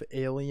sort of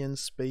alien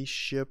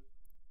spaceship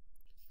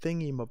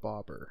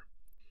thingy-mabobber.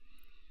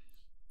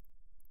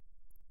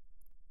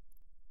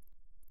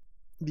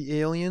 The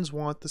aliens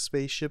want the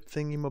spaceship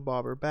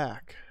thingy-mabobber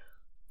back.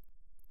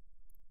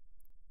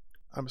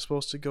 I'm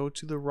supposed to go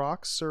to the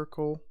rock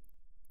circle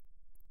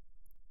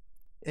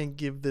and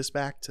give this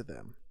back to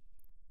them.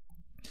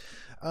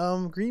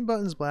 Green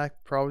button's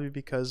black probably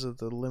because of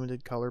the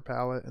limited color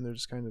palette and they're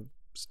just kind of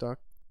stuck.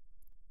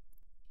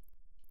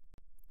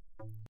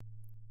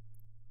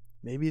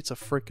 Maybe it's a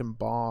frickin'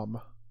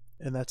 bomb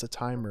and that's a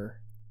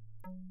timer.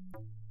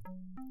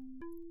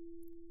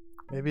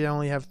 Maybe I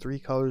only have 3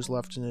 colors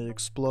left and it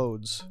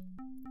explodes.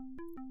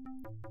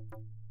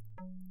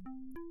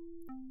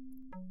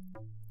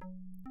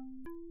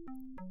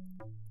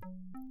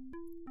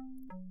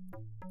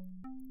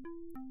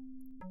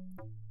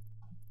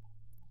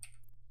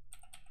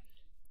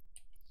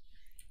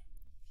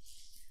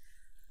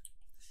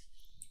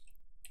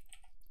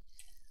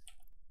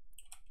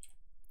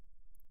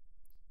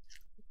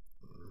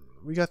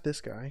 We got this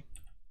guy.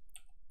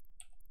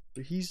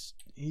 But he's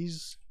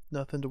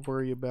nothing to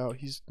worry about.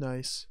 He's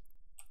nice.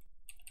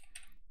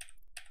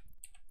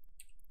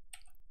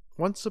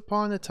 Once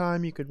upon a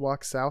time you could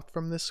walk south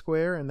from this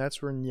square and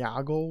that's where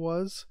Nyagel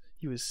was.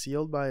 He was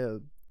sealed by a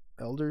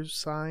elder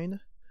sign.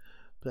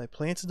 But I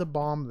planted a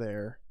bomb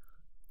there.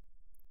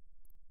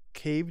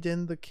 Caved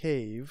in the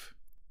cave.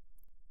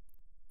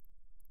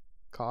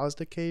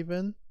 Caused a cave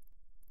in.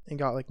 And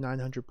got like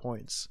 900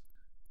 points.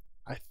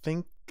 I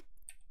think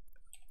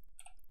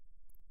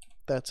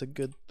that's a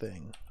good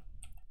thing.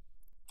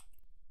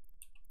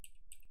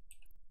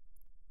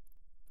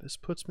 This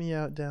puts me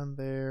out down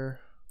there.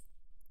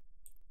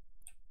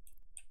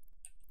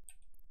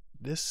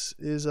 This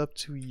is up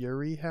to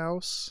Yuri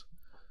house.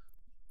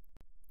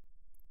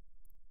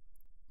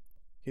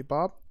 Okay,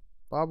 Bob?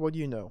 Bob, what do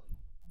you know?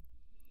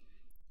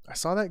 I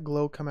saw that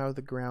glow come out of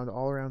the ground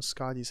all around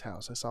Scotty's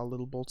house. I saw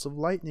little bolts of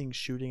lightning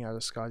shooting out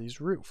of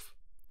Scotty's roof.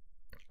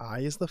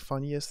 Eye is the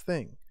funniest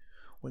thing.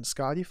 When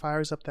Scotty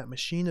fires up that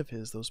machine of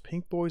his, those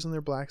pink boys in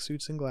their black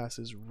suits and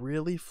glasses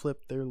really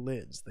flip their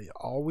lids. They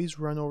always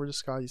run over to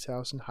Scotty's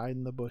house and hide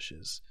in the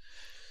bushes.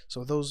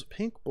 So those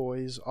pink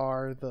boys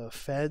are the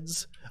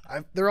feds.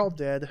 They're all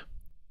dead.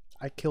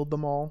 I killed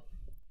them all.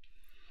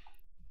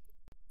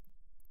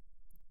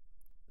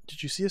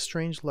 Did you see a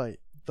strange light?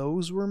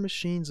 Those were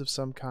machines of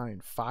some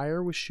kind.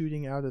 Fire was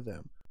shooting out of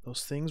them.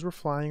 Those things were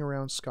flying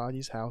around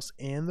Scotty's house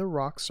and the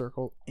rock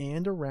circle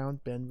and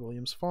around Ben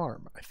Williams'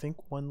 farm. I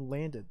think one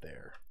landed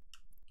there.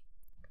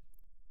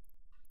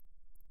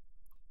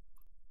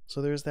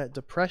 So there's that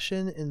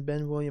depression in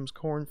Ben Williams'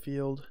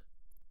 cornfield.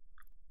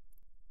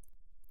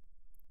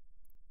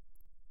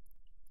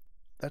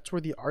 That's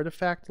where the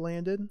artifact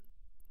landed,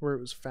 where it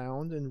was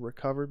found and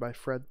recovered by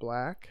Fred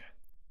Black.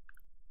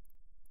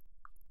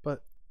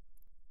 But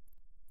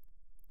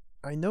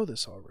I know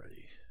this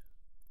already.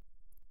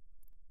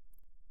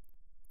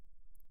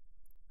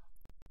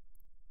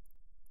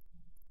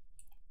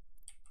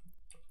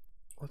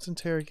 Let's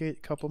interrogate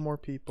a couple more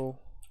people.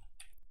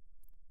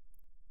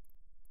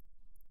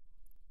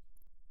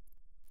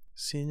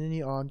 seen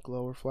any odd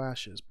glow or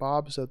flashes.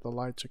 Bob said the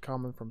lights are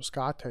coming from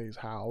Scotty's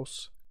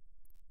house.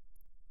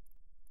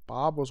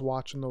 Bob was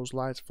watching those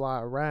lights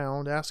fly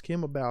around. Ask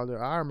him about it.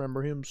 I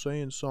remember him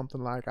saying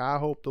something like, I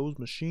hope those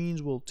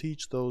machines will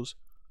teach those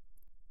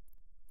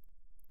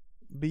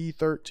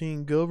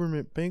B-13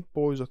 government pink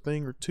boys a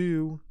thing or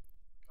two.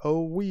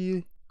 Oh,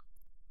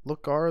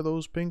 look, are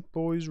those pink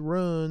boys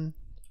run.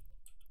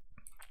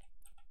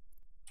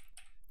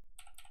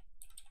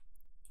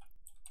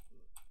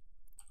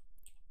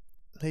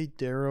 Hey,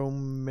 Darrow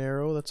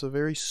Marrow, that's a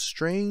very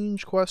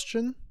strange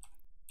question.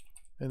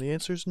 And the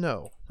answer is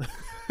no.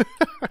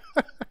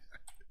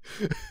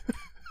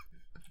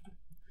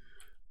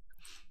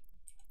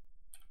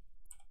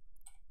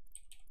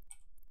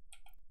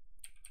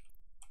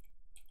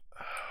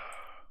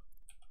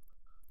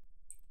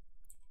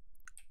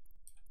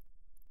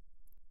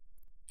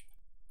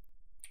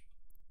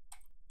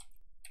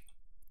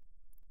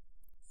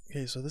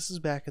 Okay, so this is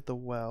back at the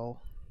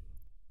well.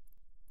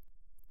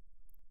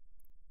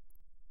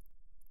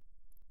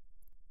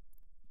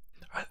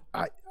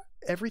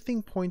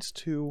 Everything points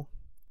to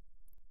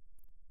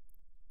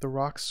the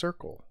rock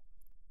circle.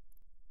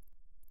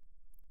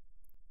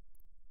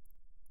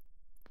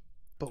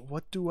 But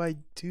what do I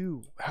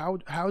do? How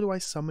do I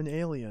summon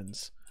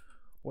aliens?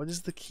 What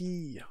is the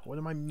key? What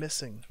am I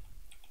missing?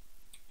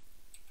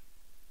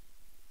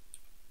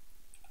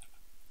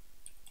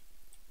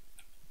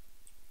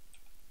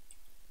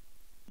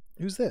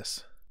 Who's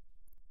this?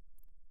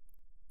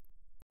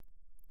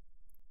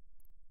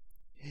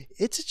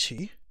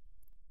 Itachi?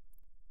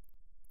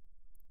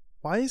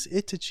 Why is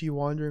Itachi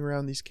wandering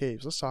around these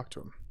caves? Let's talk to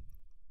him.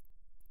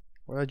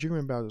 What I dream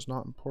about is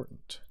not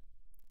important.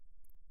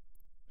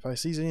 If I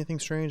sees anything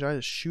strange, I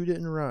just shoot it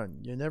and run.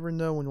 You never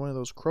know when one of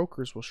those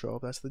croakers will show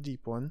up. That's the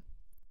deep one.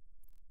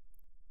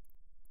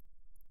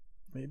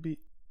 Maybe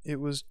it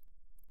was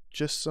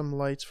just some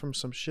lights from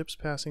some ships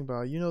passing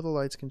by. You know the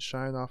lights can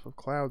shine off of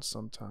clouds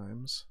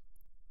sometimes.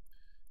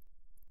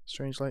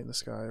 Strange light in the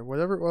sky.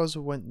 Whatever it was,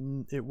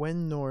 it went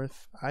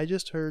north. I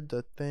just heard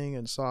the thing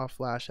and saw a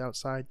flash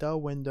outside the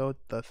window.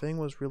 The thing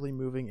was really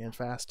moving and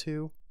fast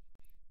too.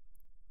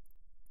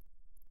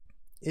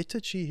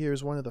 Itachi here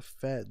is one of the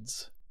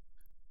feds.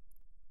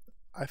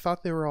 I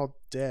thought they were all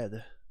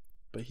dead,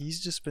 but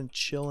he's just been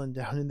chilling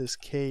down in this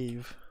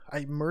cave.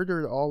 I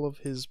murdered all of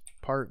his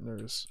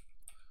partners.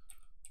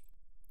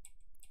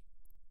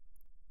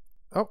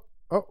 Oh,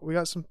 we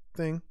got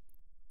something.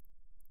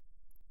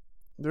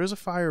 There is a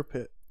fire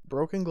pit.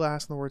 Broken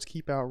glass and the words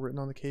 "keep out" written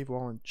on the cave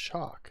wall in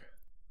chalk.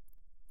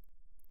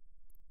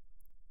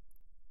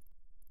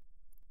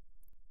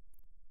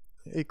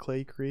 Hey,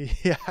 Clay Cree.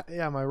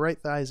 yeah, my right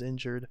thigh is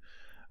injured.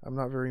 I'm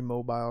not very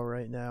mobile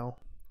right now.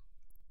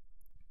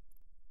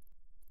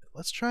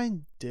 Let's try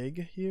and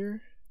dig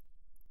here.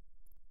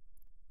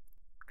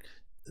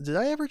 Did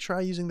I ever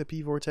try using the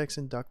P-Vortex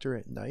inductor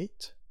at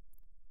night?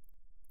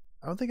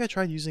 I don't think I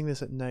tried using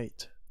this at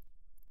night.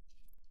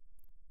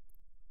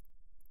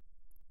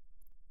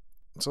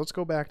 So let's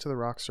go back to the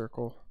rock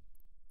circle.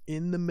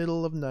 In the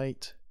middle of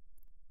night,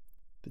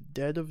 the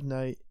dead of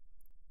night,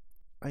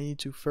 I need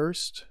to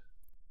first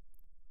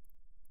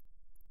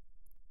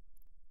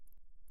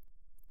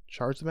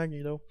charge the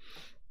magneto.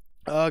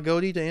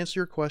 Goaty, to answer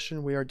your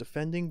question, we are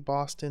defending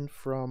Boston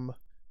from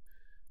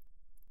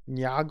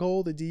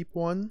Nyago, the deep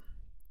one,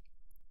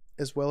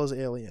 as well as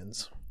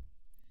aliens.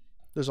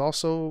 There's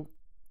also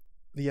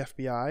the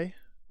FBI,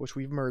 which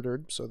we've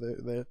murdered, so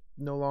they're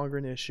no longer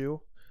an issue.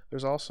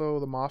 There's also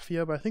the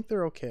Mafia, but I think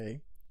they're okay.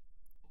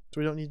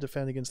 So we don't need to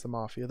defend against the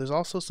Mafia. There's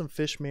also some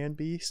fish man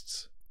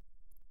beasts.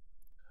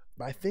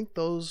 But I think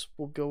those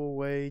will go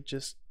away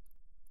just...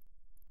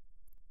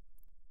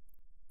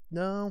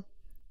 No.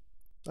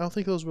 I don't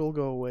think those will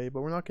go away,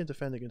 but we're not going to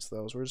defend against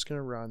those. We're just going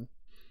to run.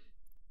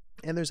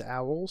 And there's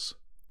owls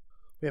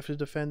we have to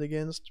defend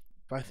against.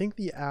 But I think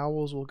the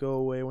owls will go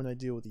away when I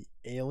deal with the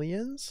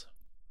aliens.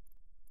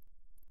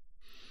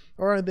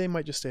 Or they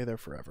might just stay there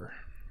forever.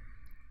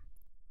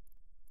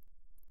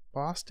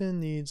 Boston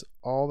needs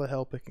all the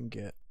help it can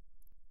get.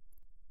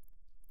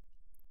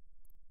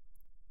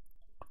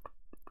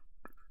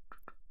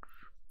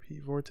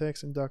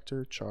 P-Vortex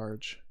inductor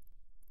charge.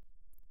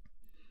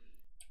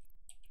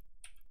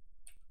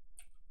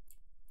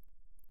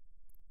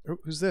 Oh,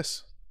 who's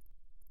this?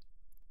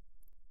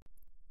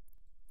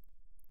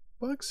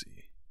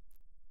 Bugsy.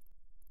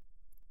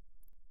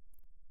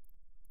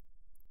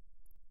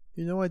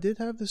 You know, I did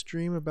have this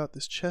dream about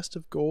this chest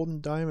of gold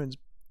and diamonds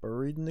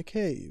buried in a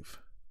cave.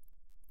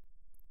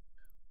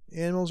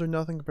 Animals are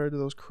nothing compared to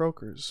those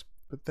croakers,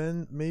 but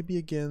then maybe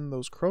again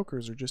those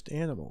croakers are just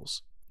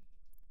animals.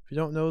 If you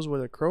don't know what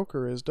a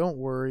croaker is, don't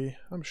worry.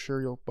 I'm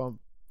sure you'll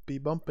be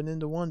bumping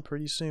into one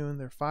pretty soon.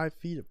 They're 5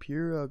 feet of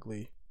pure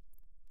ugly.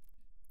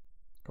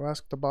 Go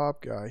ask the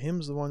Bob guy.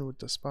 Him's the one with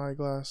the spy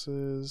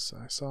glasses.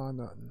 I saw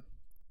nothing.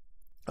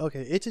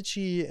 Okay,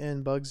 Itachi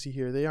and Bugsy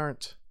here. They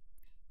aren't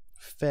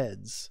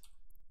feds.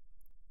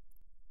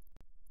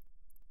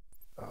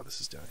 Oh, this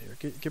is down here.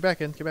 Get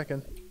back in. Get back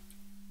in.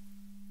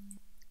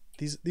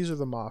 These are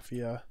the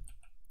Mafia.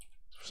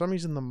 For some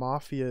reason, the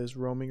Mafia is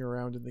roaming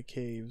around in the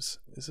caves.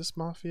 Is this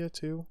Mafia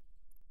too?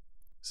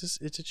 Is this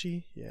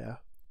Itachi? Yeah.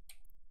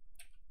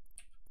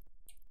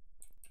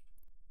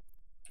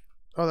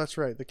 Oh, that's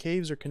right. The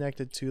caves are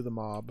connected to the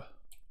mob.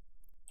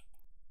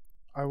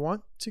 I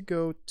want to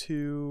go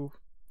to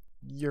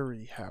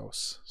Yuri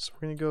house. So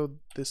we're going to go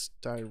this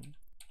direction.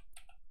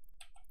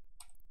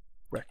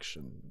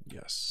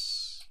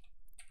 Yes.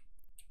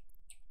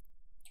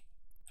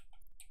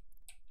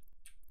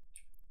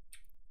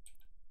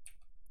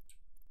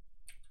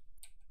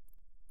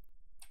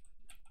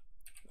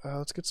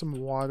 Let's get some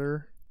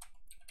water.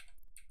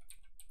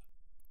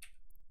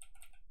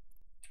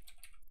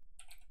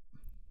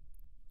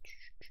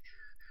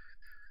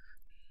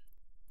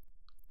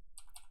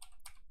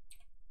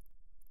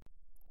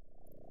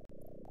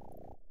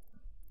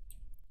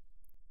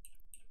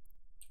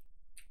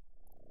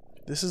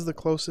 This is the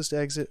closest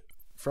exit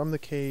from the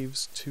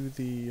caves to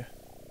the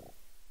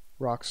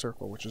rock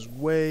circle, which is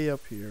way up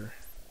here.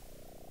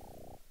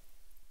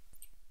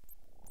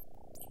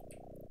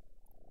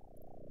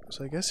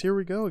 So I guess here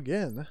we go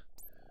again.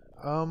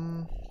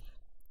 I'm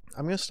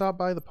gonna stop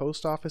by the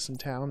post office in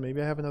town.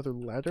 Maybe I have another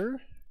letter?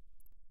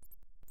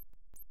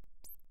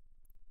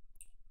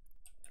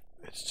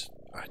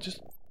 I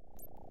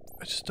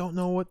just don't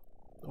know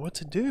what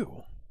to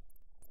do.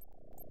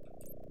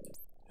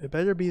 It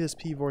better be this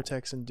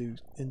P-Vortex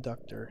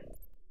inductor.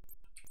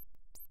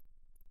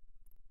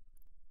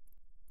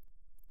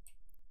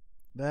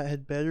 That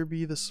had better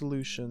be the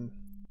solution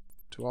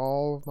to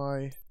all of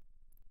my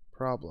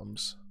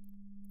problems.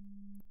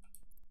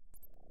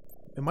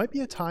 It might be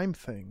a time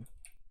thing.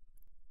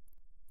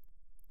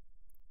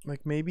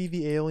 Like maybe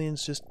the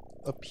aliens just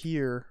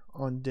appear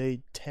on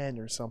day 10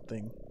 or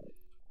something.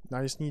 And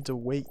I just need to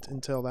wait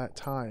until that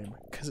time.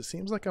 Because it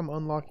seems like I'm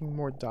unlocking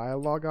more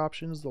dialogue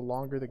options the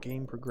longer the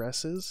game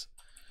progresses.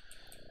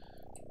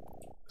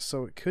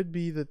 So it could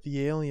be that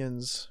the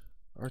aliens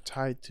are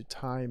tied to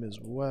time as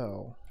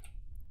well.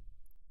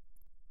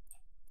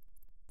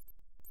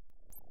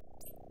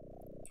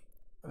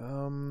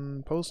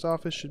 Post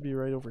office should be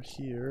right over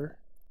here.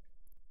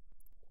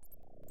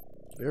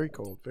 Very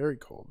cold, very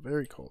cold,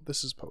 very cold.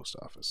 This is post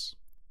office.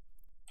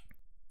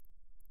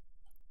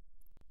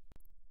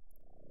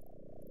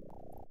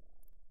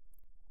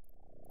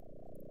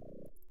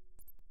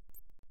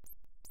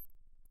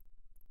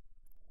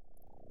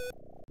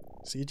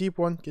 See a deep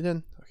one. Get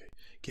in. Okay.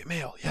 Get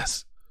mail.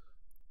 Yes.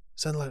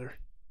 Send letter.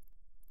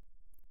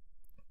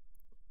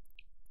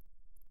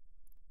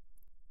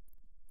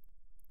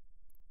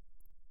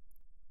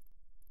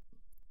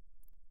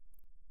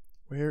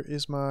 Where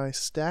is my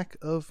stack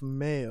of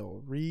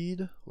mail?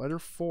 Read letter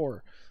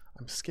 4.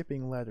 I'm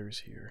skipping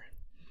letters here.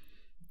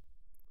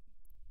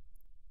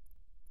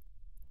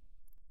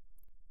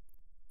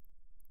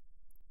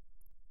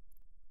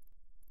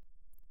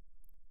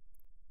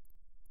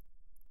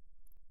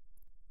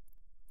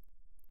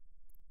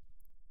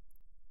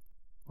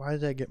 Why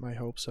did I get my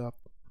hopes up?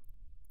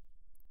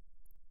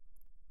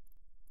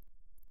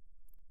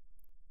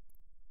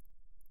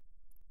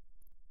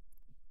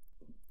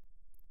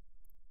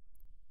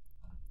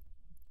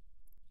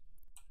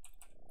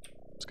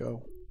 Let's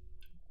go.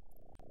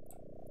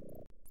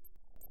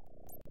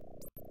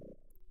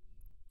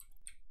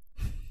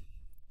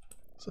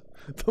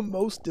 The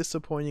most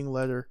disappointing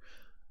letter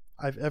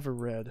I've ever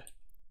read.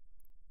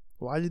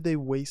 Why did they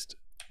waste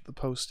the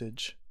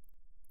postage?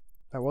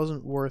 That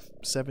wasn't worth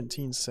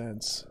 17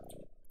 cents.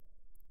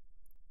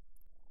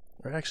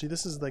 Or actually,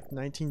 this is like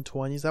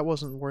 1920s. That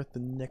wasn't worth the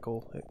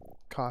nickel it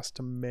cost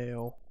to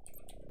mail.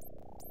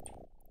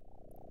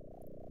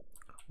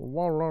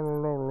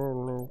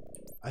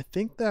 I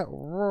think that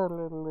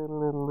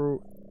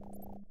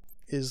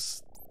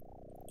is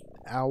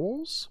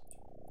owls.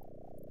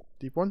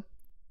 Deep one.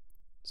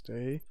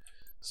 Stay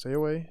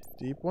away.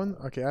 Deep one.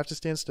 Okay, I have to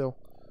stand still.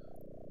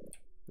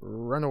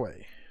 Run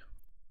away.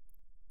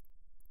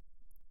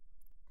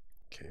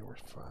 Okay, we're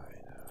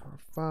fine. We're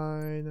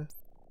fine.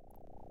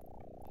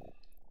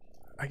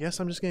 I guess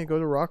I'm just gonna go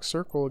to Rock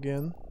Circle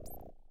again.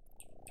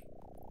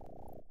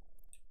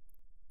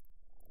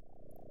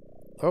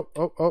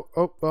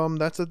 Oh,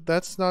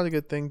 that's not a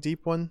good thing.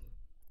 Deep one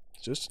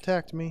just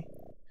attacked me.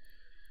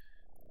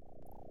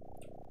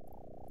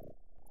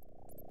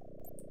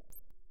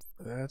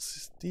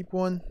 That's deep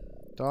one.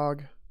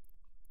 Dog.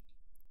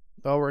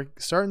 Oh, we're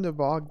starting to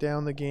bog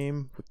down the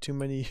game with too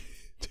many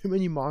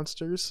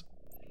monsters.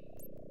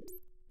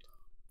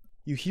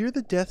 You hear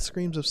the death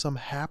screams of some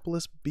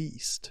hapless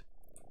beast.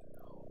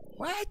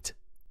 What?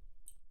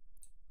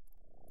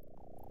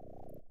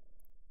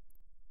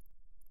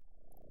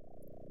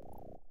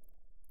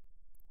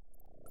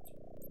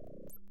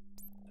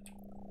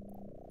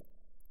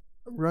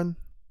 Run.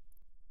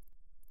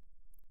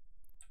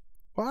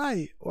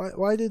 Why?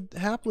 Why did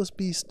hapless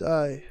beast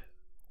die?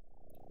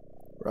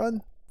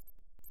 Run.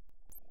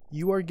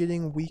 You are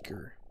getting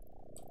weaker.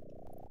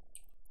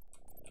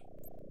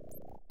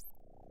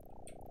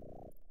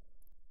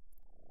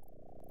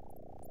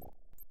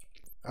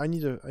 I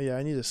need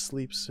to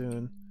sleep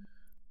soon.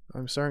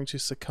 I'm starting to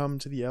succumb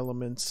to the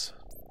elements.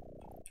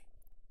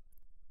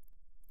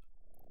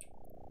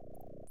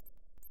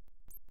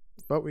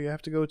 but we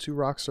have to go to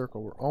Rock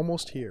Circle. We're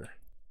almost here.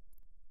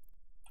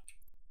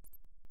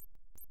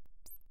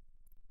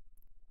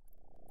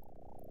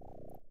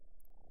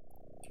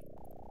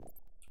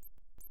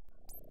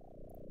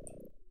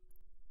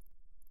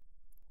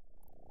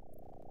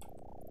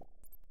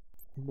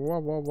 Whoa,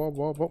 whoa, whoa,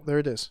 whoa, whoa. There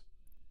it is.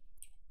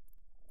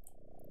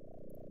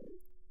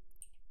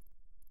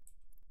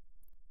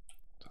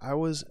 I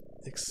was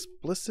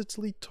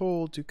explicitly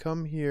told to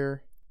come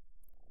here.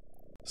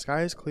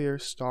 Sky is clear,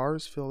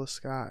 stars fill the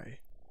sky.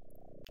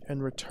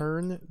 And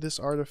return this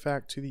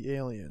artifact to the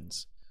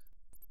aliens.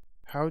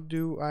 How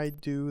do I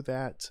do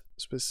that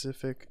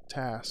specific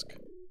task?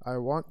 I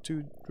want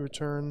to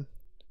return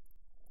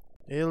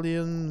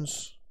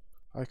aliens.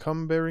 I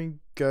come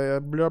bearing blah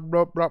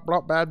blah blah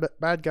blah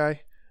bad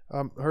guy.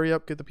 Hurry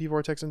up, get the P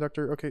vortex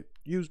inductor. Okay,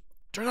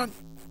 turn on.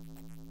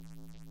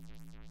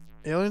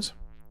 Aliens?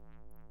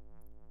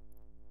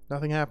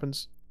 Nothing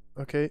happens.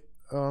 Okay.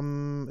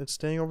 It's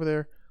staying over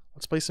there.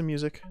 Let's play some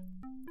music.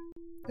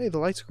 Hey, the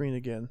light's green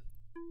again.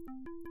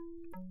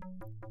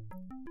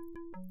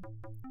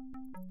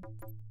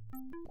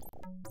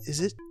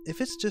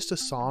 If it's just a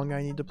song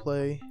I need to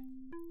play,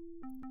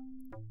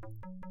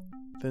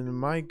 then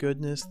my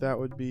goodness, that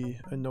would be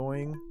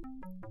annoying.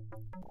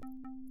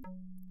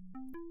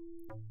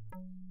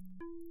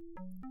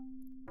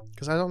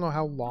 Because I don't know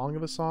how long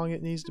of a song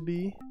it needs to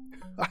be.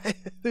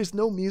 There's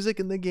no music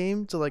in the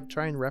game to like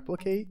try and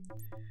replicate.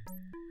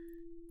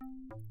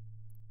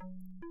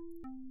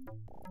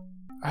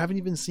 I haven't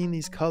even seen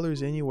these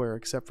colors anywhere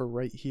except for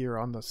right here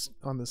on this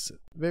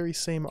very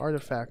same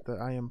artifact that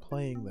I am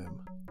playing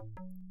them.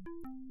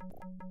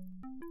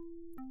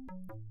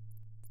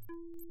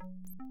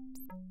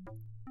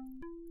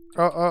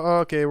 Oh,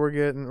 okay, we're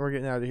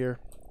getting out of here.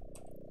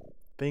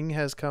 Thing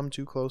has come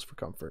too close for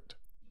comfort.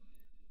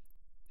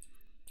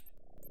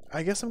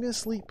 I guess I'm gonna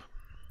sleep.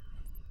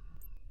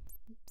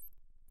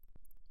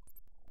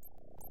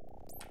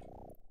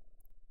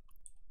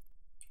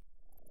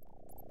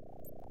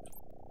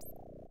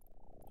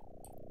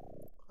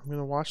 I'm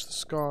gonna watch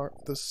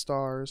the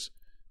stars.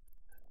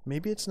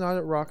 Maybe it's not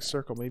at Rock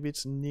Circle. Maybe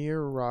it's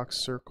near Rock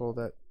Circle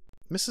that...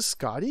 Mrs.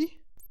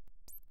 Scotty?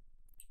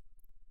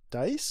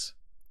 Dice?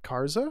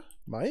 Karza?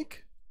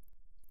 Mike?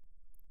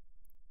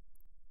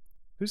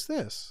 Who's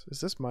this?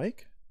 Is this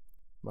Mike?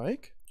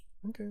 Mike?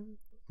 Okay.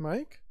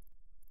 Mike?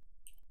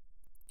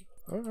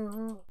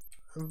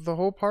 The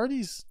whole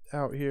party's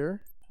out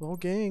here. The whole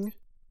gang.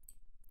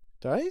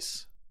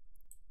 Dice?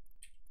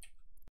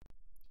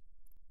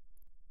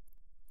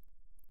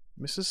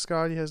 Mrs.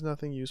 Scotty has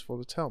nothing useful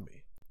to tell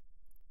me.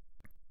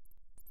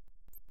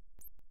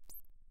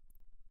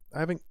 I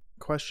haven't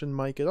questioned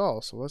Mike at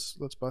all, so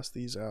let's bust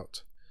these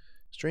out.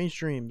 Strange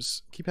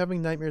dreams. Keep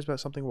having nightmares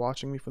about something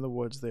watching me from the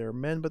woods. They are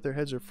men, but their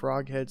heads are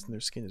frog heads and their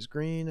skin is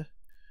green.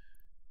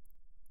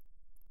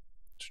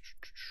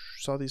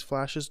 Saw these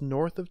flashes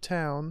north of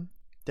town.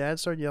 Dad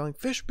started yelling,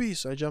 "Fish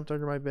beasts!" I jumped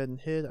under my bed and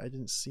hid. I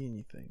didn't see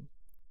anything.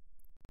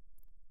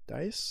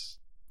 Dice?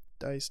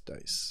 Dice,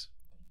 dice.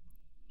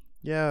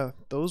 Yeah,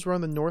 those were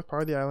on the north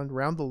part of the island,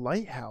 around the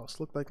lighthouse.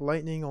 Looked like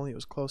lightning, only it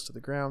was close to the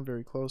ground,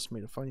 very close.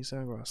 Made a funny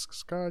sound. Go ask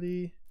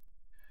Scotty.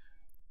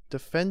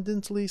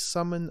 Defendantly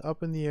summoned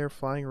up in the air,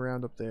 flying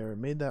around up there.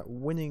 Made that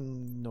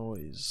whining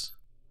noise.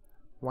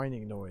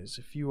 Whining noise.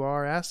 If you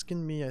are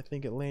asking me, I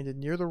think it landed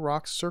near the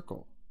rock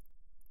circle.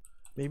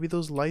 Maybe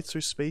those lights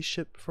are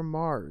spaceship from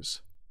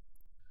Mars.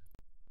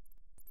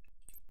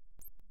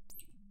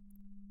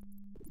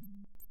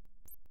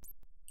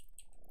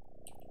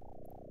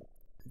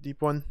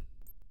 Deep one.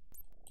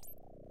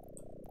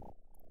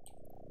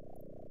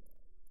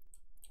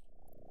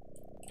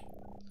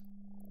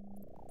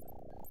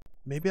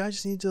 Maybe I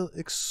just need to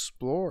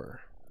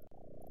explore.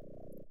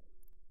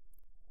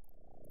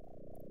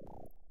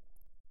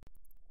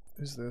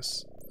 Who's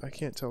this? I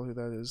can't tell who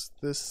that is.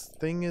 This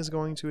thing is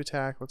going to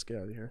attack. Let's get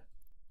out of here.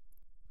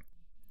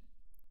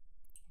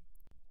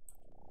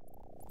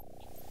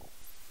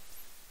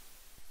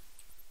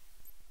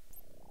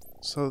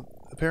 So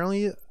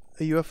apparently a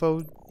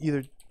UFO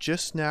either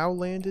just now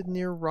landed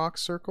near Rock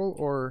Circle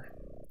or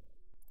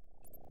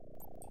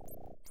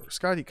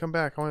Scotty, come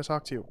back. I want to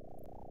talk to you.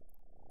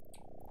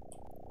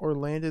 Or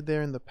landed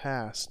there in the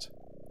past.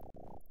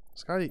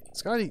 Scotty,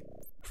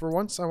 for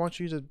once I want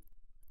you to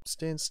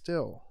stand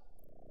still.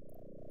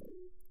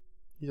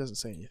 He doesn't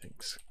say anything.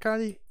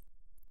 Scotty,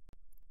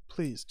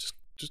 please,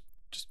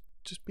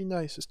 just be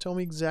nice. Just tell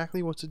me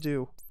exactly what to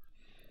do.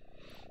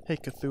 Hey,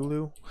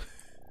 Cthulhu.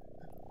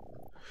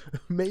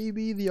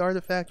 Maybe the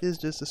artifact is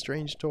just a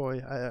strange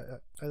toy.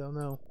 I don't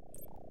know.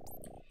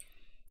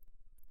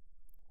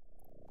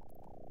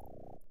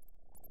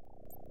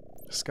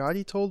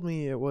 Scotty told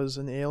me it was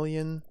an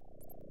alien.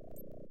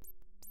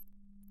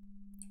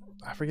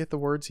 I forget the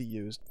words he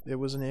used. It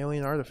was an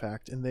alien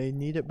artifact, and they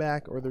need it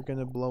back or they're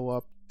gonna blow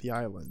up the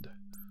island.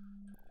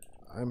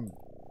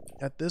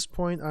 At this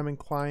point, I'm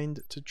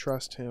inclined to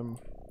trust him.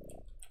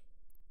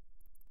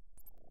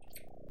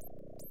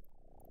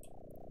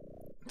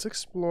 Let's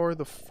explore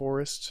the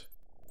forest.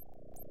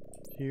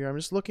 Here, I'm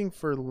just looking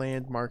for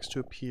landmarks to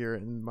appear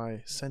in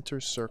my center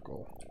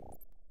circle.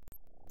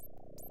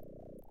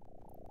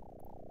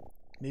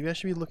 Maybe I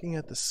should be looking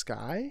at the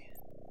sky?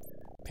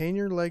 Pain in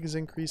your leg is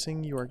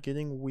increasing. You are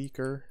getting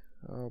weaker.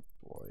 Oh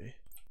boy.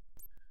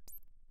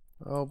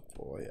 Oh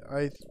boy.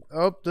 Get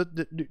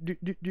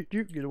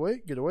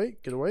away, get away,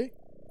 get away.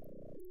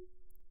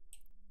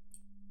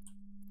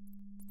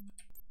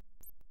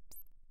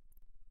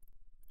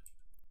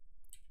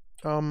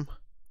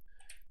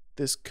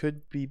 This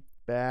could be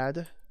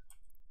bad.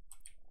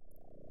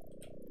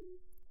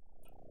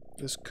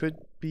 This could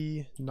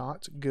be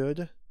not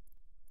good.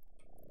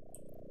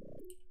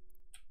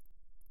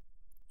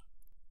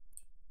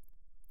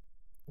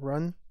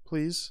 Run,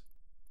 please.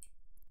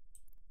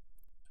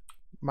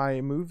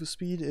 My move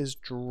speed is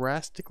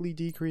drastically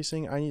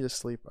decreasing. I need to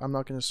sleep. I'm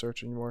not going to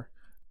search anymore.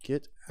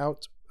 Get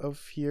out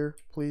of here,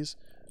 please.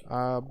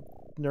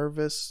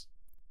 Nervous.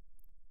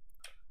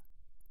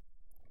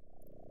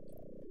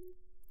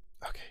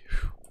 Okay.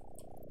 Whew.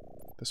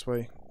 This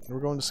way. We're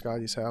going to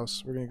Scotty's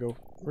house. We're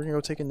gonna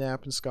go take a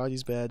nap in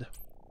Scotty's bed.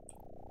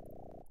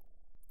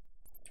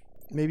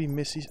 Maybe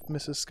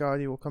Mrs.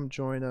 Scotty will come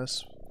join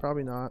us.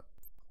 Probably not.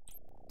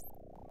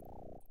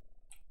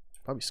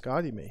 Probably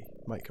Scotty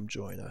might come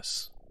join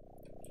us.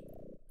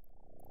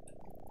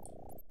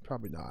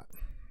 Probably not.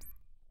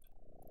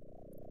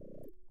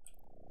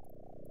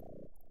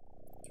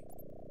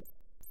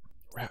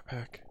 Rat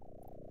pack.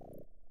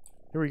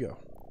 Here we go.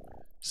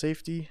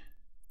 Safety.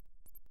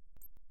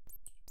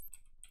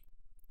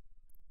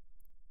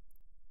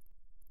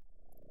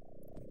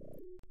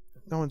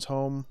 No one's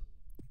home.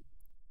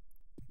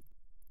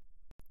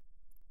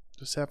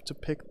 Just have to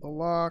pick the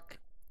lock.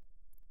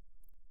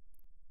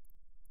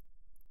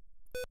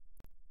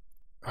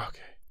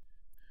 Okay.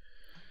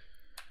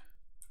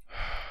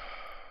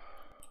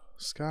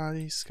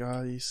 Scotty. This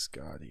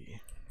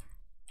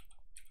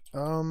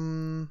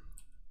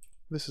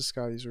is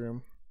Scotty's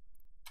room.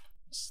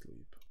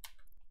 Sleep.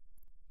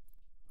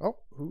 Oh,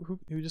 who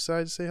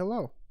decided to say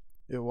hello?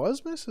 It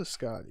was Mrs.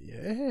 Scotty.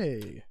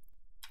 Hey.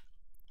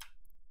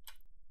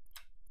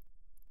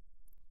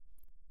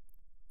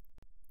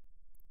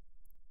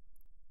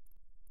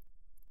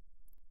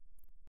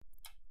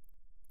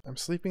 I'm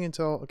sleeping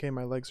until... Okay,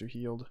 my legs are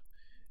healed.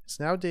 It's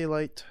now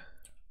daylight.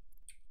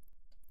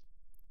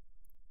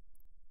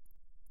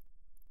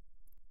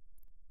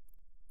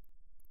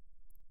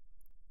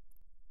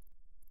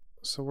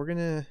 So we're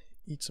gonna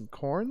eat some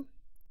corn.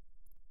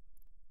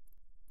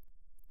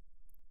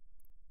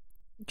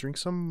 Drink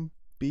some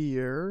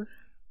beer.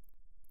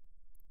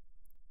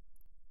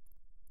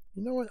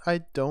 You know what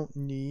I don't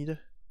need?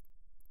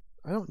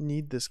 I don't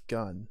need this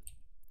gun.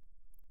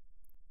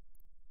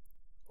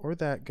 Or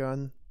that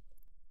gun.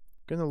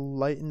 I'm gonna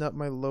lighten up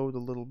my load a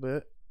little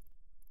bit.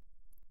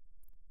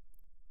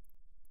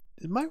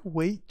 Did my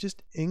weight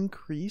just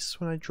increase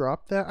when I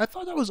dropped that? I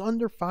thought I was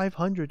under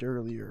 500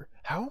 earlier.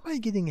 How am I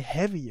getting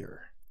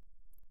heavier?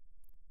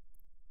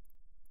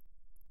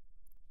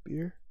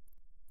 Beer?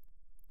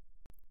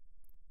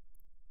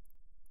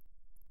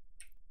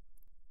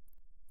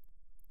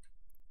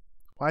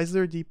 Why is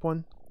there a deep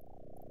one?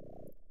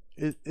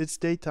 It's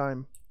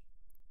daytime.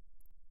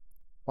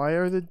 Why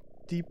are the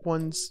deep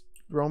ones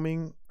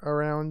roaming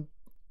around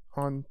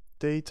on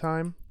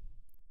daytime?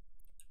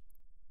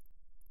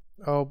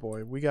 Oh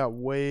boy, we got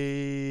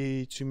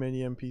way too many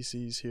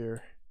NPCs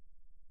here.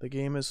 The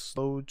game is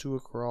slowed to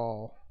a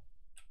crawl.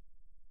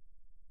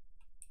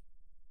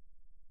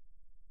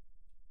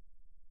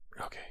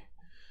 Okay.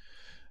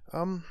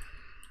 I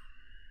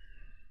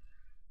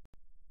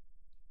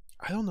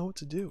don't know what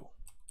to do.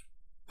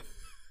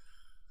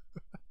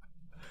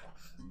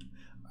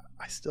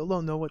 I still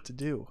don't know what to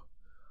do.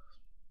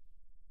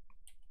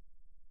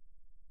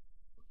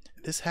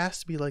 This has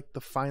to be like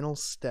the final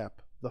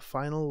step, the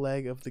final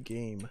leg of the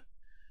game.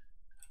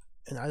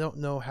 And I don't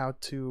know how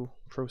to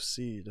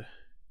proceed.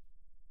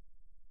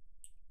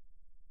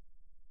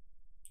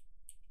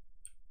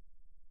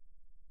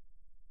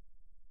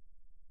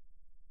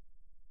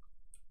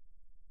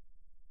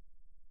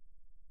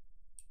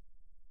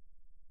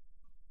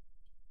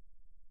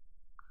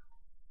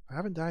 I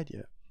haven't died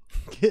yet.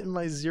 Getting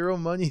my 0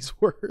 money's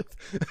worth.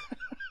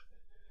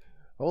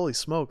 Holy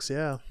smokes,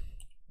 yeah.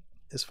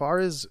 As far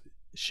as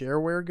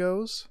shareware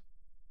goes,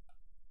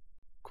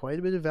 quite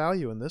a bit of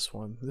value in this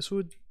one. This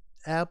would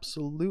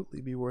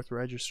absolutely be worth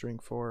registering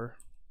for.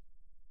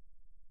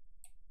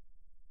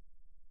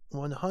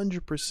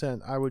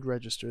 100% I would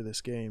register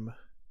this game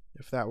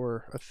if that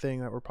were a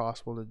thing that were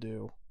possible to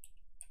do.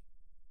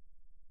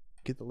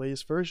 Get the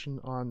latest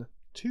version on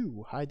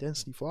 2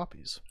 high-density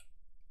floppies.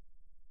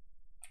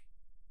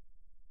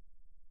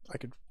 I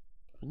could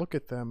look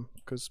at them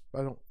because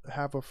I don't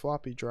have a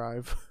floppy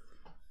drive.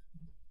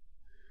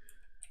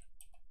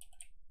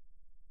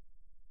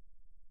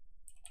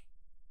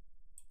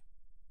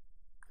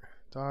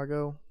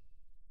 Doggo.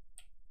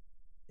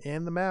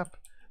 And the map.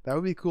 That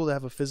would be cool to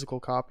have a physical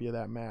copy of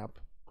that map.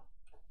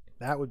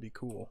 That would be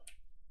cool.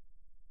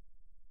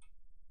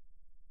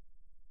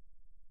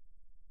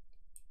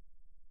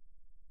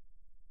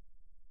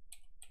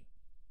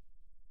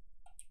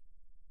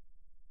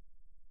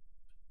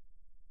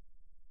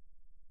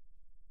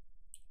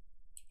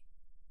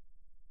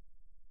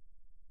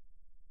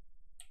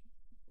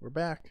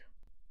 back.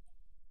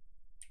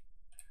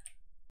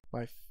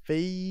 My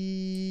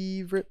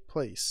favorite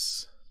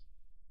place.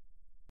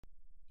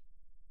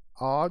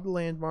 Odd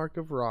landmark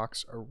of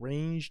rocks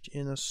arranged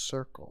in a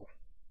circle.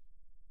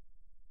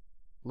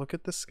 Look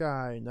at the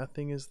sky,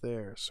 nothing is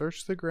there.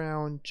 Search the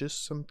ground,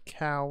 just some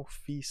cow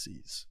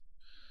feces.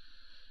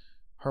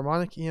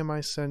 Harmonic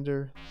EMI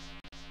sender.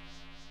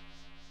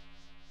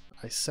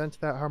 I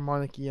sent that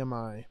harmonic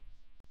EMI.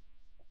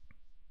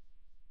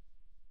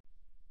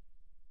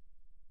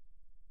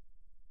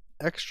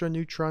 Extra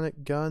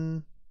neutronic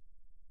gun.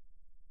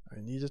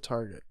 I need a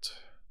target.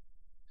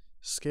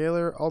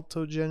 Scalar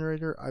alto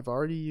generator. I've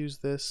already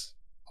used this.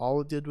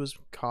 All it did was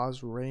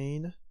cause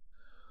rain.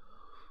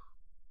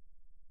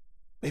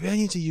 Maybe I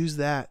need to use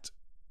that.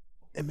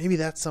 And maybe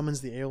that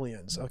summons the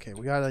aliens. Okay,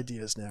 we got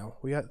ideas now.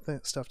 We got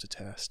stuff to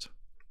test.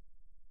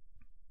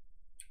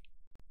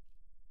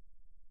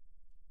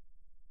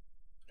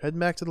 Heading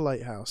back to the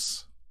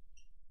lighthouse.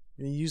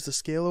 I'm going to use the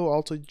Scalo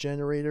alto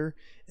generator,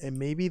 and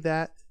maybe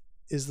that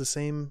is the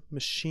same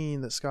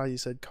machine that Scotty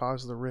said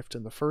caused the rift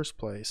in the first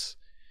place.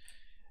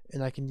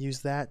 And I can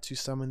use that to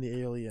summon the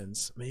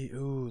aliens.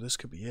 Ooh, this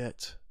could be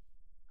it.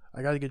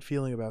 I got a good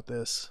feeling about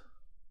this.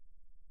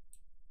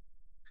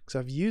 Because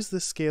I've used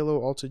this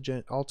Scalo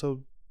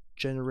alto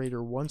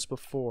generator once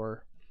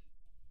before,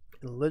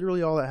 and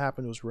literally all that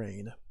happened was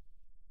rain.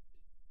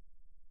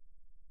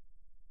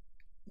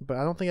 But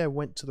I don't think I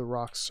went to the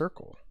rock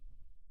circle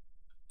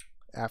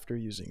after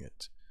using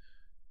it.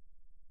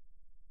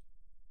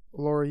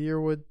 Laura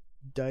Yearwood,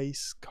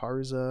 Dice,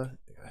 Karza.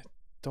 I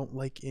don't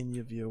like any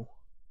of you.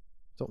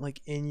 Don't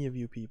like any of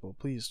you people.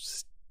 Please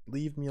just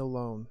leave me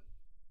alone.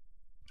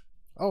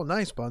 Oh,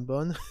 nice, Bun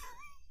Bun.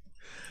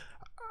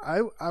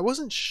 I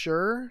wasn't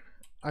sure.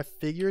 I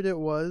figured it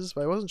was,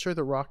 but I wasn't sure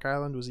that Rock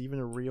Island was even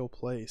a real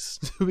place,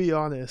 to be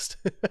honest.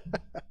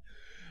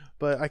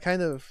 But I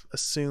kind of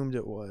assumed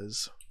it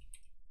was.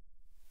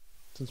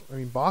 Since, I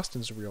mean,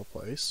 Boston's a real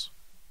place.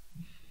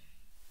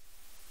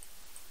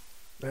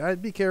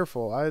 I'd be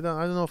careful. I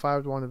don't know if I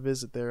would want to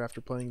visit there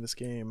after playing this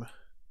game.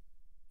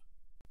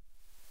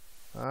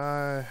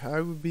 I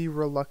would be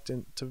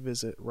reluctant to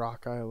visit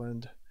Rock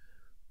Island.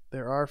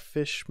 There are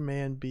fish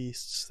man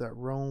beasts that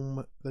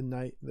roam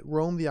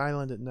the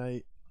island at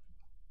night.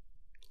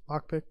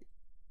 Lockpick.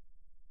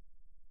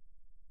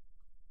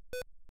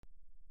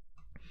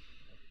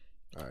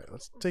 Alright,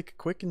 let's take a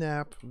quick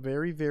nap.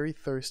 Very, very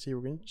thirsty.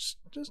 We're gonna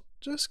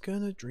just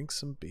gonna drink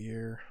some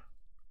beer.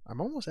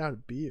 I'm almost out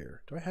of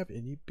beer. Do I have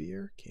any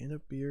beer? Can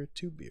of beer,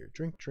 2 beer.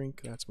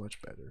 Drink, that's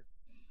much better.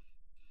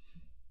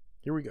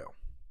 Here we go.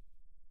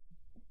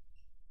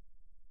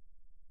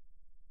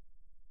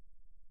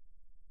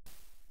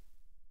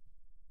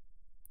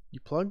 You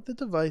plug the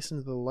device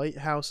into the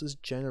lighthouse's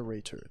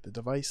generator. The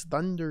device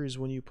thunders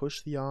when you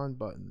push the on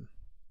button.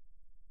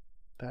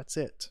 That's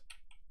it.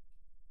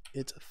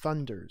 It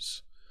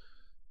thunders.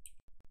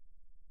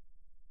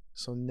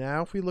 So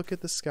now if we look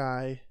at the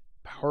sky,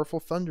 powerful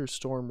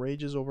thunderstorm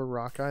rages over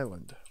Rock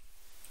Island.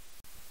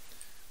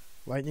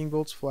 Lightning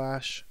bolts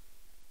flash.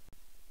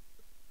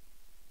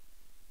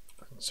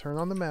 Turn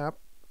on the map,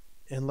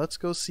 and let's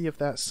go see if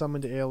that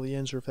summoned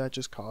aliens or if that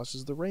just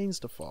causes the rains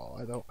to fall.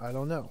 I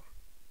don't know.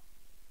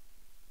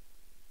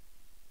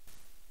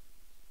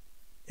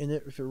 And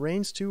if it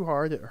rains too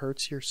hard, it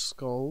hurts your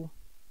skull.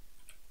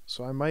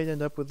 So I might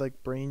end up with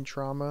like brain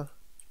trauma.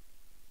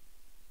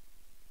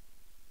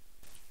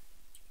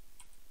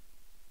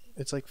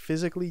 It's like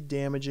physically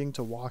damaging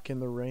to walk in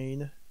the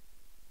rain.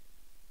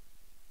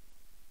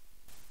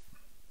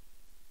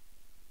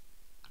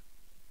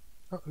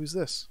 Oh, who's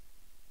this?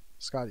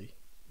 Scotty.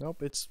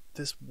 Nope, it's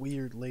this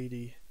weird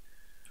lady.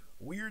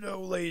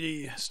 Weirdo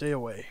lady. Stay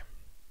away.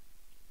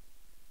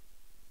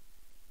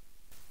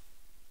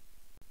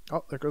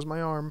 Oh, there goes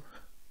my arm.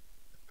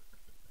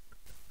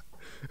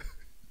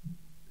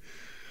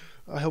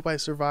 I hope I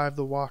survive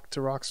the walk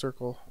to Rock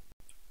Circle.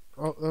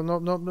 Oh,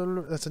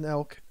 no, that's an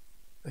elk.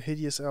 A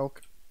hideous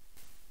elk.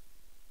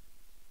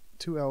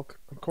 2 elk.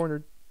 I'm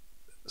cornered.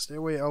 Stay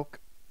away, elk.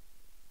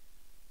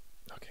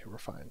 Okay, we're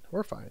fine.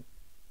 We're fine.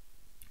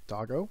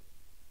 Doggo.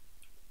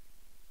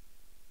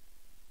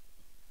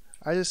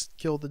 I just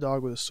killed the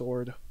dog with a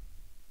sword.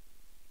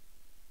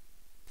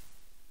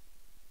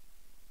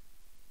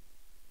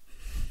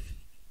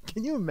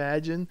 Can you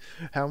imagine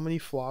how many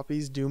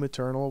floppies Doom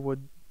Eternal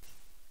would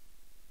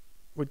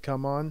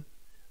come on?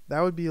 That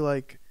would be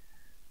like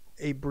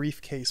a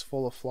briefcase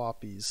full of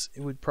floppies.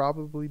 It would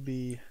probably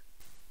be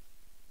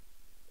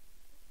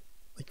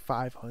like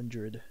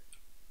 500.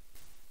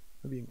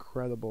 That'd be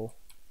incredible.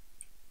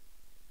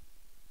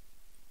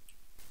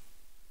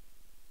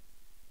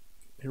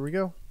 Here we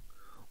go.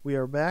 We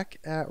are back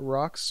at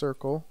Rock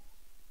Circle.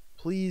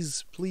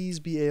 Please, please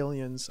be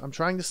aliens. I'm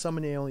trying to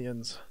summon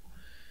aliens.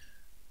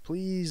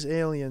 Please,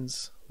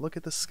 aliens, look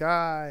at the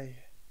sky.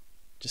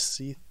 Just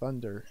see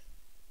thunder.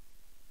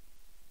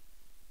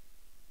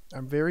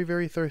 I'm very,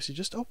 very thirsty.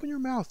 Just open your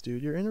mouth,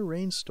 dude. You're in a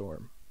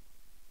rainstorm.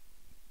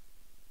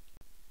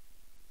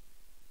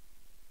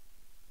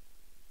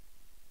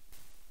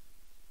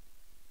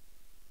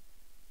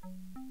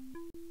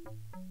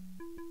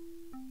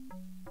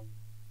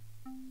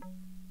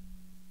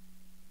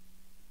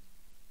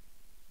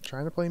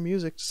 trying to play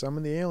music to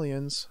summon the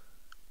aliens.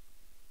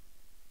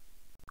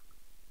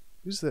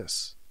 Who's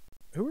this?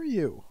 Who are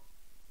you?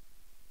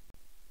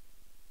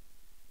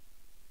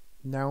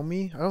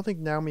 Naomi? I don't think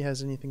Naomi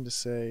has anything to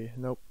say.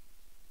 Nope.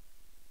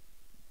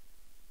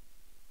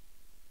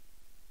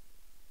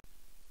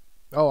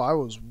 Oh, I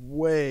was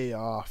way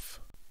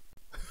off.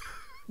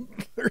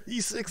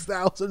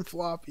 36,000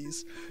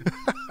 floppies.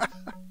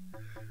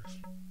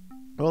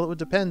 Well, it would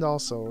depend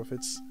also if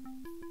it's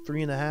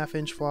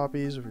 3.5-inch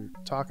floppies, or if you're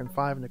talking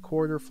 5 1/4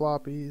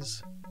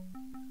 floppies.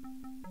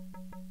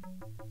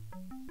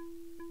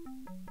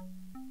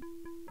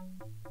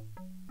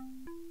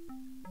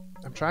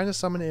 I'm trying to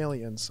summon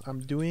aliens. I'm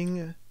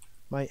doing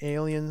my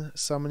alien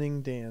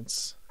summoning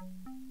dance.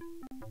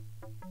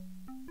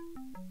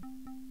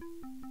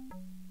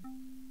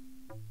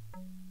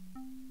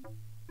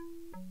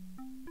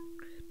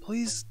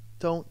 Please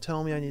don't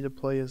tell me I need to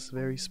play a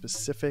very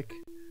specific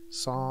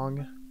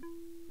song,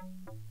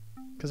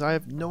 because I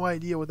have no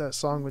idea what that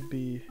song would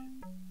be.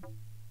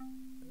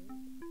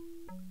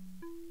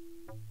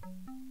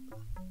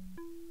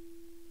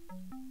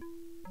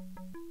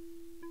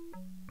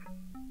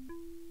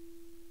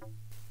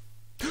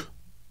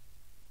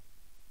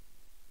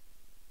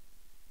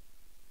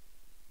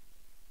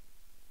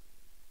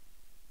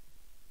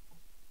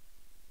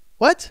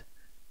 What?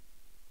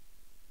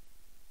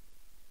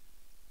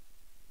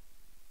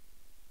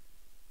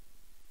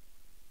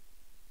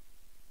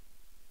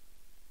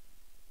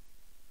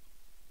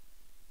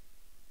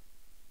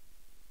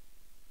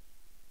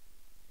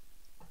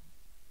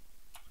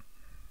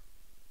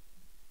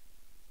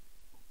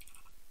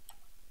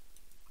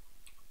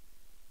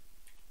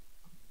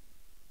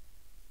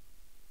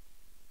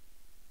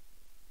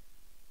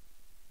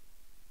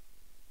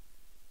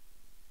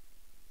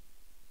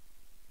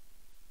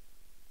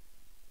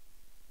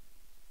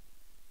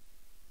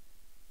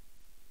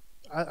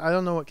 I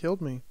don't know what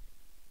killed me.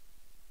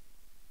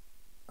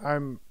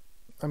 I'm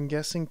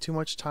guessing too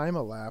much time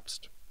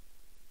elapsed.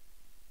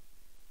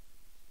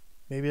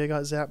 Maybe I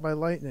got zapped by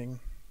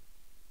lightning.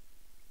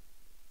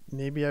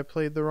 Maybe I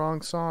played the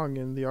wrong song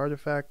and the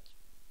artifact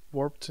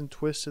warped and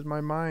twisted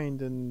my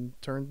mind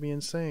and turned me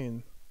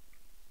insane.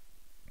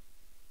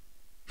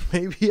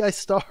 Maybe I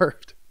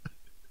starved.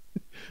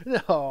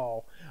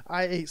 No,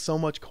 I ate so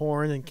much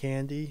corn and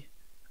candy.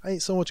 I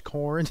ate so much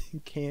corn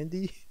and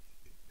candy.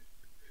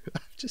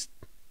 Just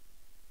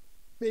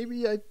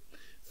maybe I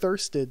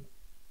thirsted.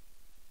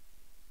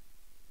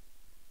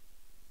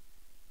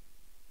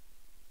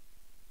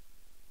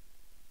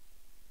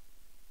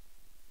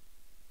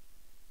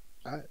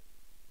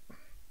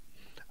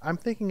 I'm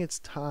thinking it's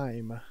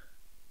time,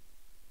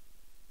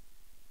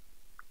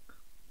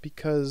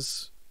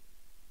 because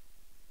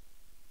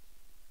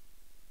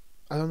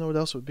I don't know what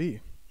else would be.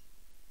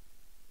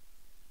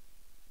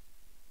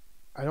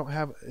 I don't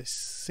have a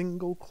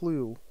single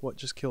clue what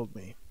just killed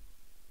me.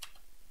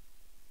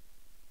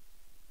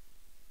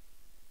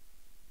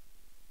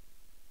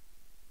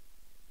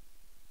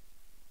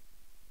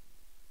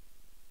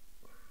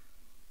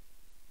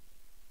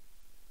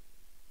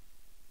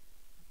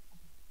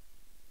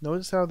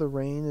 Notice how the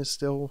rain is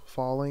still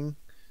falling,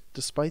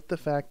 despite the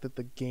fact that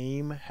the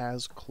game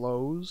has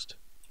closed.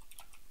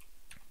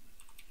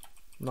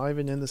 I'm not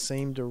even in the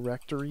same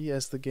directory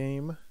as the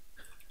game.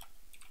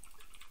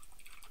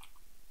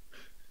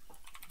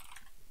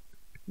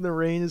 The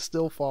rain is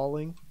still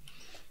falling.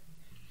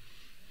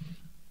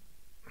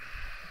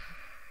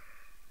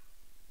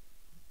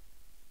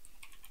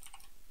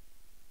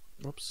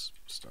 Oops,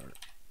 start.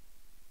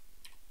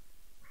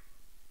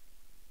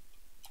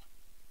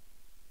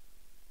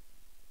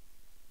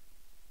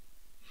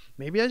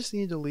 Maybe I just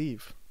need to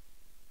leave.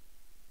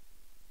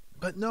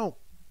 But no.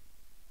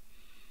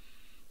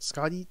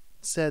 Scotty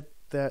said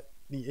that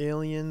the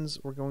aliens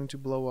were going to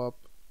blow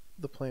up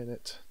the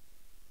planet.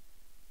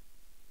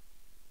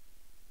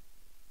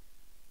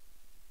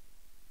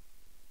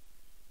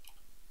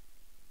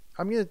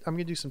 I'm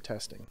gonna do some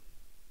testing.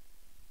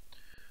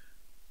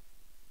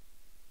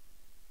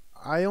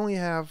 I only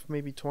have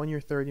maybe 20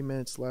 or 30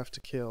 minutes left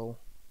to kill.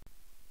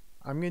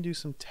 I'm gonna do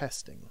some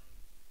testing.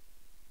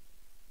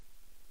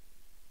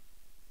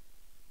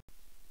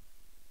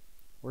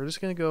 We're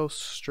just gonna go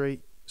straight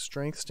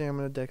strength,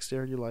 stamina,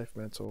 dexterity, life,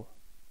 mental.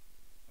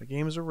 The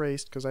game is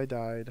erased because I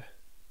died.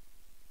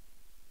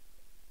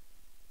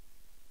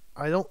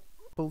 I don't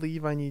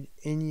believe I need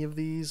any of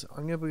these.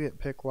 I'm gonna get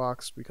pick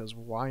locks because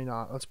why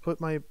not? Let's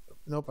put my...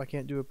 Nope, I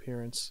can't do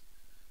appearance.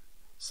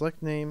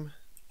 Select name,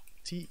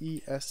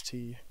 TEST.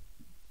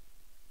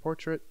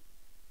 Portrait.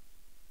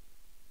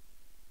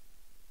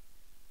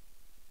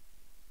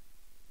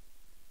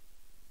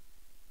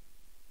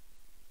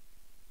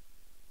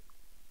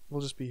 We'll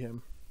just be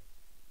him.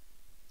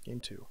 Game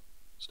 2.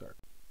 Start.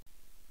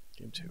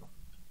 Game 2.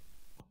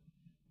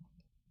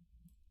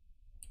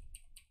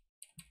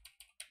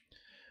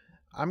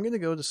 I'm gonna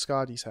go to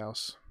Scotty's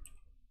house.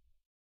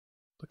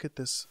 Look at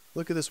this.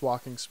 Look at this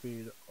walking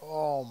speed.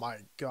 Oh my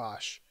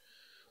gosh.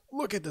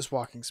 Look at this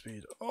walking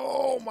speed.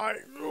 Oh my.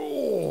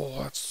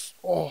 Oh, that's.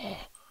 Oh.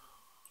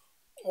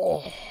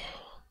 Oh.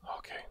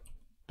 Okay.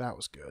 That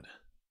was good.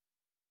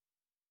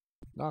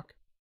 Knock.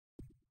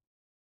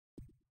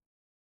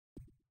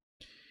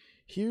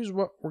 Here's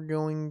what we're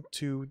going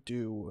to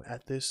do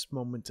at this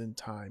moment in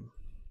time.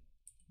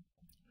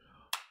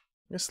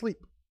 I'm gonna sleep.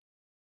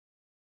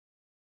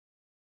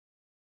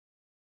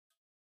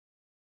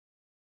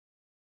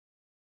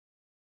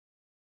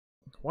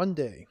 One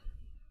day.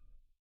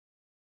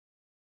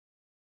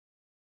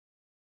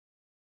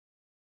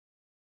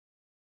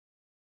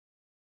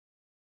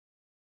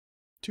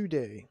 2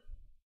 day.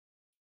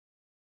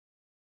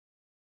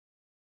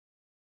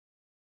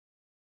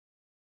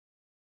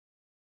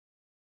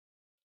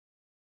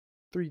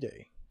 3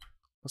 day.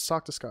 Let's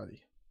talk to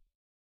Scotty.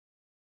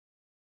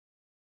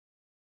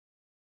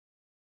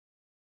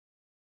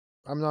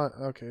 I'm not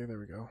okay, there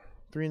we go.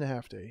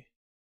 3.5 day.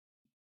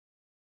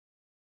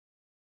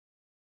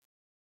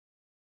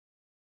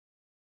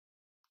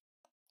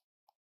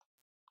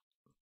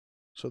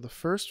 So the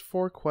first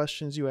 4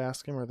 questions you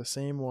ask him are the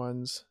same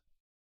ones.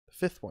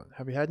 The 5th one,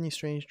 have you had any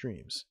strange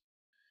dreams?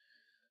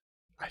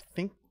 I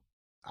think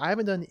I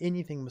haven't done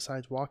anything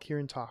besides walk here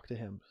and talk to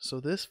him.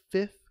 So this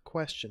 5th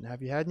question,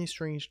 have you had any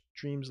strange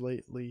dreams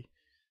lately,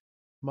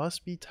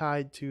 must be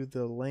tied to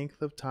the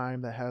length of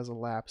time that has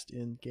elapsed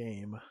in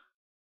game.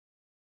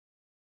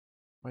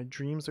 My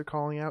dreams are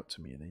calling out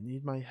to me. They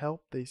need my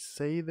help. They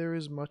say there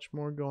is much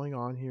more going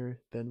on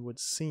here than would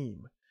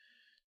seem.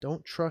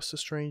 Don't trust the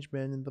strange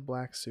men in the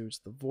black suits.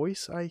 The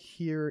voice I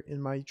hear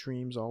in my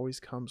dreams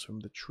always comes from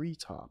the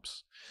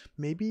treetops.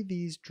 Maybe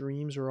these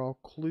dreams are all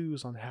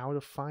clues on how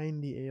to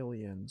find the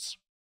aliens.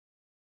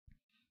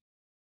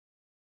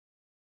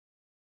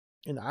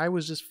 And I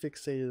was just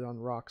fixated on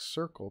Rock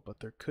Circle, but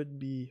there could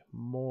be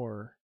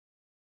more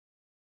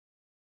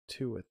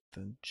to it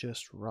than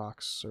just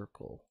Rock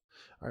Circle.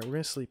 Alright, we're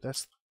gonna sleep.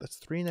 That's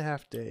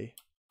 3.5 day.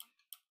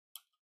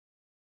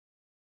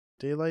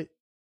 Daylight,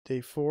 day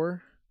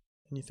 4.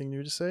 Anything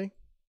new to say?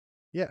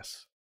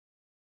 Yes.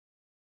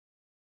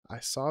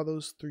 I saw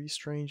those 3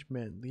 strange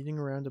men leading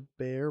around a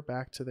bear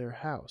back to their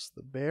house.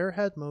 The bear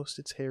had most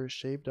its hair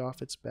shaved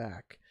off its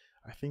back.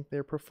 I think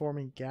they're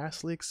performing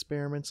ghastly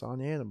experiments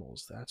on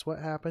animals. That's what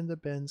happened to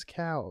Ben's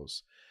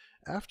cows.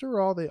 After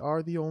all, they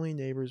are the only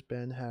neighbors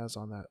Ben has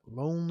on that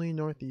lonely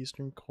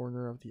northeastern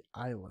corner of the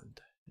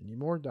island. Any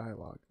more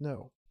dialogue?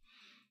 No.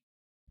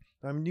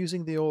 I'm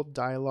using the old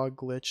dialogue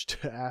glitch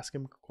to ask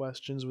him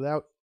questions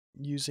without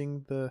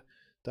using the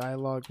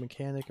dialogue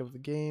mechanic of the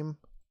game.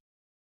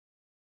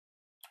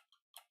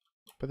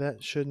 But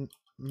that shouldn't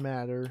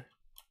matter.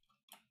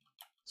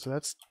 So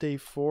that's day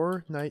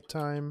 4,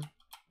 nighttime.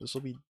 This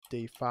will be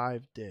day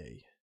 5,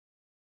 day.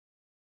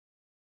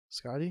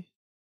 Scotty?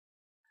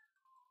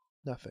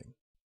 Nothing.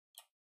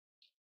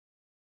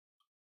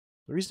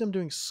 The reason I'm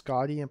doing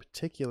Scotty in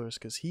particular is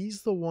because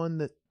he's the one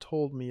that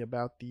told me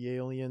about the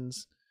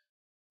aliens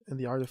and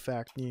the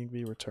artifact needing to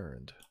be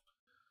returned.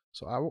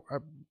 So I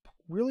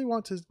really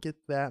want to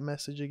get that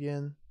message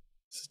again.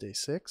 This is day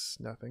 6,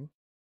 nothing.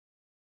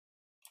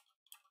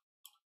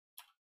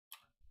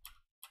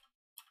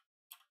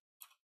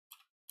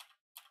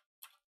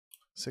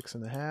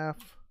 6.5.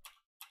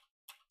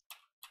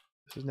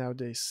 This is now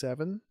day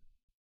 7.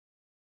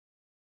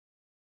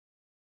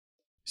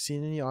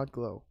 Seen any odd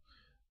glow?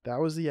 That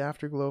was the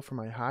afterglow from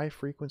my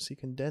high-frequency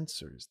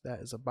condensers.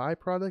 That is a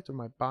byproduct of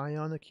my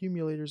bion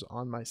accumulators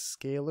on my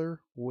scalar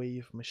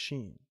wave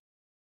machine.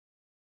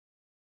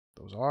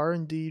 Those are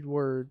indeed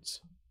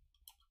words.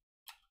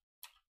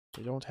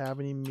 They don't have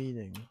any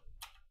meaning.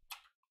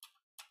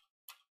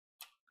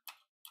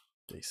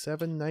 Day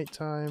 7,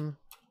 nighttime.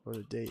 Go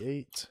to day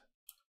 8.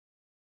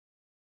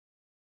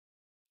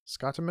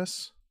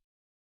 Scotimus.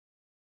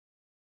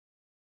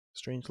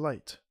 Strange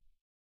light.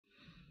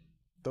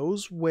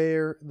 Those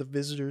were the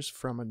visitors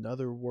from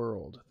another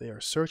world. They are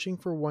searching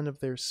for one of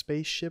their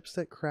spaceships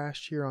that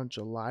crashed here on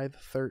July the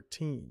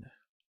 13th.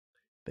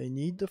 They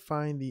need to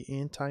find the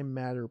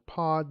antimatter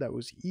pod that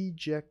was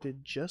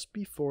ejected just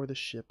before the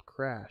ship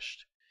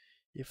crashed.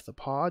 If the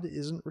pod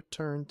isn't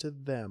returned to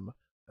them,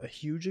 a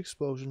huge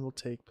explosion will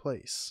take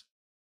place.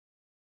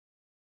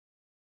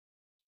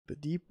 The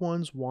Deep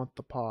Ones want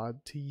the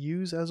pod to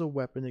use as a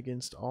weapon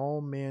against all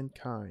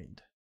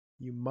mankind.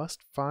 You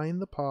must find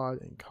the pod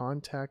and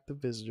contact the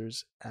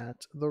visitors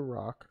at the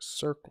Rock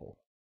Circle.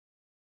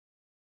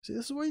 See,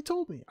 this is what he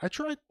told me. I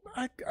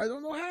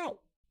don't know how.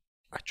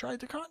 I tried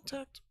to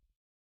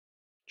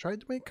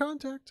make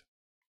contact.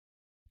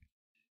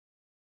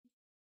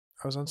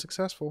 I was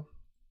unsuccessful.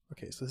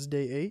 Okay, so this is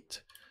day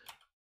 8.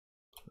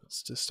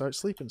 Let's just start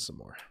sleeping some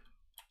more.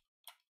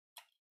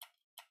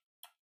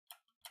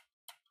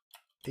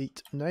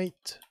 8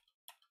 night.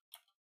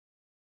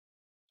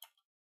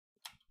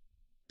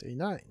 Day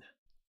 9.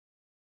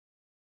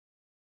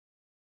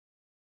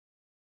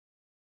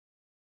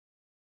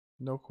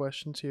 No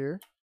questions here.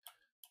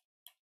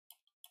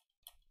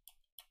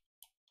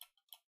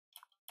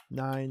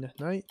 9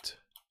 night.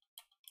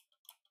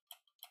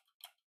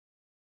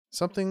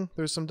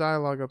 There's some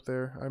dialogue up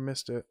there. I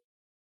missed it.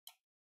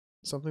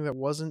 Something that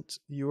wasn't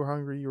you were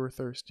hungry, you were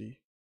thirsty.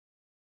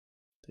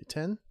 Day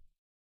 10.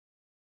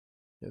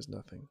 There's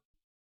nothing.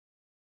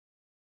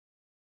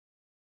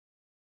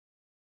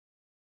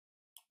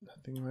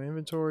 Nothing in my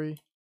inventory.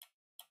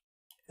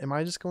 Am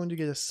I just going to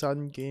get a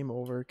sudden game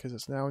over because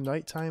it's now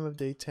nighttime of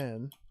day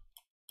 10?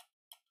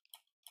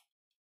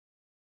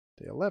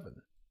 Day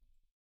 11.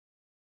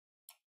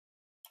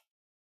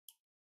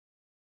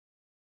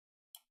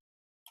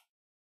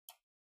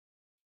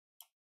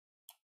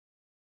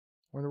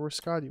 Wonder where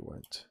Scotty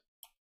went.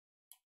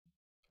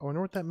 I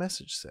wonder what that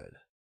message said.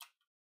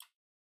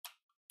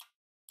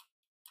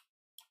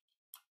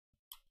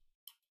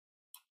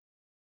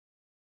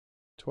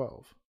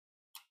 12.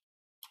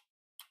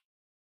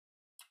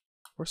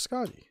 Where's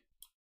Scotty?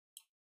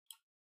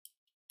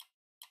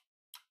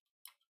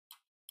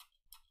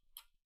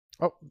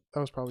 Oh, that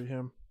was probably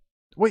him.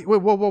 Wait, whoa,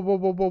 whoa, whoa, whoa,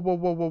 whoa, whoa,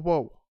 whoa, whoa,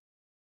 whoa.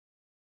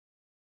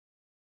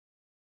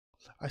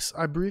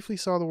 I briefly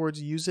saw the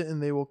words "use it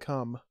and they will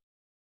come."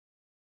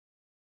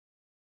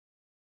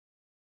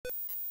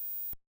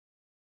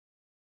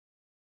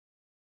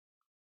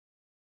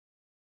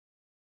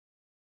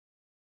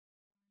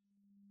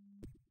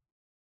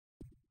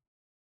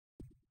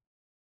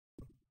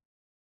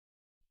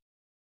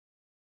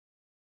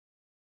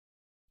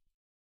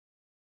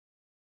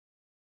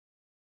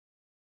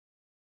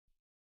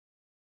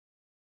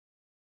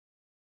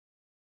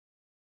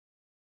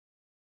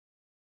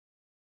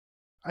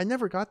 I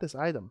never got this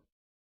item.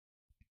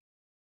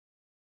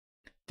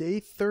 Day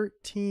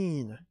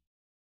 13.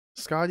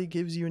 Scotty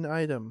gives you an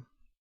item.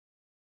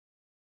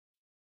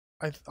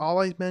 All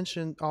I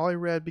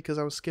read because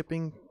I was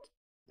hitting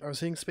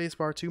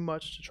spacebar too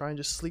much to try and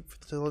just sleep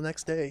till the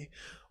next day,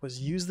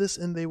 was use this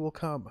and they will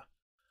come.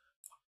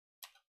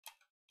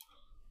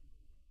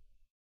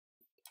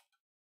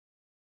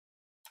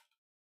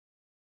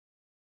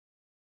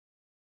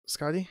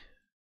 Scotty?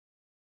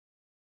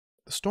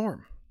 The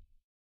storm.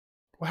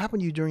 What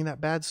happened to you during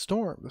that bad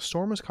storm? The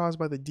storm was caused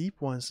by the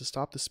Deep Ones to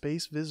stop the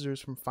space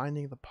visitors from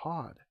finding the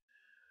pod.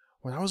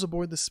 When I was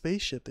aboard the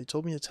spaceship, they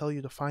told me to tell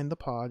you to find the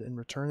pod and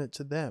return it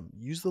to them.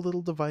 Use the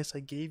little device I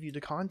gave you to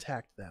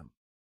contact them.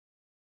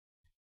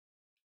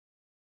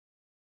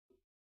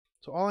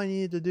 So all I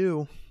needed to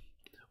do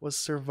was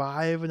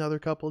survive another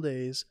couple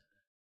days,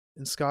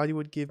 and Scotty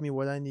would give me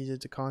what I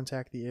needed to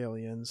contact the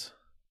aliens.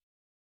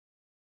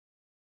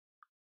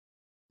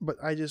 But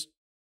I just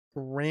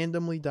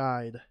randomly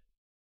died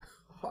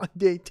on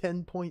day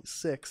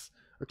 10.6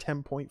 or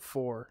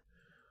 10.4.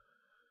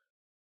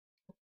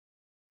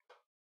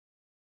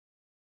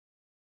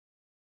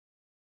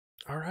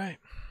 All right.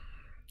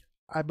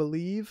 I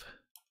believe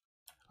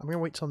I'm going to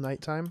wait till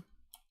nighttime.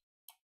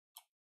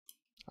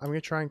 I'm going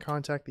to try and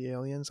contact the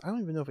aliens. I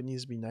don't even know if it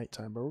needs to be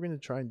nighttime, but we're going to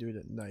try and do it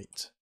at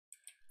night.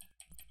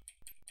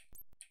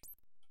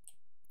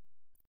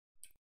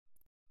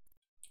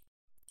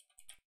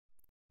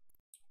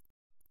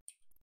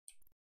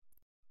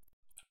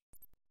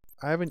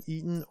 I haven't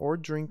eaten or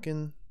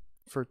drinking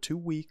for 2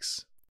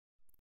 weeks.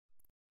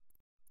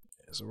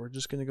 So we're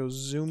just going to go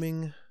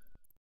zooming.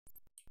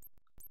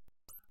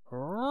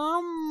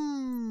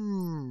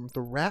 The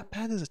rat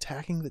pad is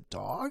attacking the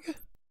dog?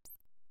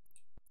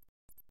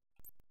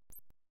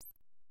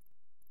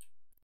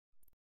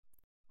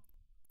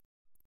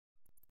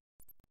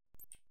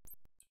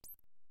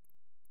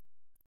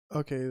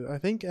 Okay, I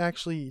think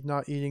actually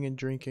not eating and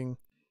drinking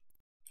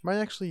might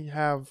actually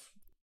have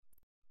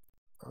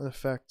an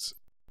effect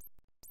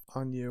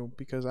on you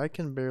because I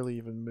can barely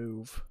even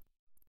move.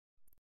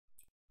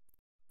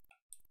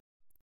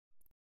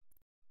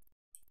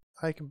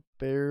 I can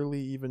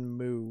barely even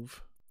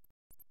move.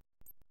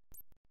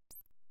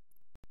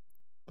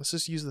 Let's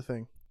just use the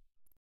thing.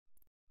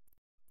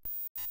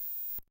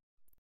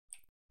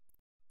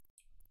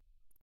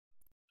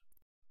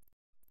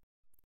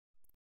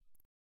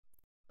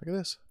 Look at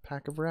this,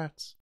 pack of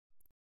rats.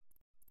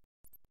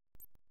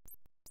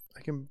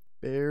 I can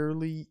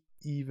barely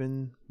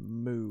even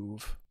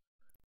move.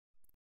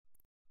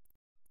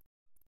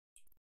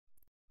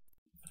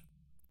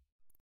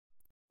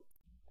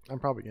 I'm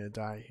probably gonna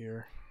die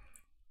here.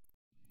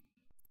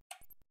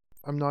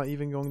 I'm not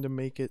even going to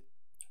make it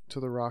to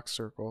the rock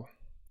circle.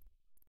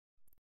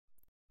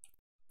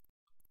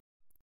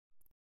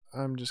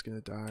 I'm just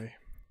gonna die.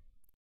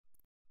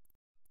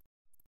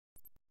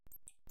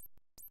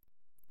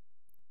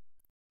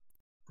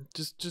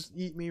 Just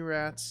eat me,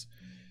 rats.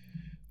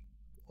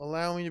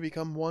 Allow me to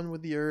become one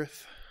with the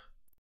earth.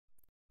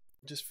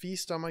 Just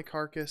feast on my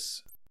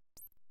carcass.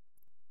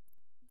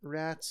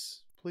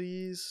 Rats,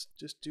 please,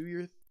 just do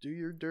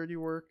your dirty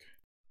work.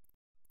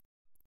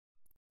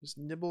 Just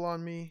nibble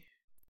on me.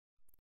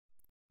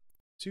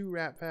 2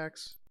 rat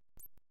packs.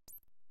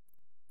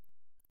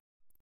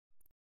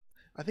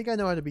 I think I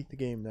know how to beat the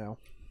game now.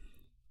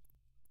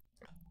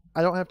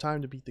 I don't have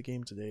time to beat the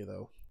game today,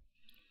 though.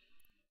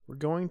 We're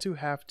going to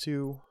have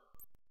to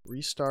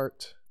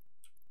restart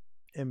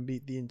and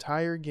beat the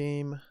entire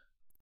game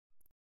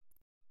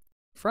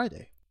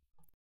Friday.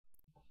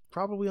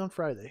 Probably on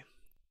Friday.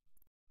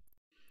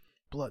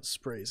 Blood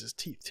sprays his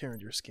teeth tear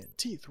into your skin.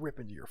 Teeth rip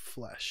into your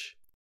flesh.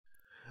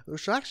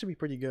 Which should actually be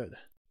pretty good.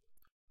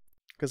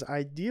 Because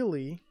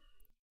ideally,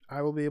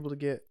 I will be able to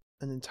get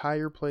an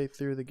entire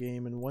playthrough of the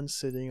game in one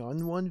sitting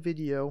on one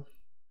video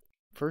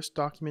first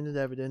documented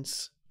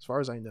evidence, as far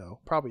as I know,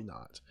 probably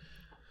not,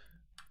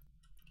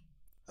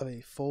 of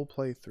a full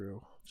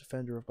playthrough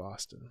Defender of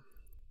Boston,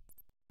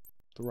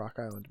 the Rock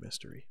Island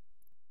Mystery.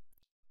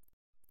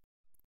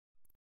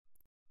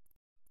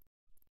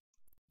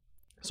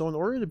 So in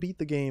order to beat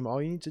the game,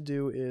 all you need to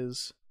do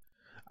is,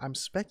 I'm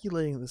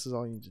speculating this is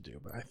all you need to do,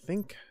 but I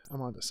think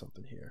I'm onto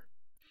something here.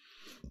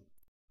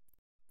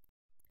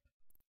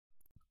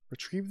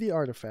 Retrieve the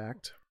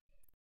artifact.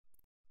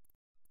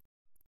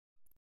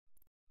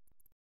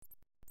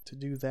 To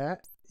do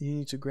that, you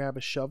need to grab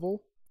a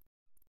shovel,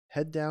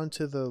 head down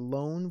to the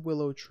lone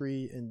willow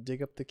tree and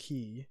dig up the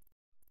key,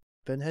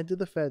 then head to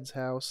the Fed's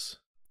house,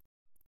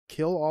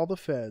 kill all the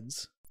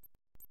Feds,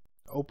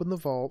 open the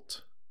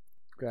vault,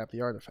 grab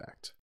the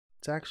artifact.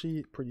 It's actually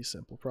a pretty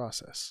simple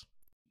process.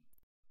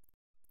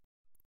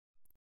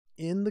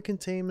 In the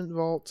containment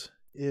vault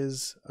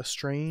is a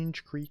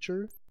strange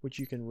creature which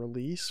you can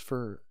release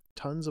for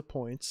tons of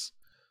points,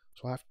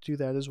 so I'll have to do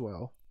that as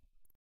well.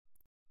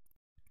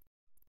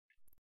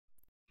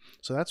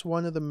 So that's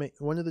one of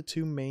the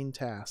two main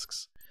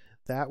tasks.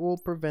 That will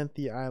prevent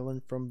the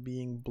island from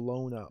being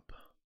blown up.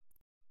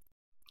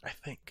 I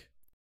think.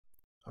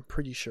 I'm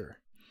pretty sure.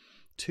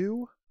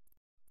 2,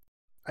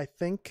 I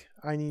think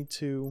I need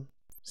to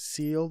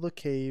seal the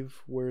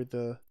cave where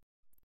the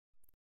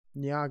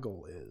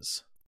Nyagel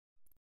is.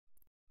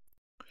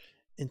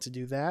 And to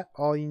do that,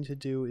 all you need to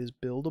do is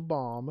build a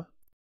bomb,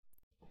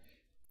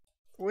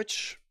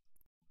 which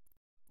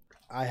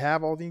I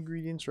have all the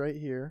ingredients right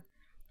here.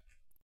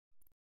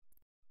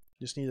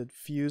 Just need a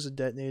fuse, a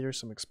detonator,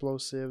 some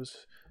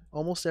explosives.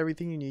 Almost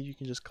everything you need you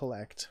can just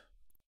collect.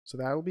 So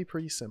that'll be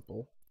pretty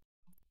simple.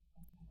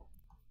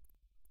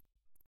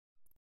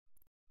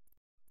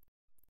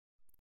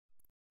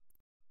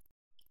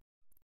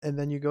 And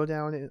then you go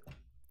down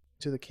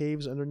to the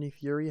caves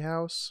underneath Yuri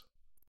House,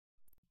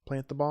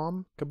 plant the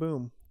bomb,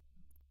 kaboom.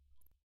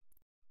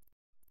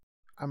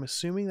 I'm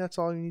assuming that's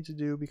all you need to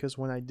do because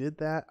when I did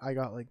that, I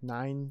got like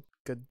 9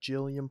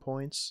 gajillion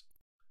points.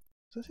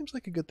 So that seems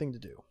like a good thing to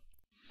do.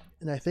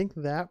 And I think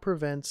that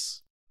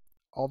prevents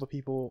all the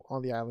people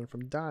on the island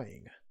from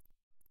dying.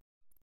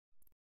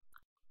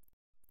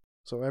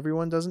 So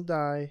everyone doesn't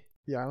die,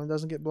 the island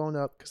doesn't get blown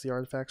up because the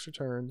artifact's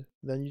returned.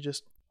 Then you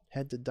just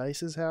head to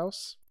Dice's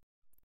house,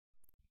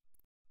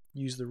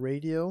 use the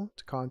radio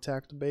to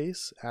contact the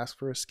base, ask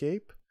for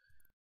escape,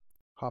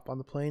 hop on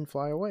the plane,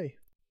 fly away.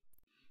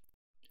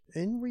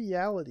 In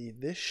reality,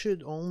 this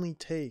should only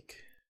take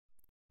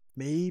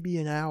maybe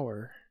an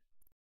hour,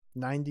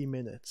 90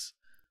 minutes.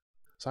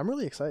 So I'm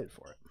really excited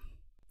for it.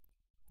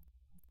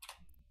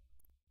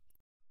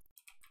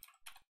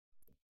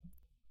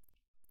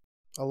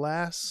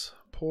 Alas,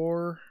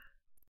 poor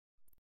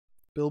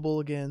Bilbo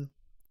again.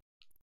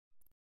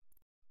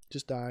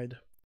 Just died.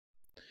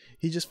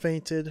 He just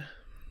fainted.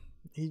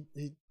 He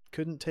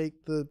couldn't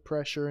take the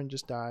pressure and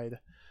just died.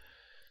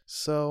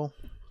 So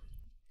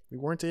we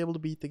weren't able to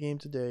beat the game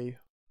today,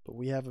 but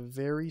we have a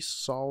very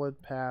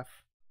solid path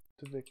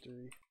to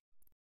victory.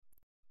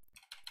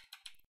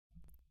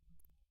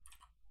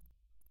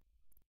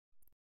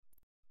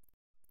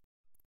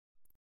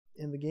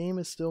 And the game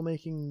is still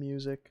making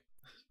music.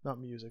 Not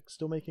music,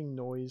 still making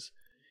noise,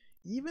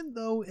 even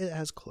though it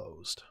has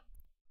closed.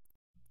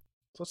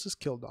 So let's just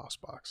kill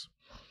DOSBox.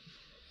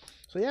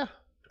 So yeah,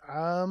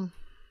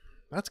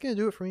 that's gonna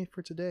do it for me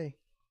for today.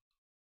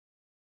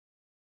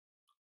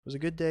 It was a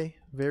good day,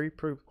 very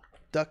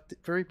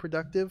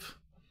productive.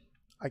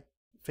 I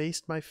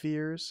faced my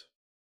fears.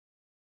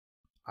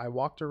 I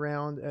walked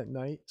around at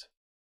night.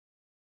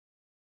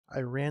 I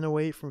ran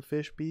away from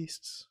fish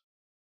beasts.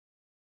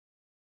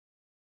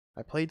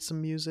 I played some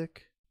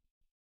music.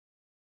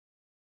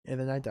 And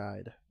then I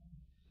died.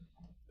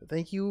 But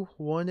thank you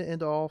one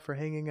and all for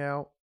hanging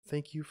out.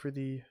 Thank you for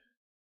the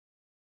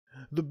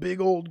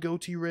big old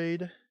goatee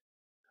raid,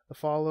 the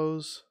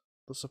follows,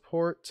 the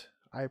support.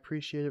 I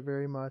appreciate it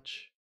very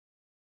much.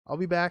 I'll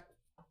be back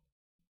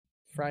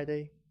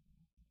Friday,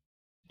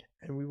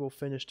 and we will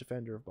finish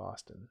Defender of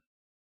Boston.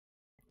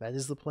 That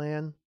is the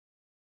plan.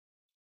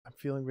 I'm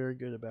feeling very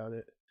good about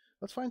it.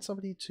 Let's find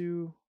somebody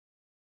to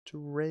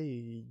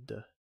raid.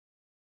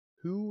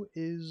 Who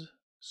is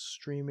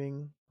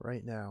streaming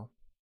right now?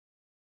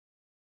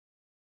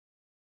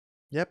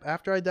 Yep,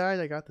 after I died,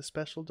 I got the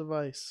special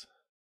device.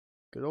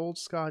 Good old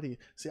Scotty.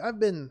 See, I've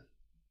been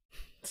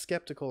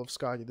skeptical of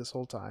Scotty this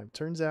whole time.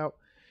 Turns out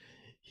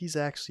he's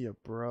actually a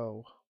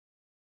bro.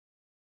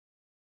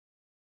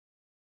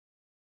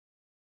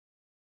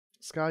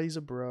 Scotty's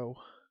a bro.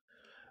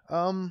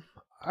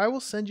 I will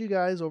send you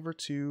guys over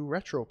to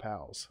Retro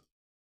Pals.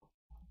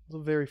 It's a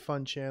very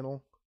fun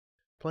channel.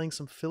 Playing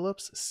some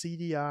Philips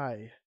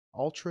CDI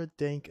Ultra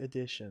Dank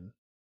Edition.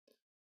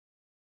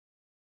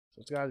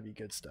 So it's got to be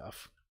good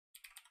stuff.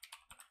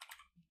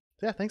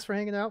 So yeah, thanks for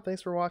hanging out.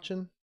 Thanks for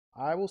watching.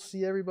 I will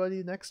see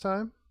everybody next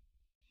time.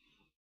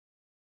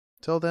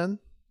 Till then,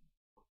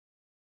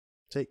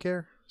 take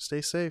care.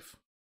 Stay safe.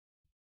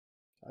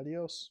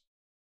 Adios.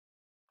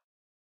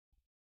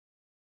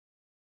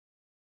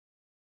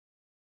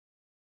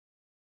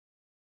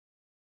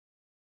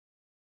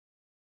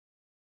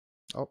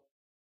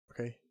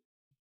 Okay,